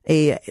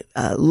a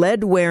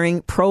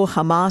lead-wearing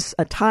pro-Hamas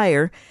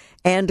attire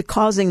and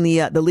causing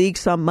the league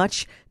some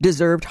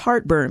much-deserved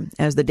heartburn.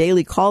 As the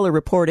Daily Caller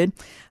reported,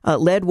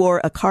 Lead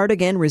wore a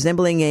cardigan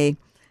resembling a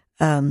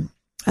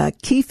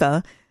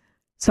kifa,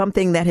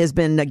 something that has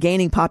been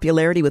gaining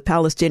popularity with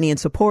Palestinian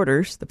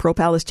supporters. The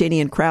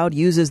pro-Palestinian crowd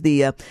uses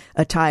the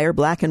attire,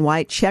 black and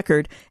white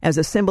checkered, as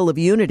a symbol of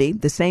unity,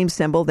 the same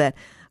symbol that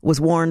was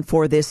worn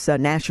for this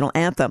national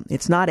anthem.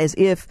 It's not as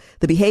if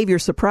the behavior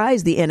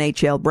surprised the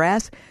NHL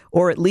brass,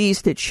 or at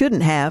least it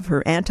shouldn't have.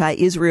 Her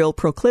anti-Israel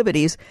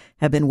proclivities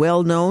have been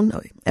well known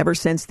ever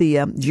since the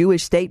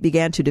Jewish state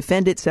began to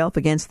defend itself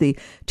against the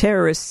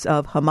terrorists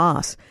of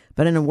Hamas.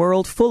 But in a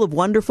world full of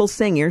wonderful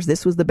singers,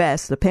 this was the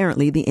best,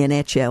 apparently, the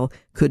NHL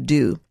could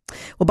do.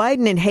 Well,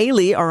 Biden and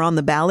Haley are on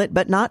the ballot,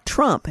 but not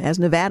Trump, as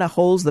Nevada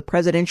holds the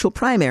presidential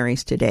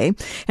primaries today.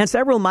 And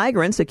several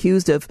migrants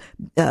accused of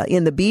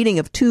in the beating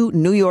of 2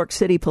 New York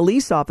City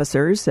police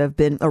officers have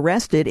been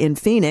arrested in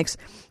Phoenix.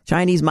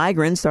 Chinese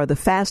migrants are the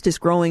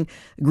fastest growing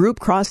group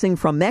crossing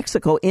from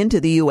Mexico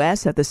into the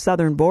U.S. at the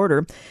southern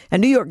border.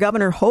 And New York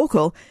Governor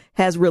Hochul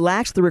has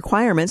relaxed the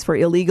requirements for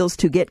illegals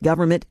to get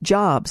government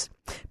jobs.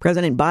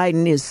 President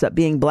Biden is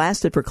being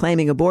blasted for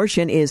claiming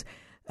abortion is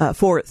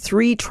for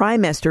 3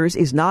 trimesters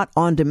is not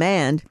on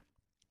demand.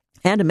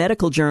 And a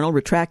medical journal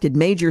retracted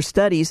major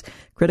studies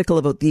critical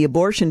of the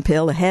abortion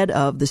pill ahead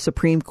of the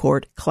Supreme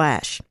Court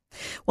clash.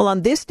 Well,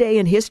 on this day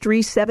in history,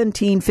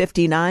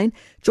 1759,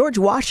 George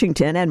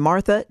Washington and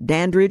Martha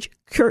Dandridge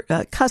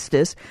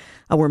Custis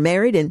were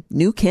married in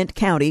New Kent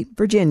County,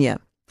 Virginia.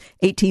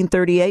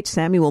 1838,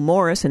 Samuel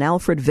Morse and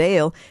Alfred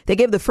Vail, they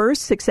gave the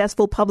first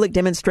successful public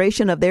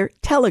demonstration of their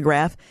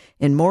telegraph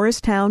in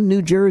Morristown,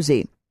 New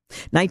Jersey.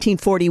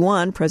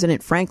 1941,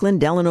 President Franklin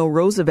Delano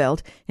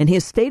Roosevelt, in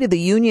his State of the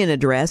Union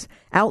address,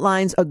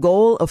 outlines a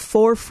goal of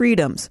 4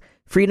 freedoms: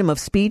 freedom of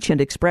speech and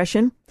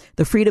expression,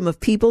 the freedom of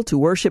people to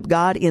worship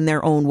God in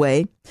their own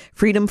way,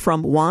 freedom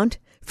from want,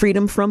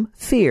 freedom from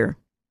fear.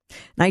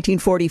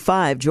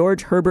 1945,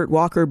 George Herbert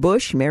Walker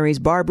Bush marries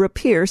Barbara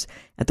Pierce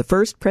at the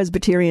First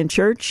Presbyterian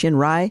Church in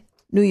Rye,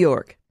 New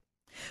York.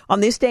 On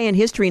this day in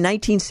history,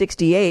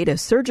 1968, a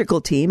surgical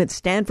team at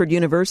Stanford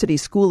University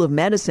School of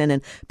Medicine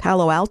in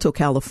Palo Alto,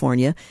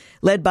 California,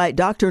 led by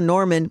Dr.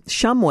 Norman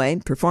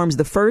Shumway, performs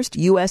the first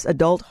U.S.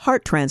 adult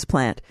heart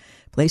transplant,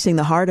 placing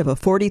the heart of a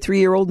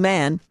 43-year-old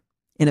man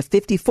in a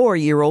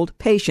 54-year-old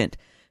patient.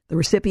 The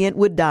recipient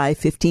would die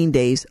 15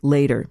 days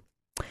later.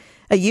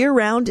 In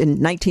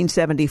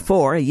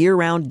 1974, a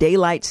year-round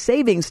daylight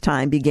savings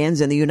time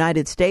begins in the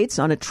United States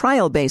on a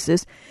trial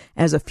basis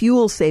as a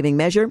fuel-saving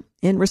measure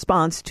in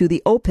response to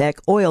the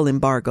OPEC oil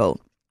embargo.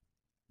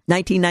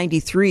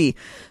 1993,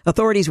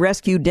 authorities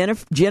rescued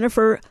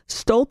Jennifer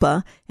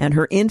Stolpa and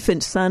her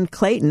infant son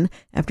Clayton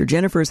after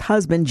Jennifer's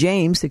husband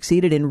James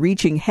succeeded in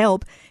reaching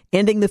help,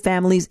 ending the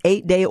family's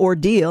 8-day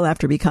ordeal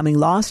after becoming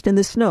lost in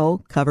the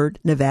snow-covered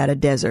Nevada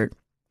desert.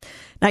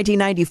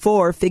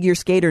 1994, figure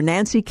skater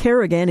Nancy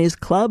Kerrigan is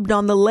clubbed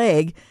on the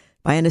leg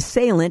by an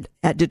assailant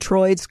at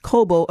Detroit's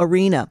Cobo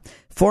Arena.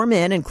 4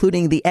 men,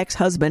 including the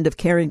ex-husband of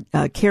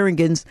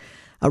Kerrigan's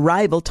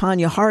rival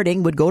Tonya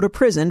Harding, would go to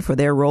prison for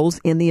their roles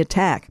in the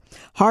attack.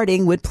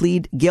 Harding would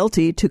plead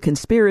guilty to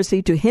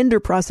conspiracy to hinder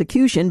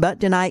prosecution but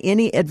deny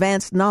any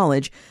advanced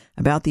knowledge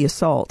about the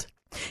assault.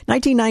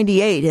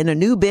 1998, in a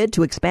new bid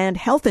to expand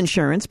health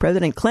insurance,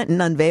 President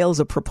Clinton unveils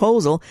a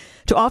proposal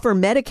to offer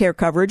Medicare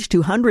coverage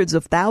to hundreds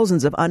of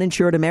thousands of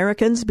uninsured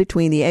Americans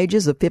between the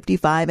ages of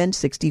 55 and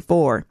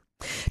 64.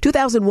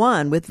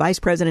 2001, with Vice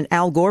President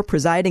Al Gore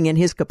presiding in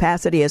his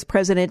capacity as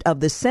President of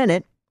the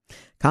Senate,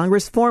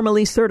 Congress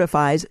formally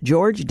certifies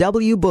George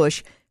W.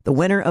 Bush the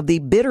winner of the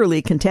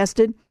bitterly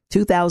contested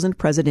 2000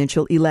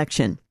 presidential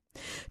election.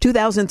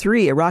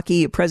 2003,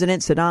 Iraqi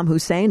President Saddam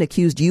Hussein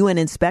accused UN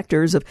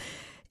inspectors of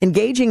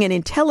engaging in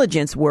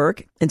intelligence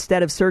work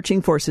instead of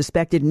searching for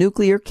suspected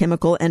nuclear,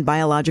 chemical, and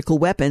biological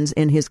weapons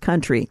in his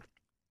country.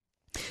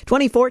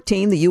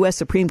 2014, the U.S.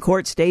 Supreme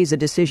Court stays a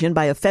decision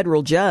by a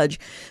federal judge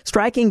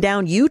striking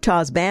down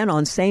Utah's ban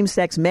on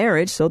same-sex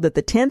marriage so that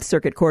the 10th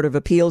Circuit Court of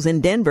Appeals in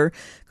Denver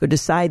could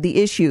decide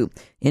the issue.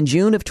 In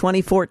June of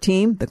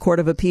 2014, the Court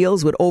of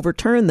Appeals would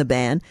overturn the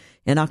ban.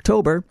 In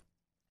October,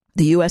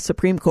 the U.S.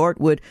 Supreme Court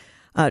would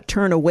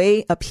turn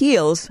away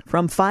appeals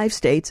from 5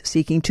 states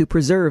seeking to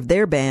preserve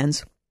their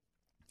bans,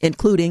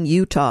 including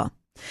Utah.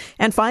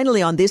 And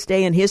finally, on this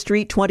day in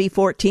history,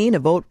 2014, a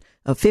vote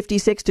of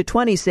 56 to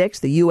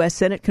 26, the U.S.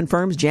 Senate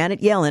confirms Janet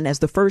Yellen as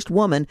the first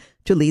woman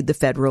to lead the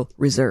Federal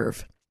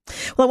Reserve.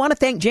 Well, I want to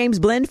thank James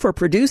Blend for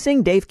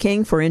producing, Dave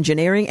King for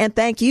engineering, and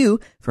thank you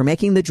for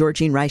making the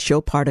Georgene Rice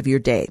Show part of your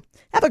day.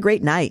 Have a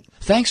great night.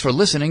 Thanks for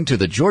listening to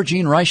the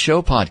Georgene Rice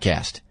Show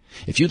podcast.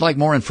 If you'd like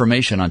more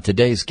information on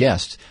today's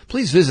guests,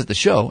 please visit the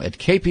show at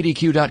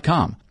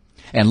kpdq.com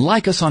and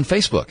like us on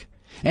Facebook.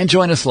 And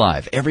join us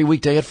live every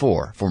weekday at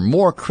 4 for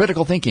more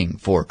critical thinking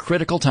for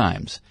critical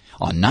times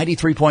on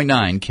 93.9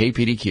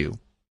 KPDQ.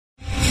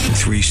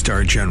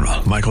 3-star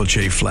General Michael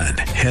J. Flynn,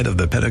 head of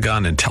the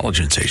Pentagon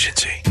Intelligence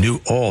Agency,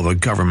 knew all the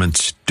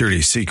government's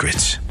dirty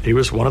secrets. He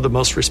was one of the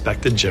most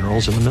respected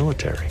generals in the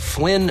military.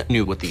 Flynn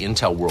knew what the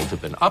intel world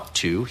had been up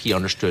to. He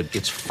understood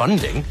its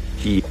funding.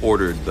 He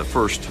ordered the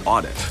first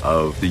audit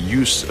of the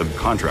use of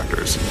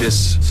contractors.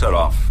 This set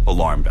off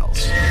alarm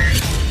bells.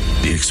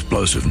 The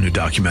explosive new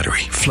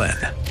documentary, Flynn,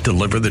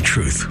 Deliver the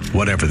Truth,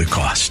 Whatever the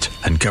Cost,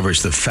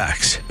 uncovers the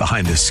facts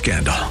behind this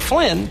scandal.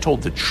 Flynn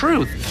told the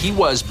truth. He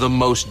was the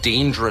most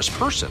dangerous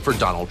person for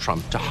Donald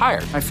Trump to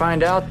hire. I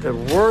find out the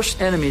worst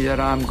enemy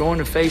that I'm going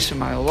to face in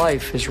my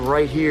life is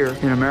right here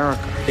in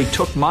America. They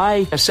took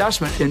my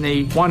assessment and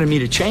they wanted me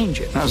to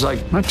change it. And I was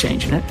like, I'm not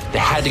changing it. They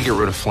had to get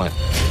rid of Flynn.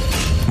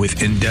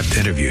 with in-depth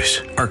interviews,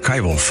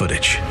 archival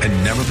footage,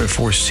 and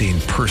never-before-seen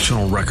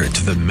personal records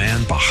of the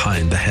man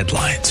behind the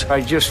headlines.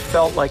 I just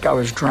felt like I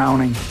was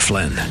drowning.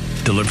 Flynn,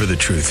 deliver the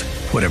truth,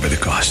 whatever the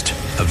cost.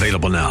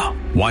 Available now.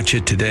 Watch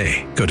it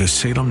today. Go to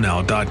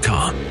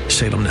salemnow.com.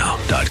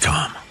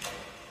 salemnow.com.